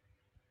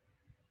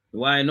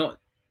 Why not?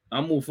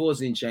 I'm all for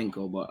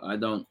Zinchenko, but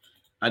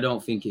I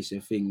don't think it's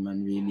a thing,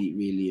 man.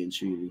 Really and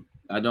truly,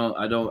 I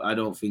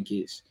don't think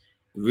it's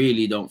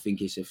really don't think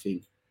it's a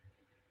thing.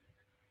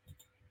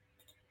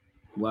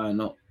 Why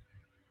not?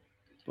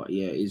 But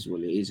yeah, it is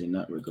what it is in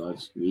that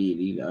regards.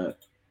 Really, like,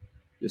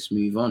 let's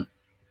move on.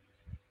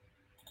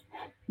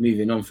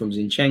 Moving on from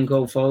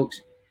Zinchenko,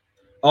 folks.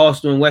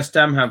 Arsenal and West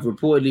Ham have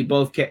reportedly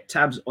both kept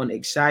tabs on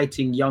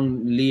exciting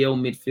young Leo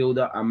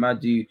midfielder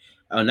Amadou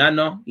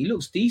Onana. He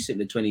looks decent,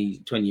 the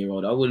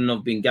 20-year-old. I wouldn't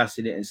have been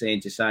gassing it and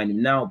saying to sign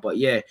him now, but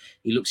yeah,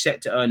 he looks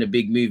set to earn a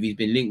big move. He's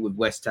been linked with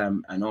West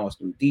Ham and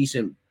Arsenal.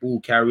 Decent ball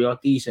carrier,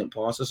 decent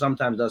passer,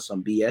 sometimes does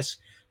some BS,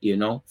 you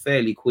know,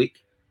 fairly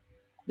quick.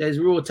 There's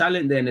raw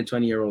talent there in the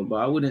 20-year-old, but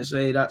I wouldn't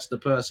say that's the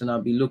person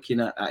I'd be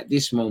looking at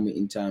this moment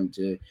in time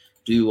to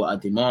do what I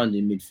demand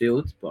in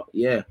midfield. But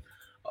yeah,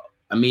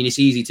 I mean, it's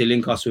easy to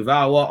link us with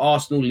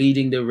Arsenal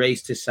leading the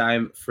race to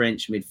sign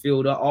French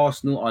midfielder.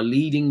 Arsenal are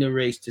leading the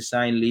race to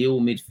sign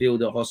Lyon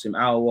midfielder Houssem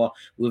Aouar,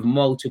 with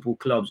multiple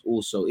clubs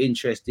also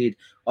interested.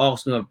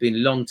 Arsenal have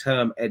been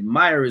long-term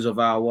admirers of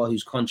Aouar,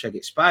 whose contract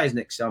expires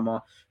next summer.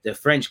 The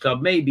French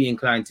club may be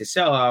inclined to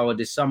sell Aouar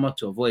this summer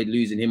to avoid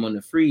losing him on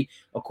the free.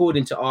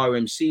 According to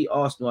RMC,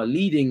 Arsenal are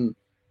leading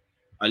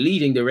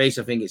the race,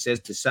 I think it says,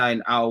 to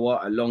sign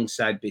Aouar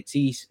alongside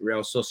Betis,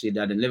 Real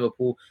Sociedad and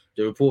Liverpool.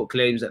 The report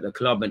claims that the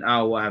club and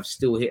Aouar have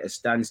still hit a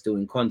standstill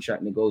in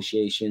contract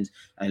negotiations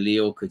and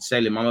Leo could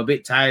sell him. I'm a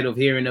bit tired of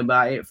hearing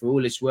about it. For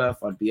all it's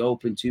worth, I'd be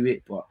open to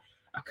it, but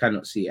I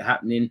cannot see it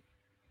happening.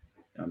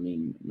 I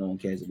mean, no one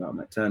cares about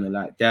Matt Turner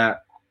like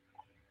that.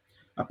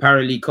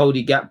 Apparently,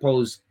 Cody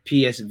Gakpo's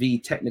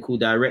PSV technical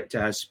director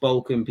has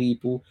spoken,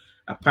 people.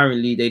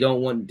 Apparently, they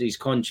don't want his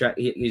contract,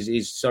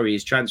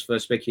 his transfer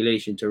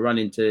speculation to run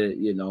into,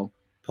 you know,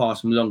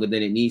 past longer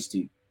than it needs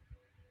to.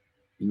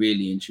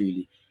 Really and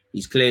truly.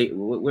 He's clear.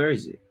 Where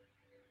is it?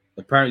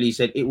 Apparently, he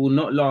said it will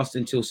not last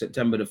until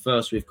September the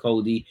 1st with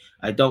Cody.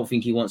 I don't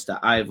think he wants that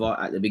either.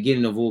 At the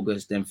beginning of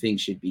August, then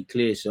things should be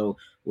clear. So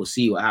we'll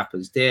see what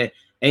happens there.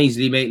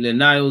 Ainsley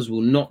Maitland-Niles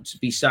will not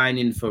be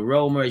signing for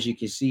Roma. As you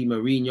can see,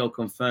 Mourinho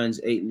confirms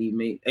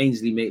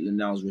Ainsley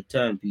Maitland-Niles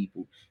return,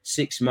 people.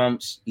 6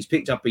 months. He's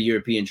picked up a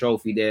European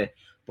trophy there,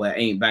 but it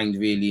ain't banged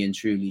really and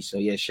truly. So,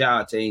 yeah,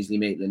 shout out to Ainsley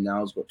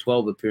Maitland-Niles. Got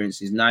 12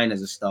 appearances, 9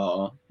 as a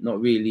starter.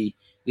 Not really,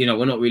 you know,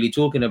 we're not really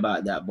talking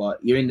about that,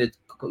 but you're in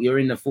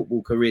the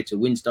football career to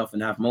win stuff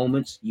and have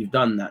moments. You've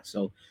done that,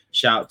 so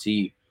shout out to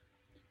you.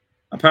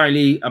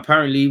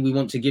 Apparently, we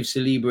want to give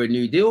Saliba a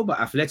new deal, but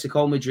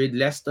Atletico Madrid,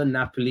 Leicester,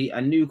 Napoli,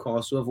 and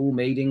Newcastle have all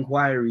made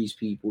inquiries.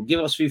 People, give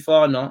us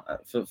Fofana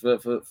for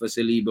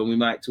Saliba, and we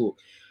might talk.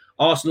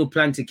 Arsenal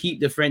plan to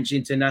keep the French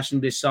international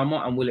this summer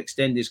and will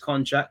extend his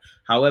contract.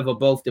 However,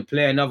 both the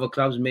player and other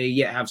clubs may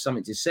yet have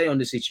something to say on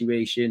the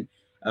situation.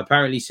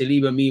 Apparently,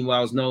 Saliba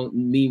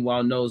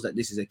meanwhile knows that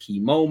this is a key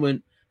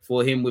moment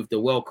for him with the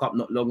World Cup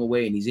not long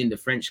away, and he's in the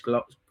French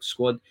club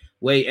squad.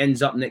 Where he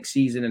ends up next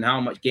season and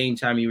how much game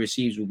time he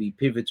receives will be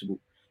pivotal.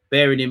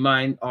 Bearing in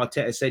mind,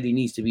 Arteta said he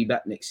needs to be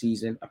back next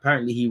season.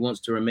 Apparently, he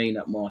wants to remain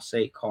at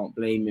Marseille. Can't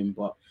blame him,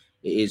 but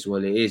it is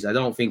what it is. I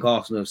don't think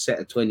Arsenal have set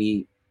a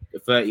 20 to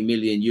 30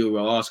 million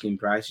euro asking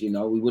price. You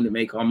know, we wouldn't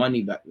make our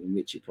money back,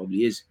 which it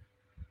probably is.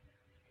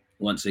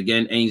 Once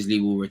again,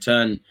 Ainsley will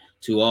return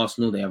to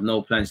Arsenal. They have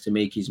no plans to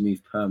make his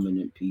move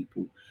permanent,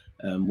 people.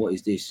 What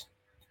is this?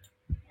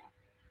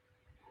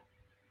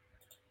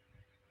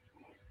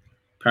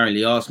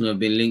 Apparently, Arsenal have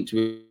been linked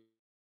with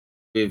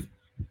I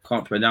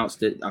can't pronounce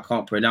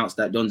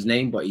that Don's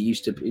name, but he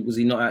used to. Was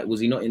he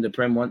not in the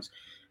Prem once?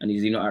 And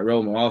is he not at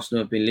Roma?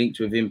 Arsenal have been linked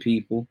with him,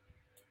 people.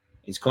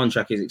 His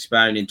contract is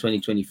expiring in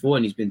 2024,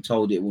 and he's been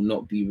told it will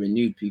not be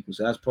renewed, people.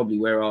 So that's probably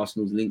where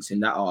Arsenal's links in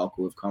that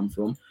article have come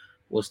from.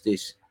 What's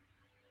this?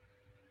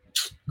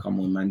 Come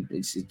on, man.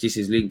 This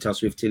has linked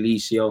us with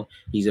Talisio.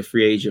 He's a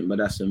free agent, but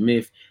that's a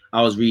myth.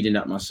 I was reading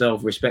that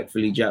myself.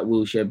 Respectfully, Jack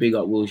Wilshere. Big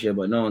up Wilshere,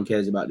 but no one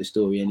cares about the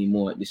story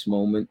anymore at this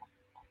moment.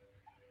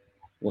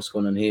 What's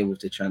going on here with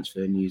the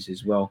transfer news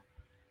as well?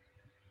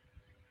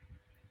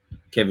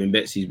 Kevin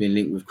Betsy's been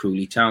linked with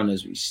Crawley Town,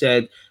 as we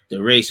said.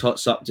 The race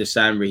hots up to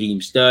sign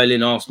Raheem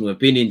Sterling. Arsenal have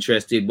been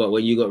interested, but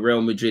when you got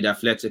Real Madrid,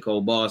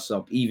 Atletico,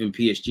 Barca, even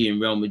PSG and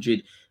Real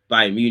Madrid,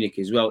 Bayern Munich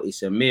as well,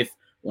 it's a myth.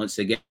 Once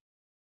again,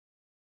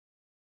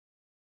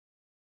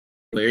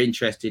 we're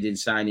interested in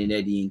signing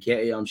Eddie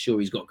Nketiah. I'm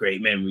sure he's got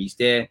great memories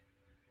there.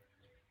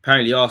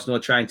 Apparently, Arsenal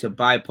are trying to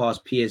bypass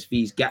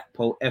PSV's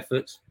Gakpo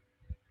efforts.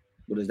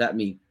 What does that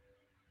mean?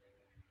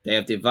 They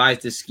have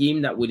devised a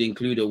scheme that would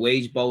include a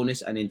wage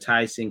bonus and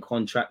enticing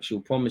contractual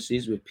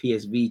promises, with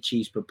PSV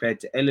chiefs prepared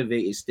to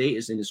elevate his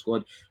status in the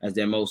squad as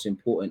their most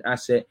important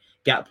asset.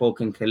 Gakpo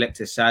can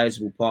collect a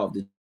sizable part of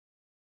the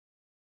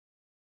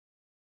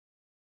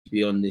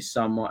beyond this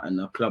summer, and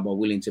the club are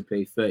willing to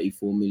pay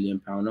 £34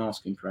 million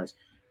asking price.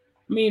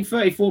 I mean,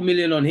 34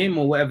 million on him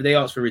or whatever they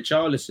ask for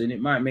Richarlison,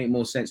 it might make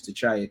more sense to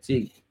try a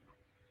thing.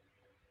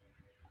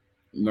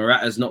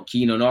 Morata's not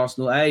keen on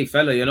Arsenal. Hey,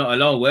 fella, you're not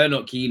alone. We're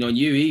not keen on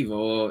you either,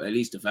 or at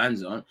least the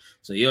fans aren't.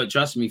 So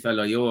trust me,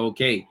 fella, you're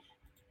okay.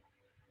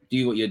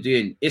 Do what you're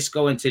doing.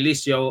 Isco and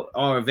Taliscio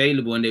are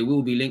available, and they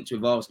will be linked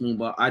with Arsenal,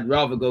 but I'd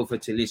rather go for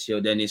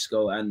Taliscio than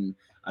Isco, and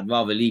I'd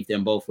rather leave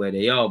them both where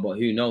they are, but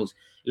who knows?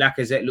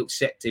 Lacazette looks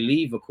set to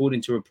leave.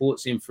 According to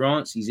reports in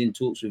France, he's in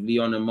talks with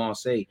Lyon and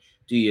Marseille.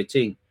 Do your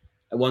thing.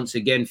 Once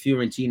again,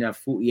 Fiorentina have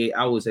 48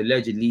 hours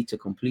allegedly to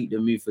complete the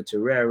move for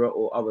Torreira,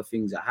 or other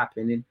things are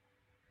happening.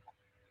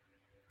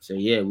 So,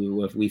 yeah,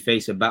 we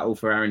face a battle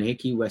for Aaron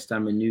Hickey. West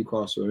Ham and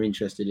Newcastle are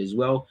interested as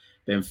well.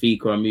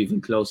 Benfica are moving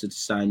closer to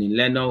signing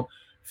Leno.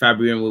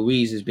 Fabian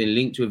Ruiz has been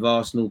linked with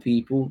Arsenal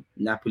people.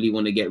 Napoli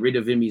want to get rid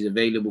of him. He's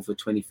available for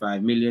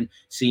 25 million.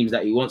 Seems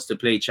that he wants to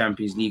play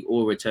Champions League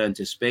or return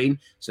to Spain.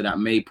 So that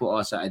may put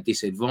us at a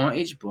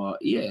disadvantage.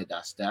 But, yeah,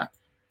 that's that.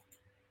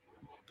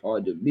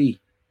 Pardon me.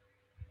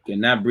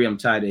 Gnabry, I'm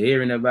tired of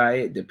hearing about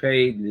it.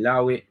 Depay,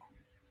 allow it.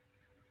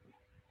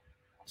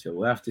 So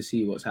we'll have to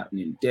see what's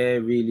happening there,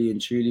 really and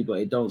truly. But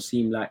it don't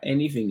seem like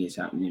anything is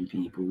happening,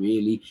 people,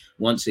 really.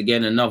 Once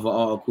again, another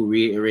article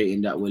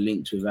reiterating that we're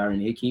linked with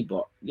Aaron Hickey.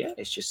 But, yeah,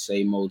 it's just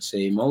same old,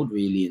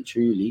 really and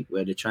truly,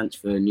 where the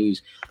transfer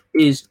news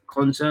is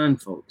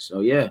concerned, folks. So,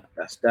 yeah,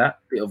 that's that.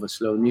 Bit of a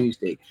slow news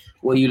day.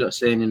 What are you lot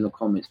saying in the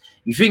comments?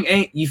 You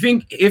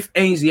think if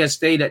Ainsley had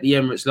stayed at the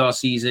Emirates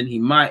last season, he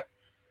might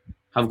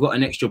have got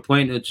an extra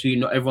point or two?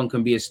 Not everyone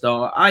can be a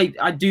star.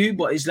 I do,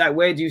 but it's like,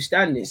 where do you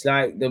stand? It's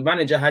like the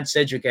manager had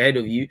Cedric ahead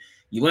of you.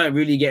 You weren't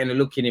really getting a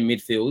look in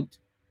midfield.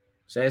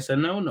 So it's a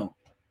no.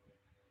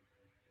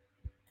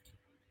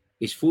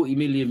 It's 40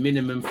 million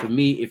minimum for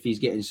me. If he's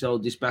getting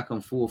sold, this back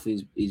and forth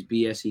is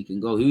BS. He can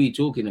go. Who are you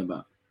talking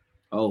about?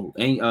 Oh,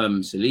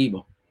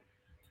 Saliba.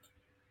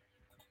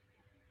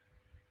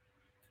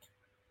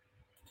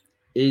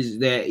 Is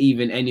there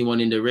even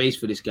anyone in the race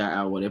for this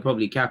guy? They're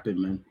probably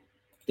capping, man.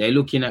 They're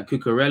looking at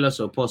Cucurella,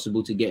 so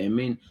possible to get him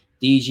in.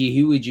 DG,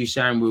 who would you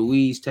sign?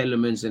 Ruiz,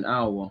 Telemans, and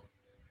Aouar?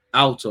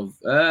 Out of.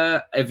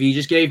 If you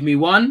just gave me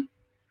one,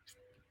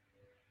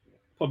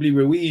 probably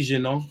Ruiz,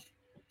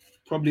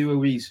 Probably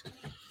Ruiz.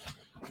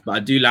 But I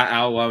do like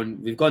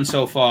Aouar. We've gone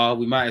so far,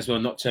 we might as well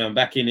not turn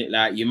back in it.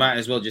 Like, you might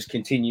as well just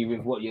continue with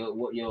what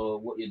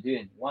you're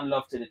doing. One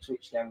love to the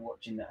Twitch gang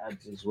watching the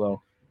ads as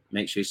well.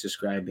 Make sure you're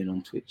subscribing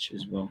on Twitch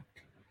as well.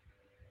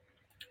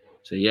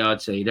 So yeah,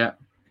 I'd say that.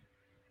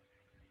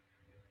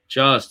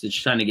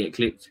 Just trying to get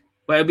clipped.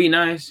 But it'd be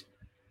nice.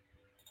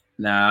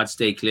 Nah, I'd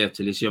stay clear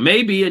to this year.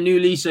 Maybe a new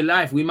lease of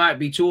life. We might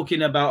be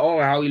talking about,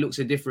 how he looks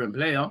a different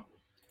player.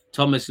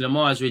 Thomas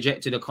Lemar has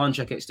rejected a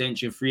contract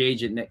extension, free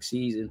agent next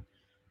season.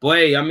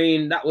 Boy, I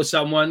mean, that was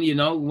someone,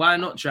 why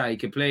not try? He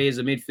could play as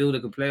a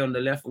midfielder, could play on the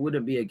left. I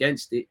wouldn't be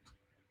against it.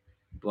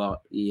 But,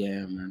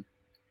 yeah, man.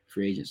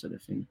 Free agents are the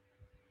thing.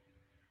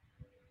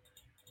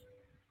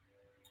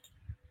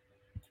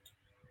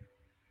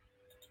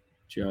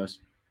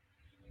 Just.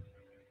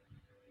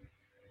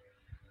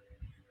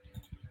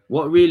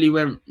 What really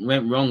went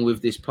wrong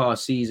with this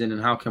past season, and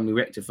how can we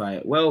rectify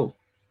it? Well,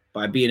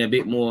 by being a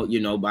bit more,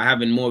 by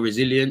having more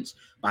resilience,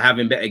 by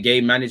having better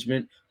game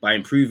management, by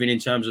improving in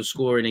terms of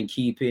scoring and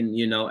keeping,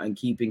 and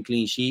keeping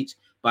clean sheets,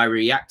 by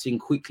reacting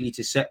quickly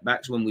to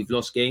setbacks when we've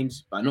lost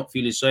games, by not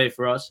feeling sorry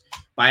for us,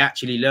 by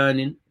actually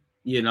learning,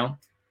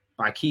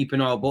 by keeping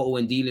our bottle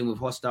and dealing with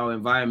hostile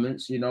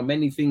environments,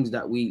 many things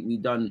that we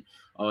done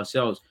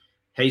ourselves.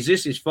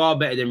 Jesus is far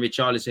better than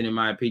Richarlison, in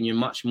my opinion,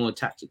 much more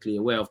tactically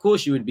aware. Of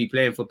course, you would be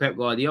playing for Pep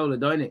Guardiola,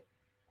 don't it?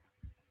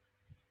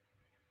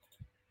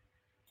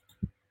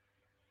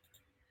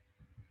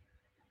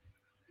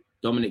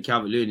 Dominic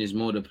Calvert-Lewin is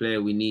more the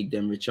player we need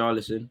than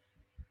Richarlison.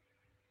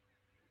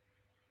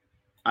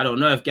 I don't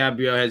know if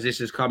Gabriel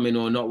Jesus is coming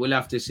or not. We'll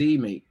have to see,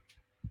 mate.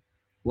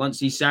 Once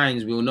he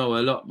signs, we'll know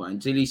a lot. But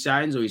until he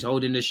signs or he's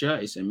holding the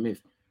shirt, it's a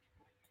myth.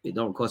 It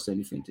don't cost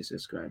anything to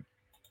subscribe.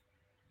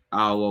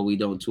 We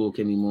don't talk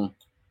anymore.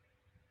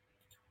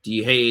 Do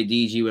you hate it,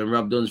 DG, when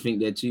Rob Duns think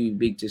they're too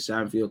big to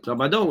sign for your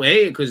club? I don't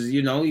hate it because,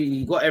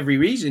 you got every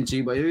reason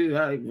to, but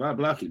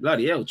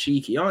bloody hell,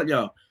 cheeky, aren't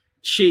you?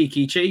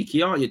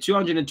 Cheeky, aren't you?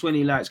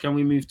 220 likes. Can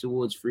we move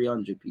towards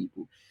 300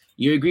 people?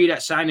 You agree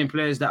that signing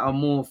players that are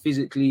more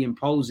physically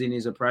imposing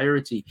is a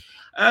priority?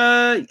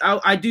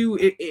 I do.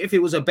 If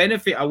it was a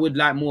benefit, I would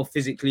like more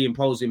physically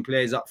imposing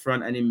players up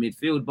front and in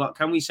midfield. But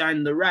can we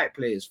sign the right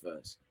players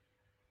first?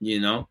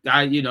 You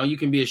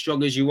can be as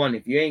strong as you want.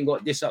 If you ain't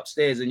got this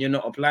upstairs and you're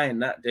not applying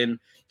that, then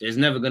there's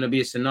never going to be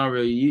a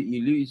scenario you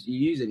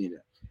use any of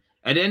that.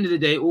 At the end of the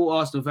day, all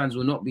Arsenal fans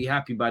will not be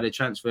happy by the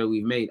transfer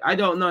we've made. I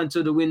don't know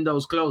until the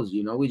window's closed.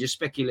 We just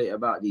speculate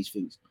about these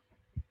things.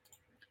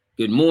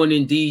 Good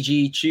morning,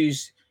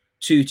 DG.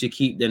 2 to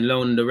keep, then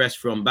loan the rest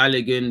from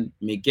Balogun,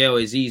 Miguel,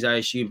 Aziz, I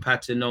assume,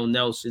 Patino,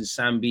 Nelson,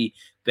 Sambi,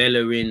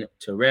 Bellerin,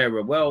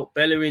 Torreira. Well,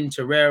 Bellerin,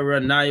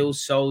 Torreira,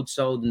 Niles,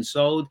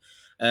 sold.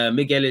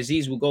 Miguel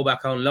Aziz will go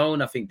back on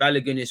loan. I think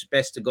Balogun is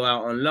best to go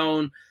out on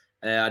loan.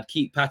 I'd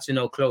keep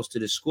Patino close to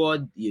the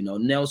squad. You know,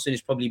 Nelson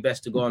is probably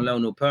best to go on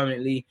loan or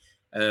permanently.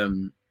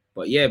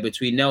 But yeah,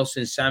 between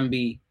Nelson,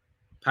 Sambi,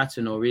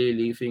 Patino,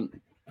 really, I think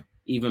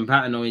even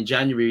Patino in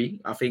January,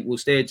 I think we'll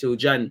stay until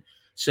Jan.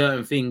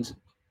 Certain things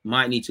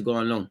might need to go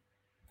on loan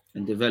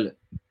and develop.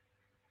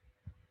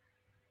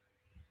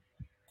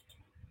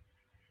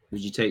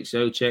 Would you take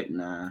Souček?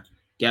 Nah.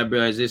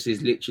 Gabriel Jesus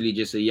is literally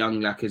just a young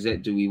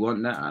Lacazette. Do we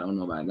want that? I don't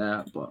know about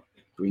that, but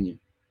bring him.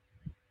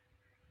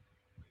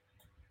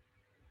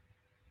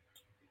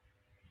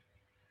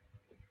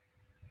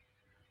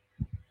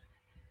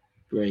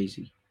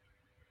 Crazy.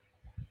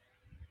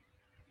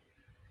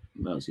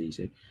 What else did he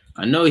say?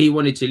 I know he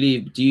wanted to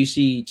leave. Do you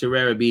see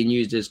Torreira being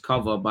used as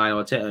cover by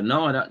Arteta?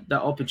 No,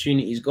 that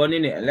opportunity's gone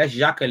in it. Unless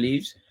Xhaka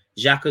leaves,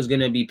 Xhaka's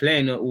going to be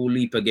playing all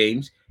Lipa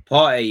games.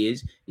 Partey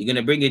is. You're going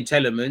to bring in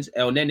Telemans.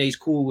 El Nene's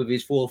cool with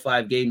his 4 or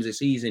 5 games a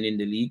season in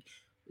the league.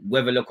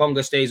 Whether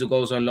Lokonga stays or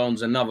goes on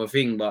loan's another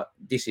thing, but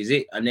this is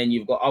it. And then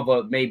you've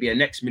got maybe a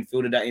next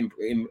midfielder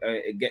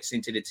that gets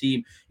into the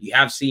team. You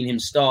have seen him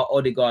start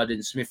Odegaard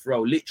and Smith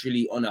Rowe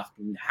literally on a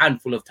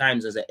handful of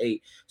times as an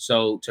 8.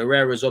 So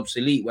Torreira's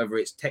obsolete, whether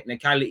it's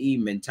technicality,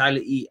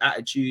 mentality,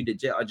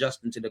 attitude,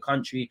 adjusting to the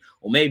country,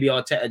 or maybe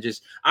I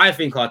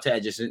think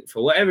Arteta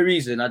for whatever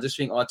reason, I just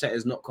think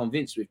Arteta's not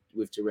convinced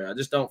with Torreira. I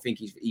just don't think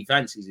he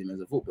fancies him as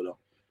a footballer,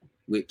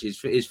 which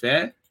is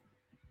fair.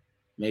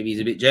 Maybe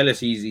he's a bit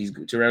jealous.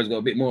 Torreira's got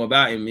a bit more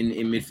about him in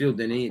midfield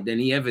than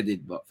he ever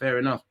did. But fair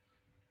enough.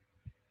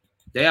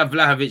 They have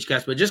Vlahovic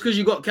cash, but just because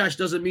you got cash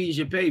doesn't mean you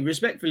should pay.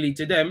 Respectfully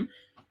to them,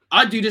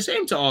 I'd do the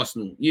same to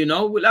Arsenal. You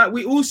know, like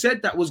we all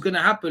said that was going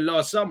to happen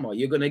last summer.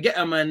 You're going to get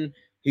a man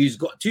who's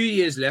got 2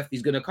 years left.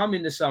 He's going to come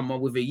in the summer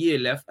with a year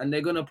left, and they're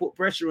going to put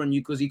pressure on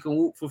you because he can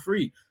walk for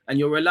free. And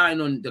you're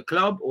relying on the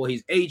club or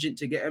his agent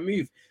to get a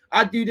move.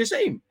 I'd do the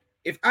same.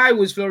 If I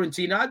was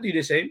Fiorentina, I'd do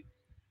the same.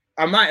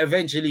 I might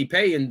eventually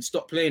pay and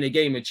stop playing a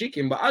game of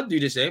chicken, but I'd do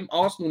the same.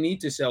 Arsenal need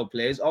to sell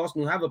players.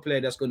 Arsenal have a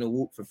player that's going to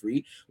walk for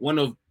free. One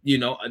of,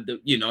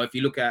 if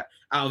you look at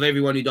out of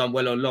everyone who done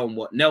well on loan,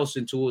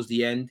 Nelson towards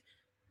the end,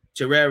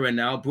 Torreira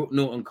now, Brooke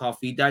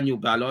Norton-Cuffy, Daniel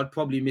Ballard,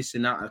 probably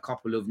missing out a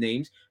couple of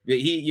names. But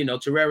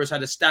Torreira's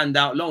had a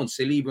standout loan.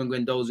 Saliba and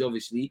Guendouzi,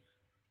 obviously.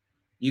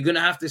 You're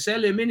gonna have to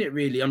sell him in it,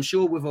 really. I'm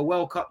sure with a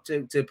World Cup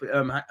to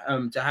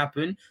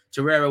happen,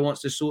 Torreira wants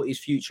to sort his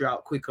future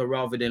out quicker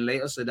rather than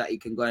later, so that he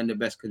can go in the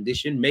best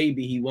condition.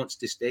 Maybe he wants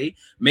to stay.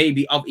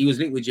 Maybe he was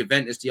linked with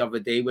Juventus the other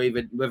day.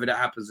 Whether that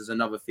happens is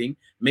another thing.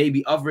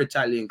 Maybe other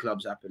Italian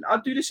clubs happen.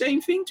 I'd do the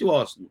same thing to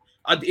Arsenal.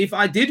 If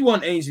I did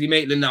want Ainsley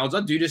Maitland-Niles,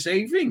 I'd do the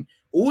same thing.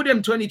 All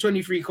them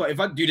 2023 if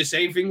I'd do the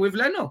same thing with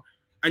Leno,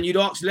 and you'd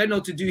ask Leno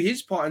to do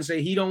his part and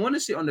say he don't want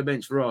to sit on the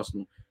bench for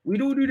Arsenal,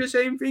 we'd all do the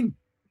same thing.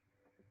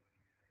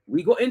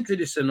 We got into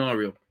this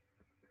scenario.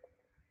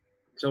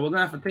 So we're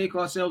going to have to take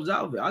ourselves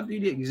out of it. I'll do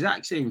the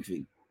exact same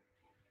thing.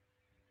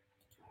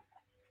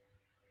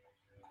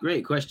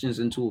 Great questions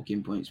and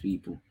talking points,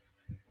 people.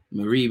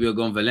 Maribio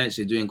gone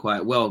Valencia doing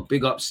quite well.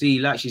 Big up C.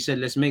 Like she said,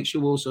 let's make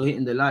sure we're also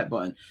hitting the like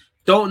button.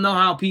 Don't know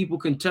how people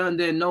can turn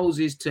their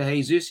noses to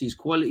Jesus. His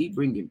quality,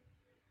 bring him.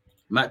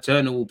 Matt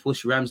Turner will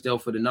push Ramsdale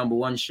for the number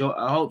 1 shot.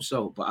 I hope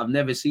so, but I've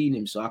never seen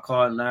him, so I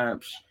can't.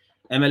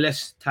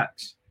 MLS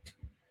tax.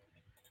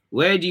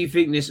 Where do you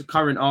think this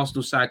current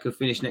Arsenal side could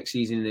finish next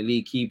season in the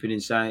league, keeping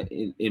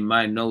in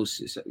mind no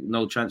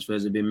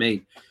transfers have been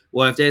made?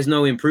 Well, if there's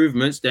no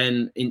improvements,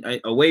 then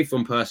away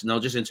from personnel,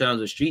 just in terms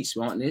of street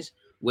smartness,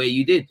 where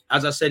you did,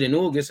 as I said in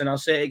August, and I'll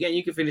say it again,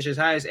 you can finish as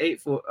high as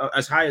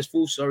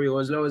 4th, or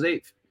as low as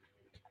 8th.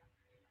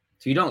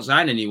 If you don't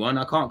sign anyone,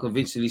 I can't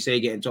convincingly say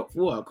getting top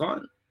 4. I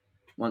can't.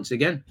 Once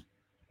again,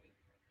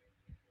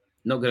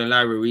 not gonna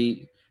lie,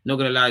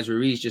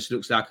 Ruiz just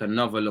looks like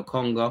another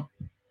Lokonga.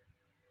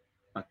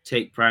 I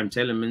take Prime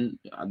Telemann.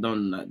 I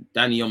don't know.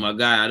 Danny, you're my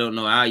guy. I don't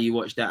know how you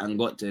watched that and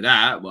got to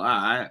that, but all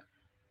right.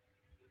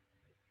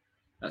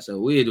 That's a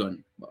weird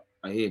one, but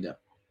I hear that.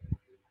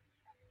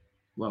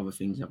 What other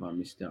things have I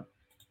missed out?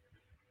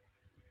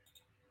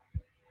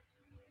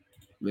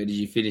 Where did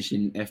you finish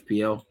in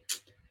FPL?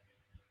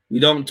 We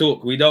don't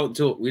talk.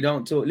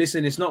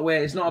 Listen, it's not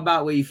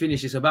about where you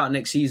finish. It's about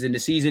next season. The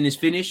season is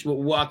finished.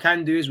 What I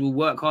can do is we'll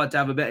work hard to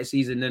have a better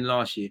season than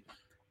last year.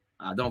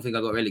 I don't think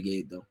I got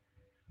relegated, though.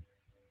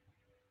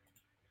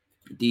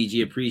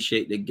 DG,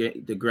 appreciate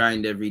the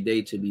grind every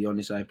day, to be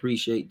honest. I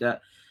appreciate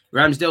that.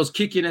 Ramsdale's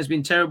kicking has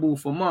been terrible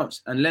for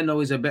months, and Leno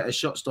is a better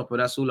shot stopper.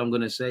 That's all I'm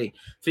going to say.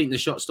 I think the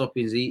shot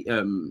stopping is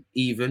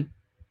even.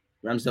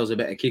 Ramsdale's a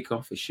better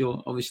kicker for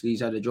sure. Obviously,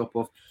 he's had a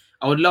drop-off.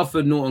 I would love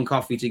for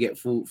Norton-Cuffy to get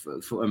full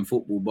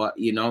football, but,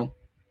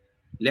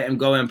 let him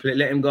go and play.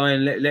 Let him go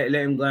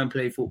and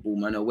play football,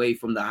 man, away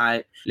from the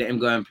hype. Let him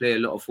go and play a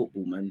lot of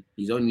football, man.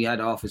 He's only had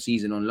half a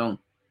season on loan.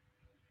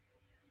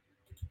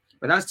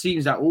 But that's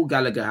teams that all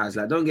Gallagher has.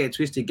 Like, don't get it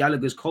twisted.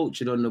 Gallagher's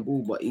cultured on the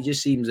ball, but he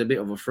just seems a bit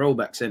of a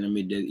throwback centre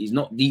mid. He's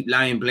not deep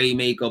lying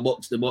playmaker,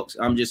 box to box.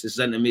 I'm just a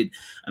centre mid,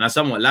 and I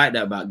somewhat like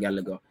that about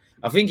Gallagher.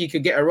 I think he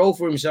could get a role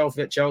for himself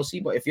at Chelsea,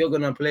 but if you're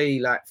gonna play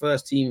like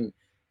first team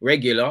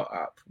regular,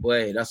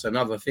 boy, that's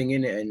another thing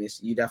in it, and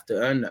you'd have to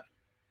earn that.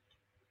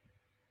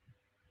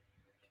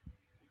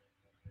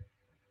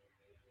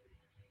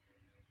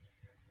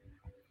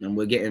 And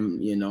we're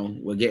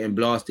getting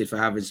blasted for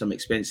having some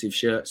expensive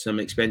shirts, some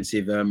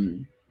expensive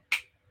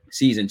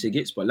season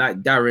tickets. But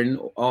like Darren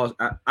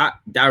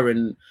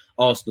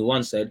Arsenal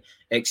once said,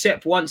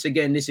 except once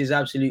again, this is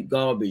absolute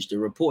garbage. The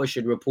reporter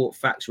should report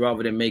facts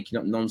rather than making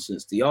up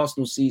nonsense. The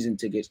Arsenal season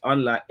tickets,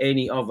 unlike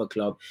any other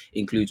club,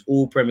 includes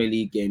all Premier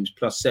League games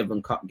plus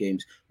 7 cup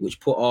games, which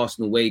put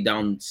Arsenal way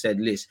down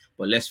said list.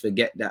 But let's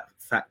forget that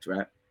fact,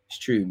 right? It's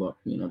true, but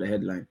the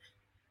headline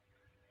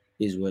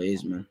is what it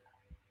is, man.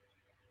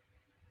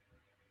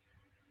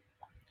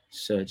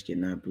 Serge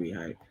Gnabry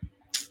hype.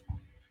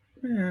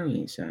 I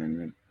ain't saying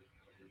that.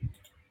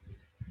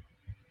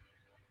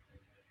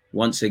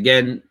 Once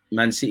again,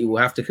 Man City will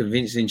have to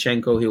convince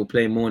Zinchenko he'll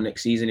play more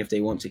next season if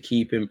they want to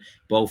keep him.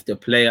 Both the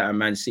player and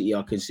Man City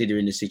are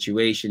considering the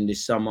situation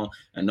this summer,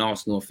 and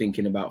Arsenal are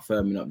thinking about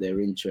firming up their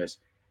interest.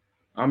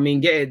 I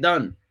mean, get it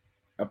done.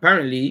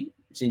 Apparently,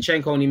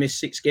 Zinchenko only missed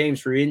 6 games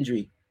through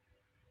injury.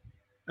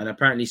 And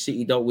apparently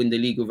City don't win the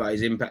league without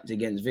his impact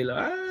against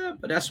Villa.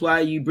 But that's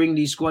why you bring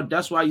these squad.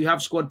 That's why you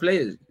have squad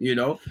players,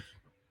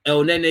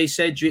 El Nene,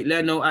 Cedric,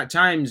 Leno, at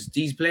times,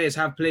 these players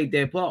have played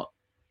their part.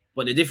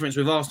 But the difference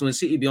with Arsenal and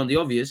City, beyond the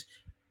obvious,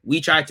 we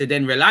try to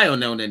then rely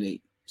on El Nene.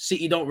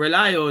 City don't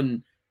rely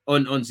on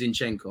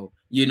Zinchenko.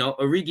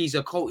 Origi's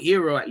a cult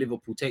hero at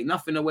Liverpool. Take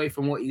nothing away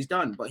from what he's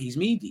done, but he's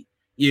meaty.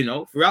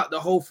 Throughout the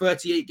whole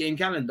 38-game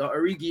calendar,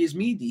 Origi is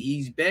meaty.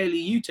 He's barely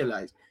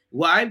utilized.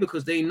 Why?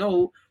 Because they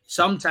know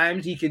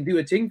sometimes he can do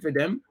a thing for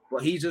them,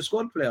 but he's a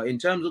squad player. In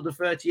terms of the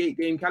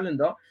 38-game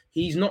calendar,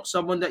 he's not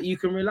someone that you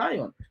can rely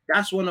on.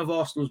 That's one of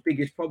Arsenal's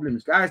biggest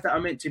problems. Guys that are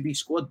meant to be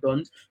squad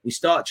dons, we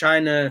start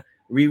trying to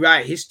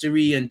rewrite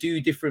history and do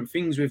different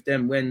things with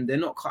them when they're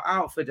not cut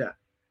out for that.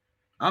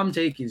 I'm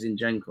taking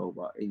Zinchenko,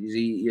 but is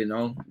he,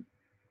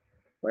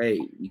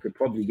 wait, you could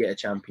probably get a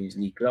Champions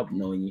League club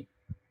knowing you.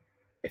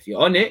 If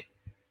you're on it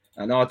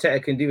and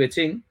Arteta can do a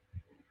thing,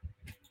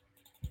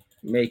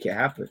 make it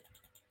happen.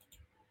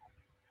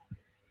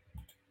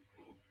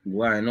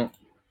 Why not?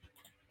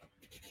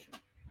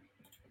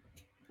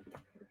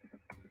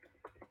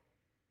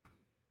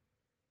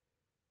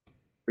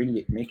 Bring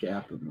it, make it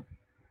happen.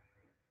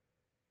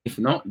 If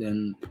not,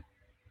 then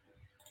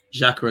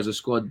Xhaka as a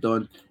squad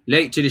done.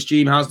 Late to the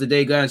stream. How's the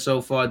day going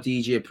so far,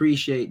 DJ?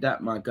 Appreciate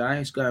that, my guy.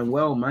 It's going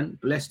well, man.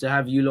 Blessed to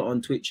have you lot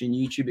on Twitch and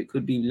YouTube.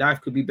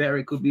 Life could be better,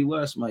 it could be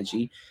worse, my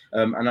G.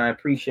 And I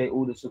appreciate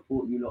all the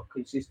support you lot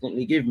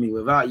consistently give me.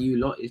 Without you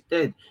lot, it's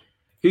dead.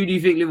 Who do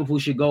you think Liverpool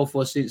should go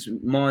for since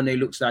Mane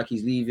looks like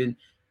he's leaving?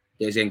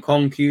 There's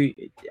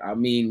Nkunku. I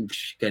mean,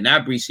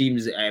 Gnabry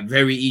seems a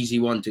very easy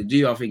one to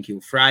do. I think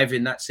he'll thrive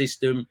in that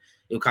system.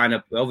 He'll kind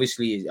of,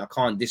 obviously, I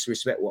can't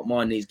disrespect what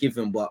Mane's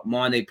given, but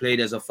Mane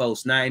played as a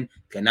false 9.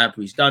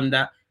 Gnabry's done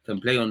that.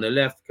 Can play on the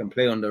left, can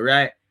play on the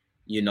right.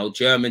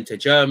 German to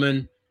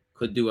German.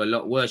 Could do a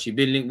lot worse. You've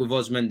been linked with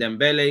Ousmane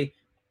Dembele.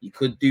 You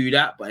could do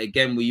that, but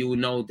again, we all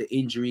know the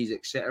injuries,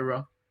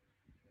 etc.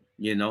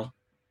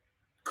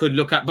 Could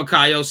look at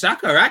Bukayo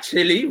Saka,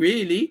 actually,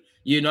 really.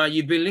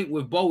 You've been linked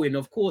with Bowen.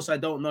 Of course, I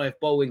don't know if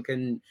Bowen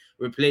can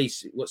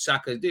replace what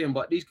Saka's doing,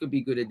 but these could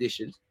be good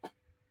additions.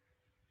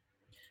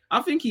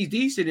 I think he's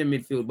decent in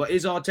midfield, but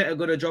is Arteta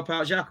going to drop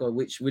out Xhaka,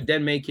 which would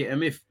then make it a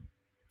myth?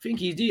 I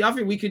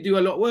think we could do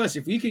a lot worse.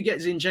 If we could get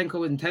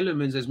Zinchenko and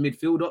Tielemans as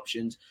midfield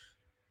options,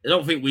 I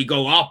don't think we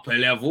go up a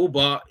level,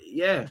 but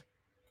yeah.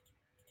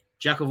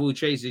 Jack of all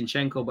trades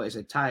Zinchenko, but it's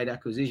a tired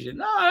acquisition.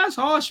 No, that's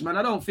harsh, man.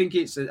 I don't think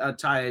it's a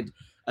tired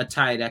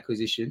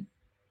acquisition.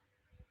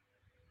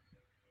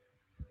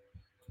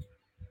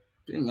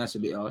 I think that's a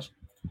bit harsh.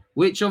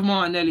 Which of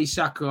Martinelli,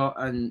 Saka,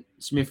 and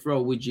Smith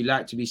Rowe would you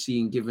like to be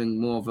seen giving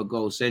more of a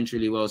goal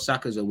centrally? Well,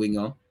 Saka's a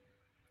winger.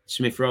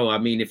 Smith Rowe, I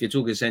mean, if you're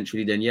talking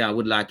centrally, then yeah, I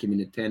would like him in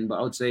the 10. But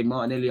I would say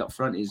Martinelli up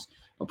front is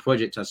a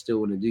project I still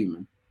want to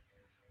do,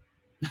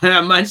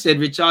 man. Man said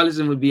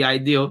Richarlison would be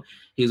ideal.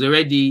 He's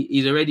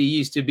already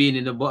used to being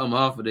in the bottom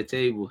half of the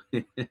table.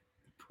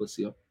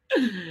 Pussy up.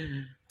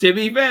 To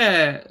be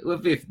fair, we're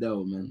 5th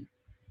though, man.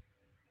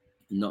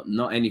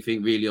 Not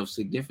anything really of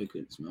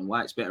significance, man.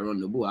 White's better on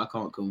the ball. I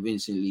can't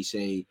convincingly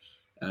say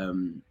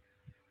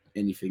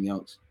anything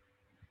else.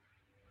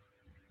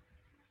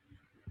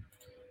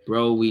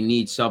 Bro, we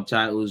need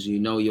subtitles.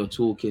 You're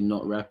talking,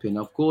 not rapping.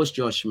 Of course,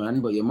 Josh,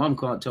 man. But your mum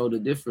can't tell the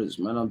difference,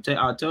 man.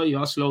 I'll tell you,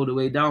 I slowed the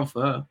way down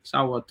for her. That's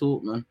how I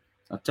talk, man.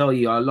 I tell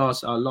you, I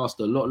last a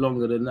lot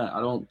longer than that.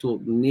 I don't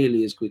talk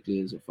nearly as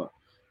quickly as a fuck.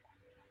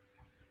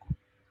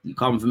 You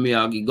come for me,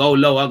 you go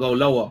low, I go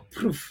lower.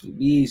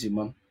 Be easy,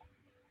 man.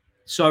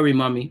 Sorry,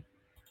 mommy.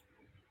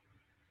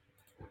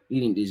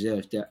 You didn't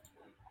deserve that.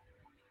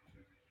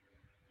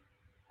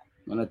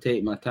 I'm gonna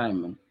take my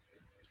time, man.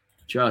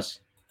 Trust.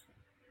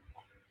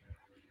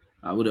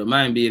 I wouldn't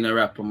mind being a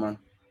rapper, man.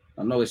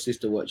 I know his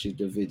sister watches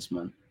the vids,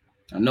 man.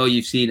 I know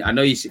you see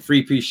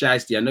Free Pooh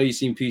Shiesty. I know you've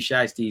seen Pooh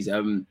Shiesty's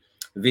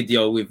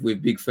video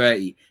with Big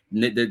 30,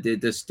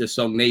 the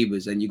song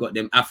Neighbours, and you got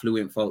them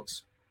affluent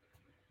folks.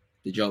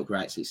 The joke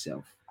writes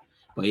itself.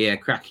 But yeah,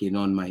 cracking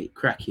on, mate.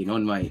 Cracking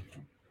on, mate.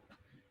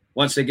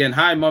 Once again,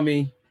 hi,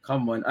 mommy.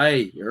 Come on.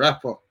 Hey, you're a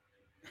rapper.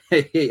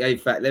 Hey, in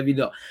fact, let me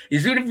know. You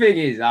see, the thing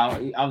is,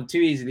 I'm too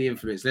easily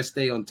influenced. Let's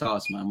stay on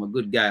task, man. I'm a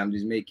good guy. I'm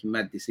just making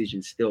mad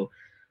decisions still.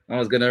 I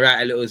was going to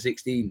write a little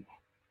 16.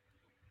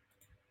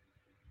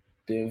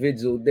 Doing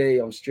vids all day.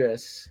 I'm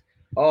stressed.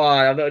 Oh,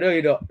 I'm not. No,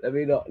 you're not. Let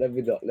me not.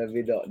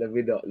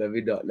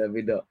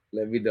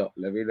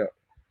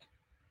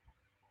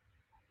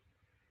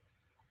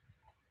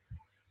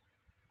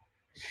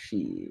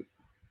 Shit.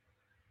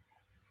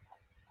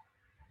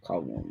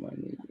 Come on,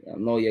 man. I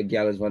know your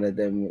gal is one of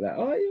them. Like,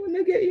 oh, you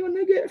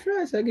wanna get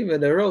first? I give her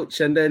the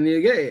roach and then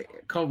you get it.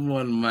 Come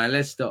on, man.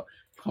 Let's stop.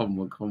 Come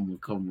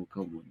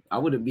on. I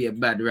wouldn't be a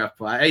bad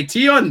rapper. Hey,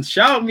 Tion,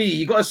 shout me.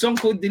 You got a song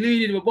called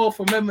Deluded. We're both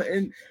from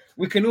and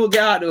we can all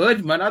get out of the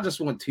hood, man. I just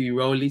want 2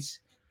 rollies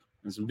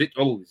and some big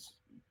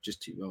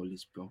just 2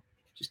 rollies, bro.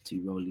 Just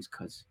 2 rollies,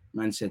 cuz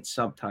man said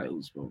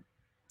subtitles, bro.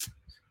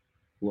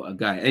 What a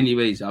guy.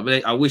 Anyways,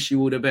 I wish you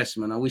all the best,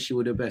 man. I wish you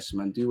all the best,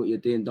 man. Do what you're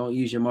doing. Don't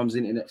use your mum's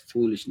internet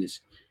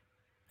foolishness.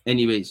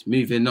 Anyways,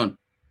 moving on.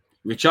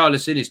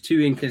 Richarlison is too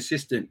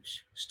inconsistent.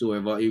 Story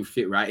about he would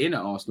fit right in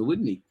at Arsenal,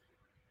 wouldn't he?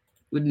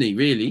 Wouldn't he,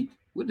 really?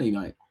 Wouldn't he,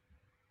 mate?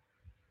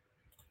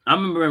 I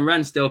remember when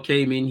Ramsdale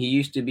came in, he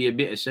used to be a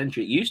bit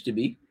eccentric. Used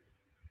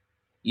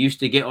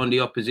to get on the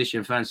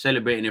opposition fans,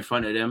 celebrating in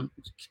front of them.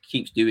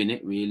 Keeps doing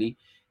it, really.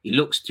 He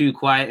looks too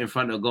quiet in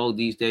front of goal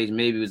these days.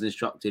 Maybe he was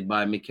instructed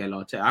by Mikel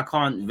Arteta.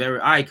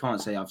 I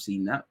can't say I've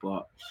seen that,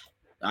 but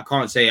I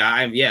can't say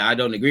I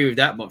don't agree with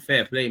that, but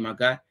fair play, my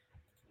guy.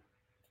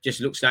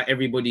 Just looks like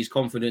everybody's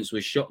confidence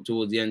was shot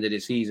towards the end of the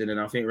season. And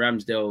I think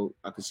Ramsdale,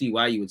 I can see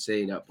why you would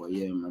say that, but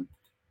yeah, man.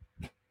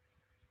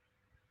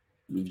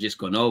 We've just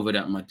gone over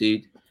that, my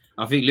dude.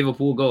 I think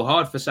Liverpool will go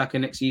hard for Saka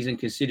next season,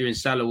 considering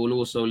Salah will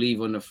also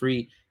leave on the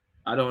free.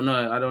 I don't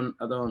know. I don't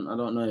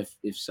know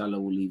if Salah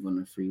will leave on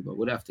the free, but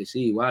we'll have to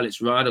see. While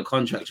the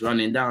contract's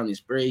running down, it's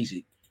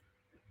crazy.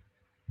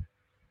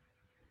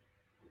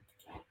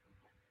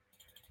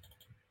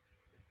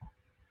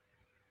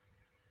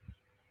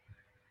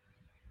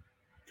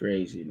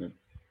 Crazy, man.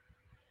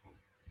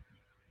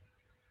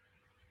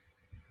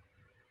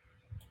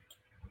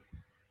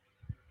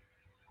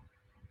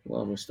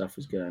 What other stuff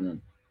is going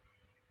on?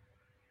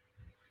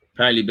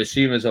 Apparently,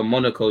 Basuma's on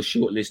Monaco's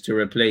shortlist to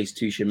replace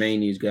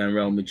Tuchemani, who's going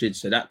Real Madrid.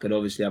 So that could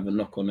obviously have a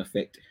knock-on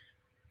effect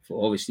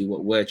for obviously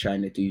what we're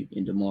trying to do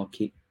in the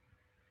market.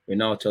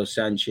 Renato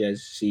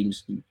Sanchez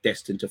seems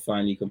destined to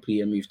finally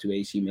complete a move to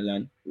AC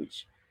Milan,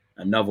 which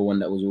another one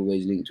that was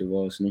always linked with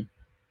Arsenal,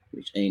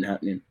 which ain't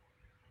happening.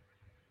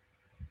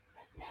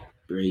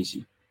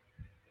 Crazy.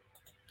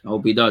 I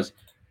hope he does.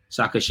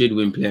 Saka should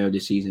win Player of the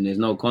Season. There's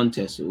no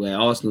contest. Where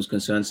Arsenal's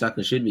concerned,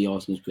 Saka should be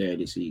Arsenal's Player of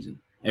the Season.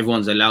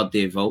 Everyone's allowed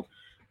their vote.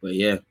 But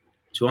yeah,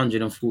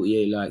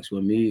 248 likes.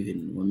 We're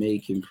moving. We're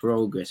making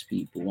progress,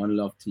 people. One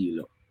love to you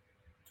lot.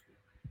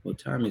 What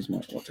time is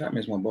my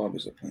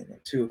barber's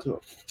appointment? 2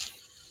 o'clock.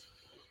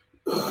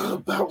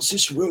 Bounce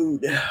this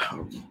road.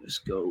 Let's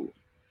go.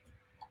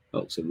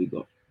 What else have we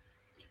got?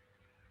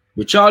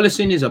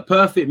 Richarlison is a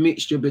perfect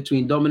mixture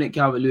between Dominic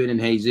Calvert-Lewin and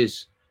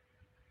Jesus.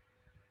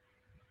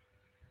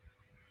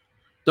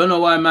 Don't know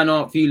why man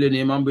aren't feeling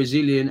him. I'm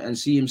Brazilian and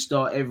see him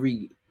start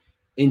every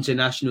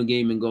international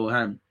game and go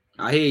ham.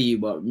 I hear you,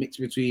 but mix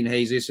between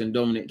Jesus and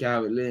Dominic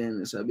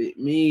Calvert-Lewin, it's a bit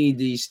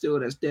meaty still.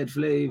 That's dead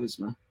flavors,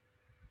 man.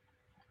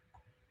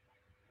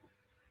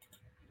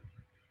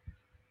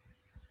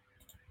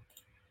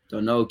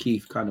 Don't know.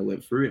 Keith kind of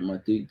went through it, my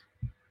dude.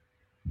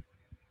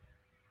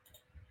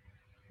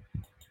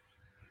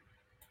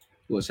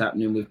 What's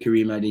happening with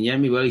Karim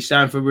Adeyemi? Well, he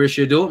signed for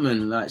Borussia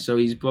Dortmund, so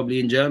he's probably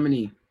in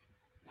Germany.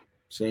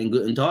 Saying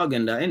Guten Tag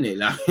and that, innit?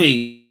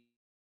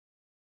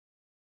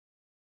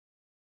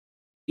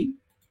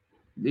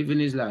 Living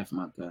his life,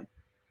 my guy.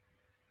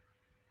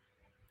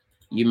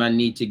 You man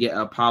need to get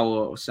a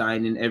power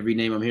signing. Every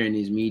name I'm hearing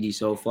is meaty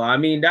so far. I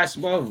mean, that's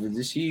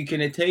this you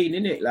can attain,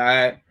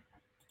 innit?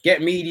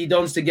 Get meaty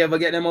dons together,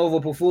 get them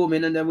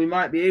overperforming, and then we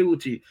might be able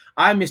to.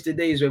 I miss the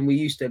days when we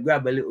used to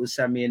grab a little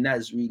Sammy and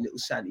Nasri, little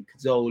Sandy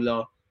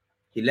Cazzola,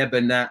 Hileb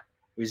and that,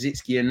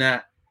 Rosicki and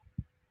that.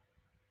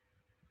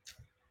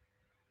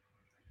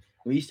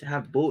 We used to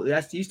have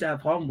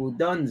humble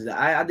dons.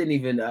 I didn't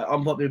even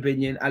unpopular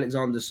opinion. Alex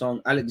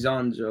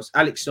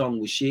Song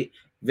was shit,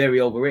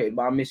 very overrated,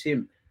 but I miss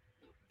him.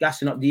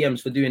 Gassing up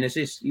DMs for doing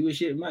assists. He was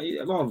shit, man.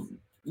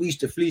 We used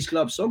to fleece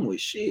club song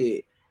was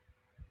shit.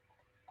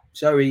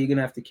 Sorry, you're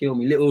gonna have to kill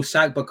me. Little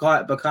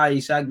Bakai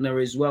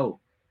Sagna as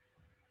well.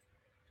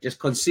 Just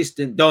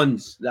consistent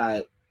dons.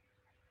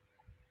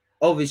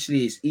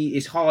 Obviously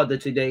it's harder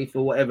today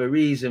for whatever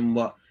reason,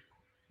 but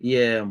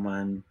yeah,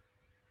 man.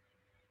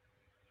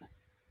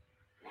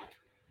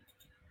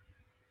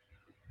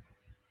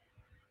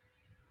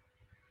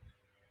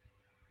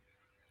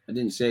 I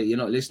didn't say it. You're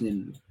not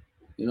listening.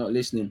 You're not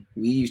listening.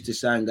 We used to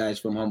sign guys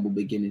from humble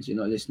beginnings. You're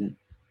not listening.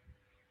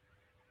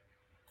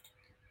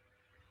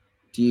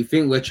 Do you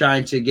think we're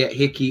trying to get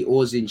Hickey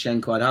or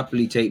Zinchenko? I'd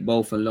happily take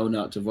both and loan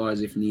out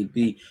Tavares if need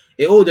be.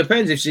 It all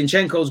depends. If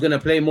Zinchenko's going to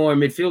play more in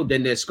midfield,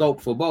 then there's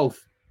scope for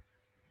both.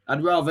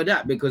 I'd rather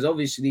that because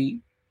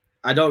obviously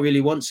I don't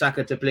really want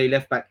Saka to play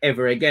left back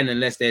ever again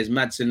unless there's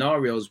mad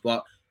scenarios.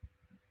 But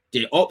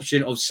the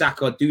option of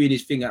Saka doing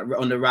his thing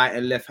on the right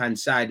and left hand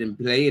side and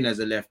playing as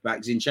a left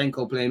back,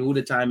 Zinchenko playing all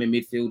the time in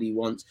midfield he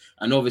wants,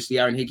 and obviously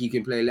Aaron Hickey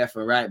can play left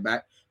and right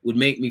back, would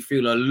make me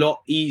feel a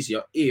lot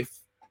easier if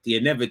the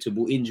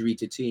inevitable injury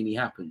to Tierney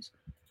happens.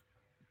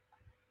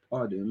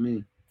 Pardon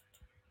me.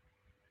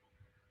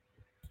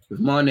 With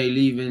Mane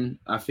leaving,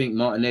 I think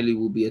Martinelli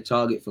will be a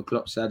target for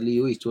Klopp, sadly.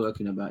 Always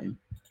talking about him.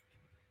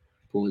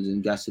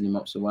 Pausing, gassing him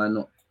up, so why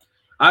not?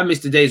 I miss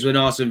the days when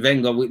Arsene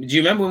Wenger... Do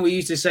you remember when we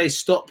used to say,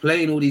 stop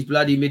playing all these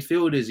bloody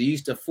midfielders? He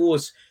used to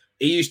force...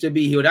 It used to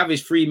be he would have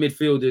his three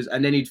midfielders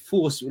and then he'd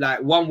force...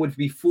 Like, one would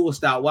be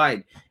forced out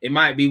wide. It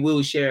might be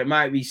Wilshere, it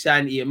might be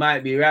Santi, it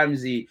might be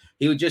Ramsey.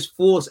 He would just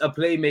force a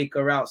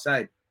playmaker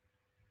outside.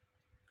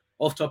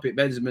 Off topic,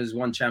 Benzema's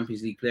one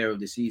Champions League player of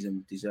the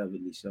season,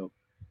 deservedly so.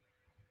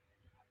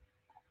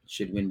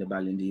 Should win the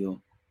Ballon d'Or,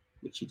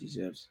 which he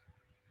deserves.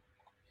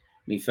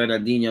 I mean,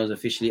 Fernandinho's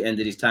officially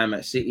ended his time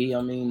at City.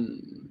 I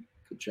mean,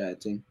 could try a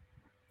thing.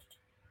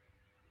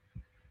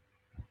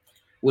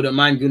 Wouldn't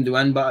mind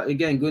Gundogan, but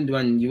again,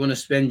 Gundogan, you want to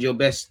spend your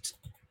best...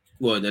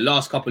 Well, the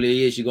last couple of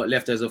years you got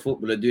left as a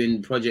footballer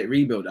doing Project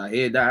Rebuild. I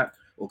hear that.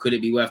 Or could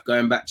it be worth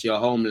going back to your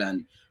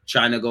homeland,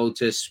 trying to go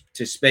to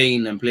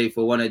Spain and play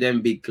for one of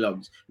them big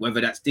clubs, whether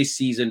that's this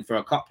season for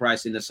a cut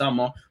price in the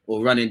summer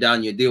or running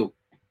down your deal?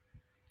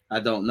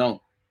 I don't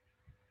know.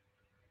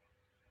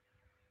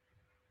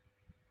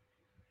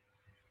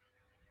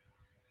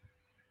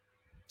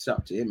 It's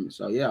up to him.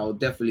 So, yeah, I'll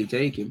definitely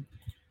take him.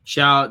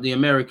 Shout out the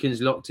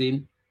Americans locked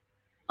in.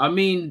 I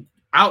mean,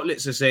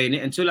 outlets are saying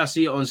it. Until I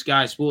see it on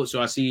Sky Sports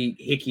or I see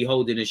Hickey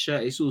holding a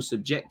shirt, it's all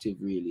subjective,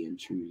 really and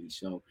truly.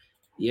 So,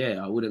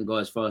 yeah, I wouldn't go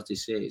as far as to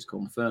say it's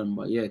confirmed.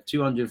 But, yeah,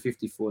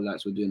 254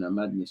 likes. We're doing that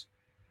madness.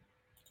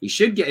 He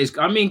should get his...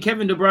 I mean,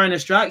 Kevin De Bruyne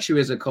strikes you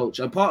as a coach.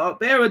 A part of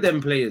there are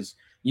them players.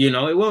 You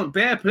know, it won't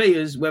bear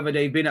players, whether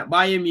they've been at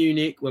Bayern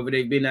Munich, whether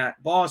they've been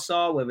at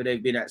Barca, whether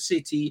they've been at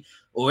City,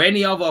 or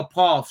any other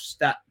paths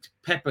that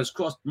Pepper's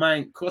crossed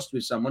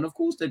with someone. Of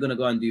course, they're going to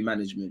go and do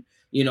management.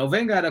 You know,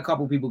 Wenger had a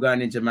couple people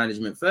going into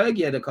management.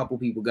 Fergie had a couple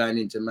people going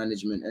into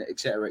management,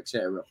 etc.,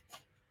 etc.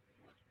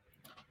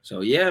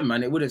 So, yeah,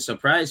 man, it wouldn't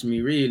surprise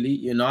me, really.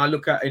 You know, I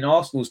look at in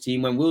Arsenal's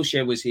team, when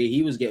Wilshere was here,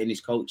 he was getting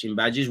his coaching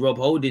badges. Rob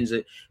Holdings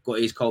got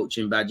his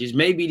coaching badges.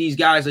 Maybe these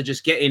guys are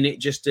just getting it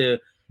just to...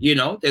 You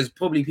know, there's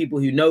probably people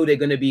who know they're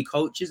going to be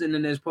coaches, and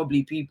then there's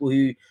probably people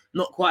who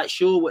not quite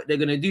sure what they're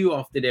going to do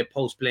after their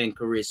post-playing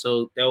career.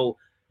 So they'll,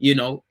 you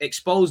know,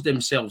 expose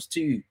themselves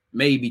to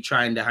maybe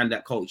trying to hand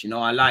that coach. You know,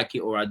 I like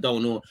it or I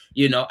don't know.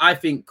 You know, I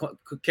think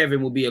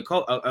Kevin will be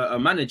a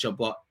manager,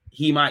 but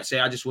he might say,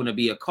 I just want to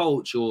be a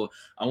coach or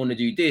I want to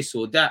do this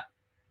or that.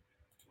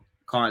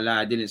 Can't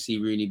lie, I didn't see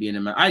Rooney being a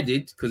man. I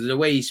did, because of the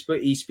way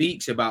he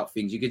speaks about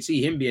things. You could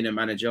see him being a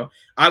manager.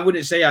 I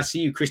wouldn't say I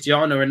see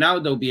Cristiano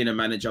Ronaldo being a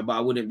manager, but I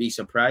wouldn't be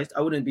surprised.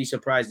 I wouldn't be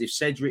surprised if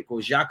Cedric or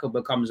Xhaka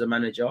becomes a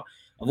manager.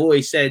 I've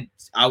always said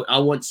I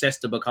want Cesc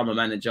to become a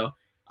manager.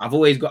 I've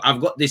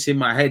got this in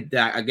my head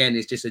that, again,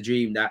 it's just a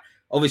dream that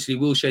obviously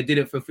Wilshere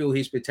didn't fulfill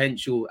his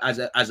potential as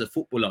a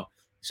footballer.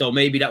 So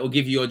maybe that will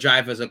give you a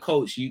drive as a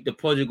coach. The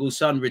prodigal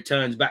son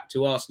returns back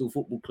to Arsenal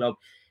Football Club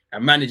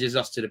and manages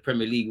us to the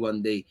Premier League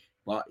one day.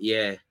 But,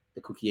 yeah,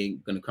 the cookie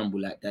ain't going to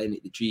crumble like that,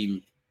 innit? The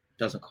dream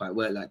doesn't quite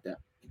work like that.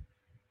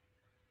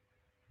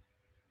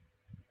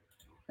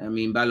 I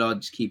mean, Ballard,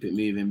 just keep it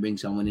moving, bring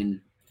someone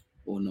in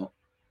or not.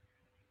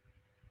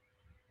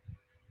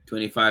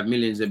 25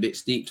 million is a bit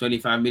steep.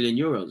 25 million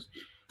euros.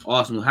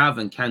 Arsenal have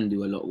and can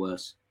do a lot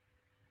worse.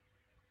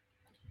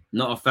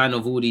 Not a fan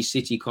of all these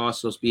City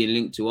castles being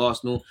linked to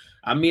Arsenal.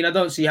 I mean, I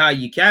don't see how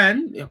you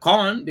can. You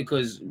can't,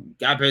 because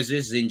Gabriel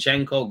Jesus,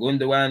 Zinchenko,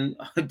 Gundogan,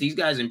 these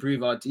guys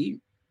improve our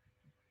team.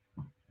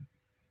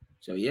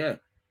 So, yeah,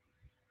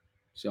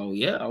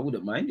 I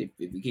wouldn't mind if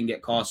we can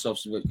get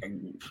cast-offs.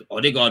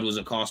 Odegaard was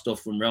a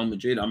cast-off from Real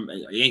Madrid.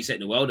 He ain't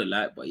setting the world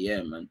alight, but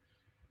yeah, man.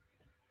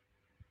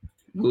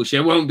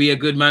 Wilshere won't be a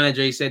good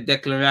manager. He said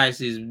Declan Rice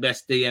is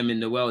best DM in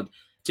the world.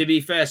 To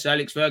be fair, Sir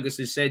Alex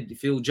Ferguson said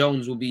Phil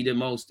Jones will be the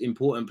most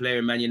important player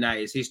in Man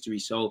United's history.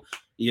 So,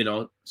 you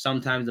know,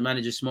 sometimes the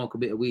managers smoke a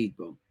bit of weed,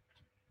 bro.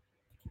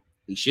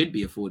 He should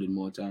be afforded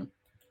more time.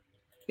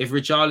 If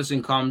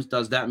Richarlison comes,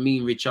 does that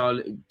mean if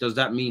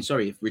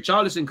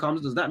Richarlison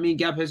comes, does that mean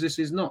Gab Jesus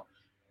is not?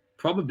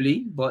 Probably,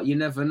 but you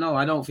never know.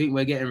 I don't think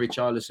we're getting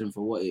Richarlison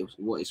for what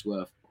it's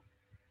worth.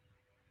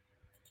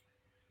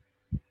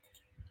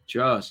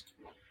 Trust.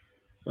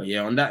 But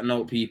yeah, on that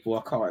note, people,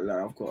 I can't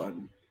lie.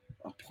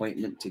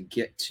 appointment to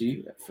get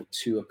to for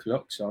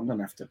 2:00, so I'm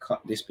gonna have to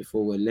cut this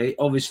before we're late.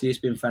 Obviously, it's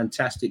been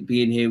fantastic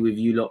being here with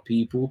you lot,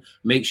 people.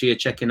 Make sure you're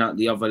checking out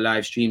the other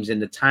live streams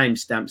and the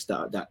timestamps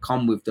that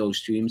come with those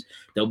streams.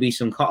 There'll be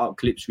some cut up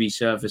clips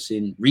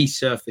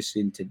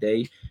resurfacing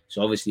today,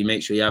 so obviously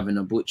make sure you're having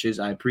a butchers.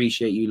 I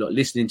appreciate you lot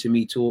listening to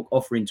me talk,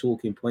 offering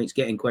talking points,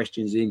 getting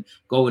questions in,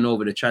 going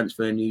over the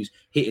transfer news,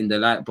 hitting the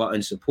like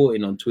button,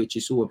 supporting on Twitch.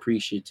 It's all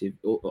appreciative.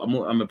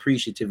 I'm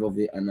appreciative of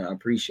it, and I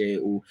appreciate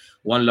it all.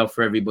 One love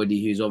for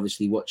everybody who's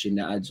obviously watching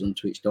the ads on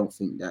Twitch. Don't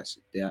think that's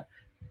that.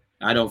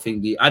 I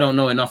don't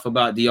know enough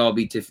about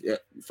Diaby to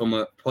from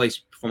a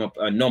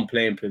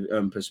non-playing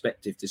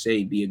perspective to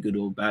say be a good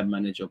or bad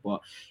manager.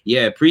 But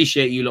yeah,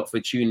 appreciate you lot for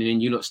tuning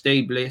in. You lot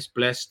stay blessed,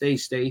 stay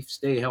safe,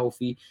 stay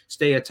healthy,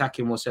 stay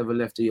attacking what's ever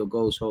left of your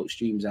goals, hopes,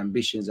 dreams,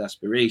 ambitions,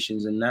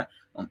 aspirations, and that.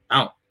 I'm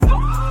out.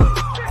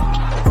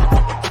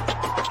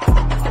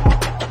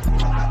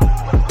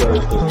 So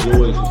it's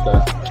always just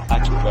that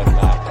active and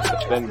that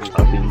defending. I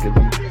think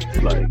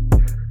it's like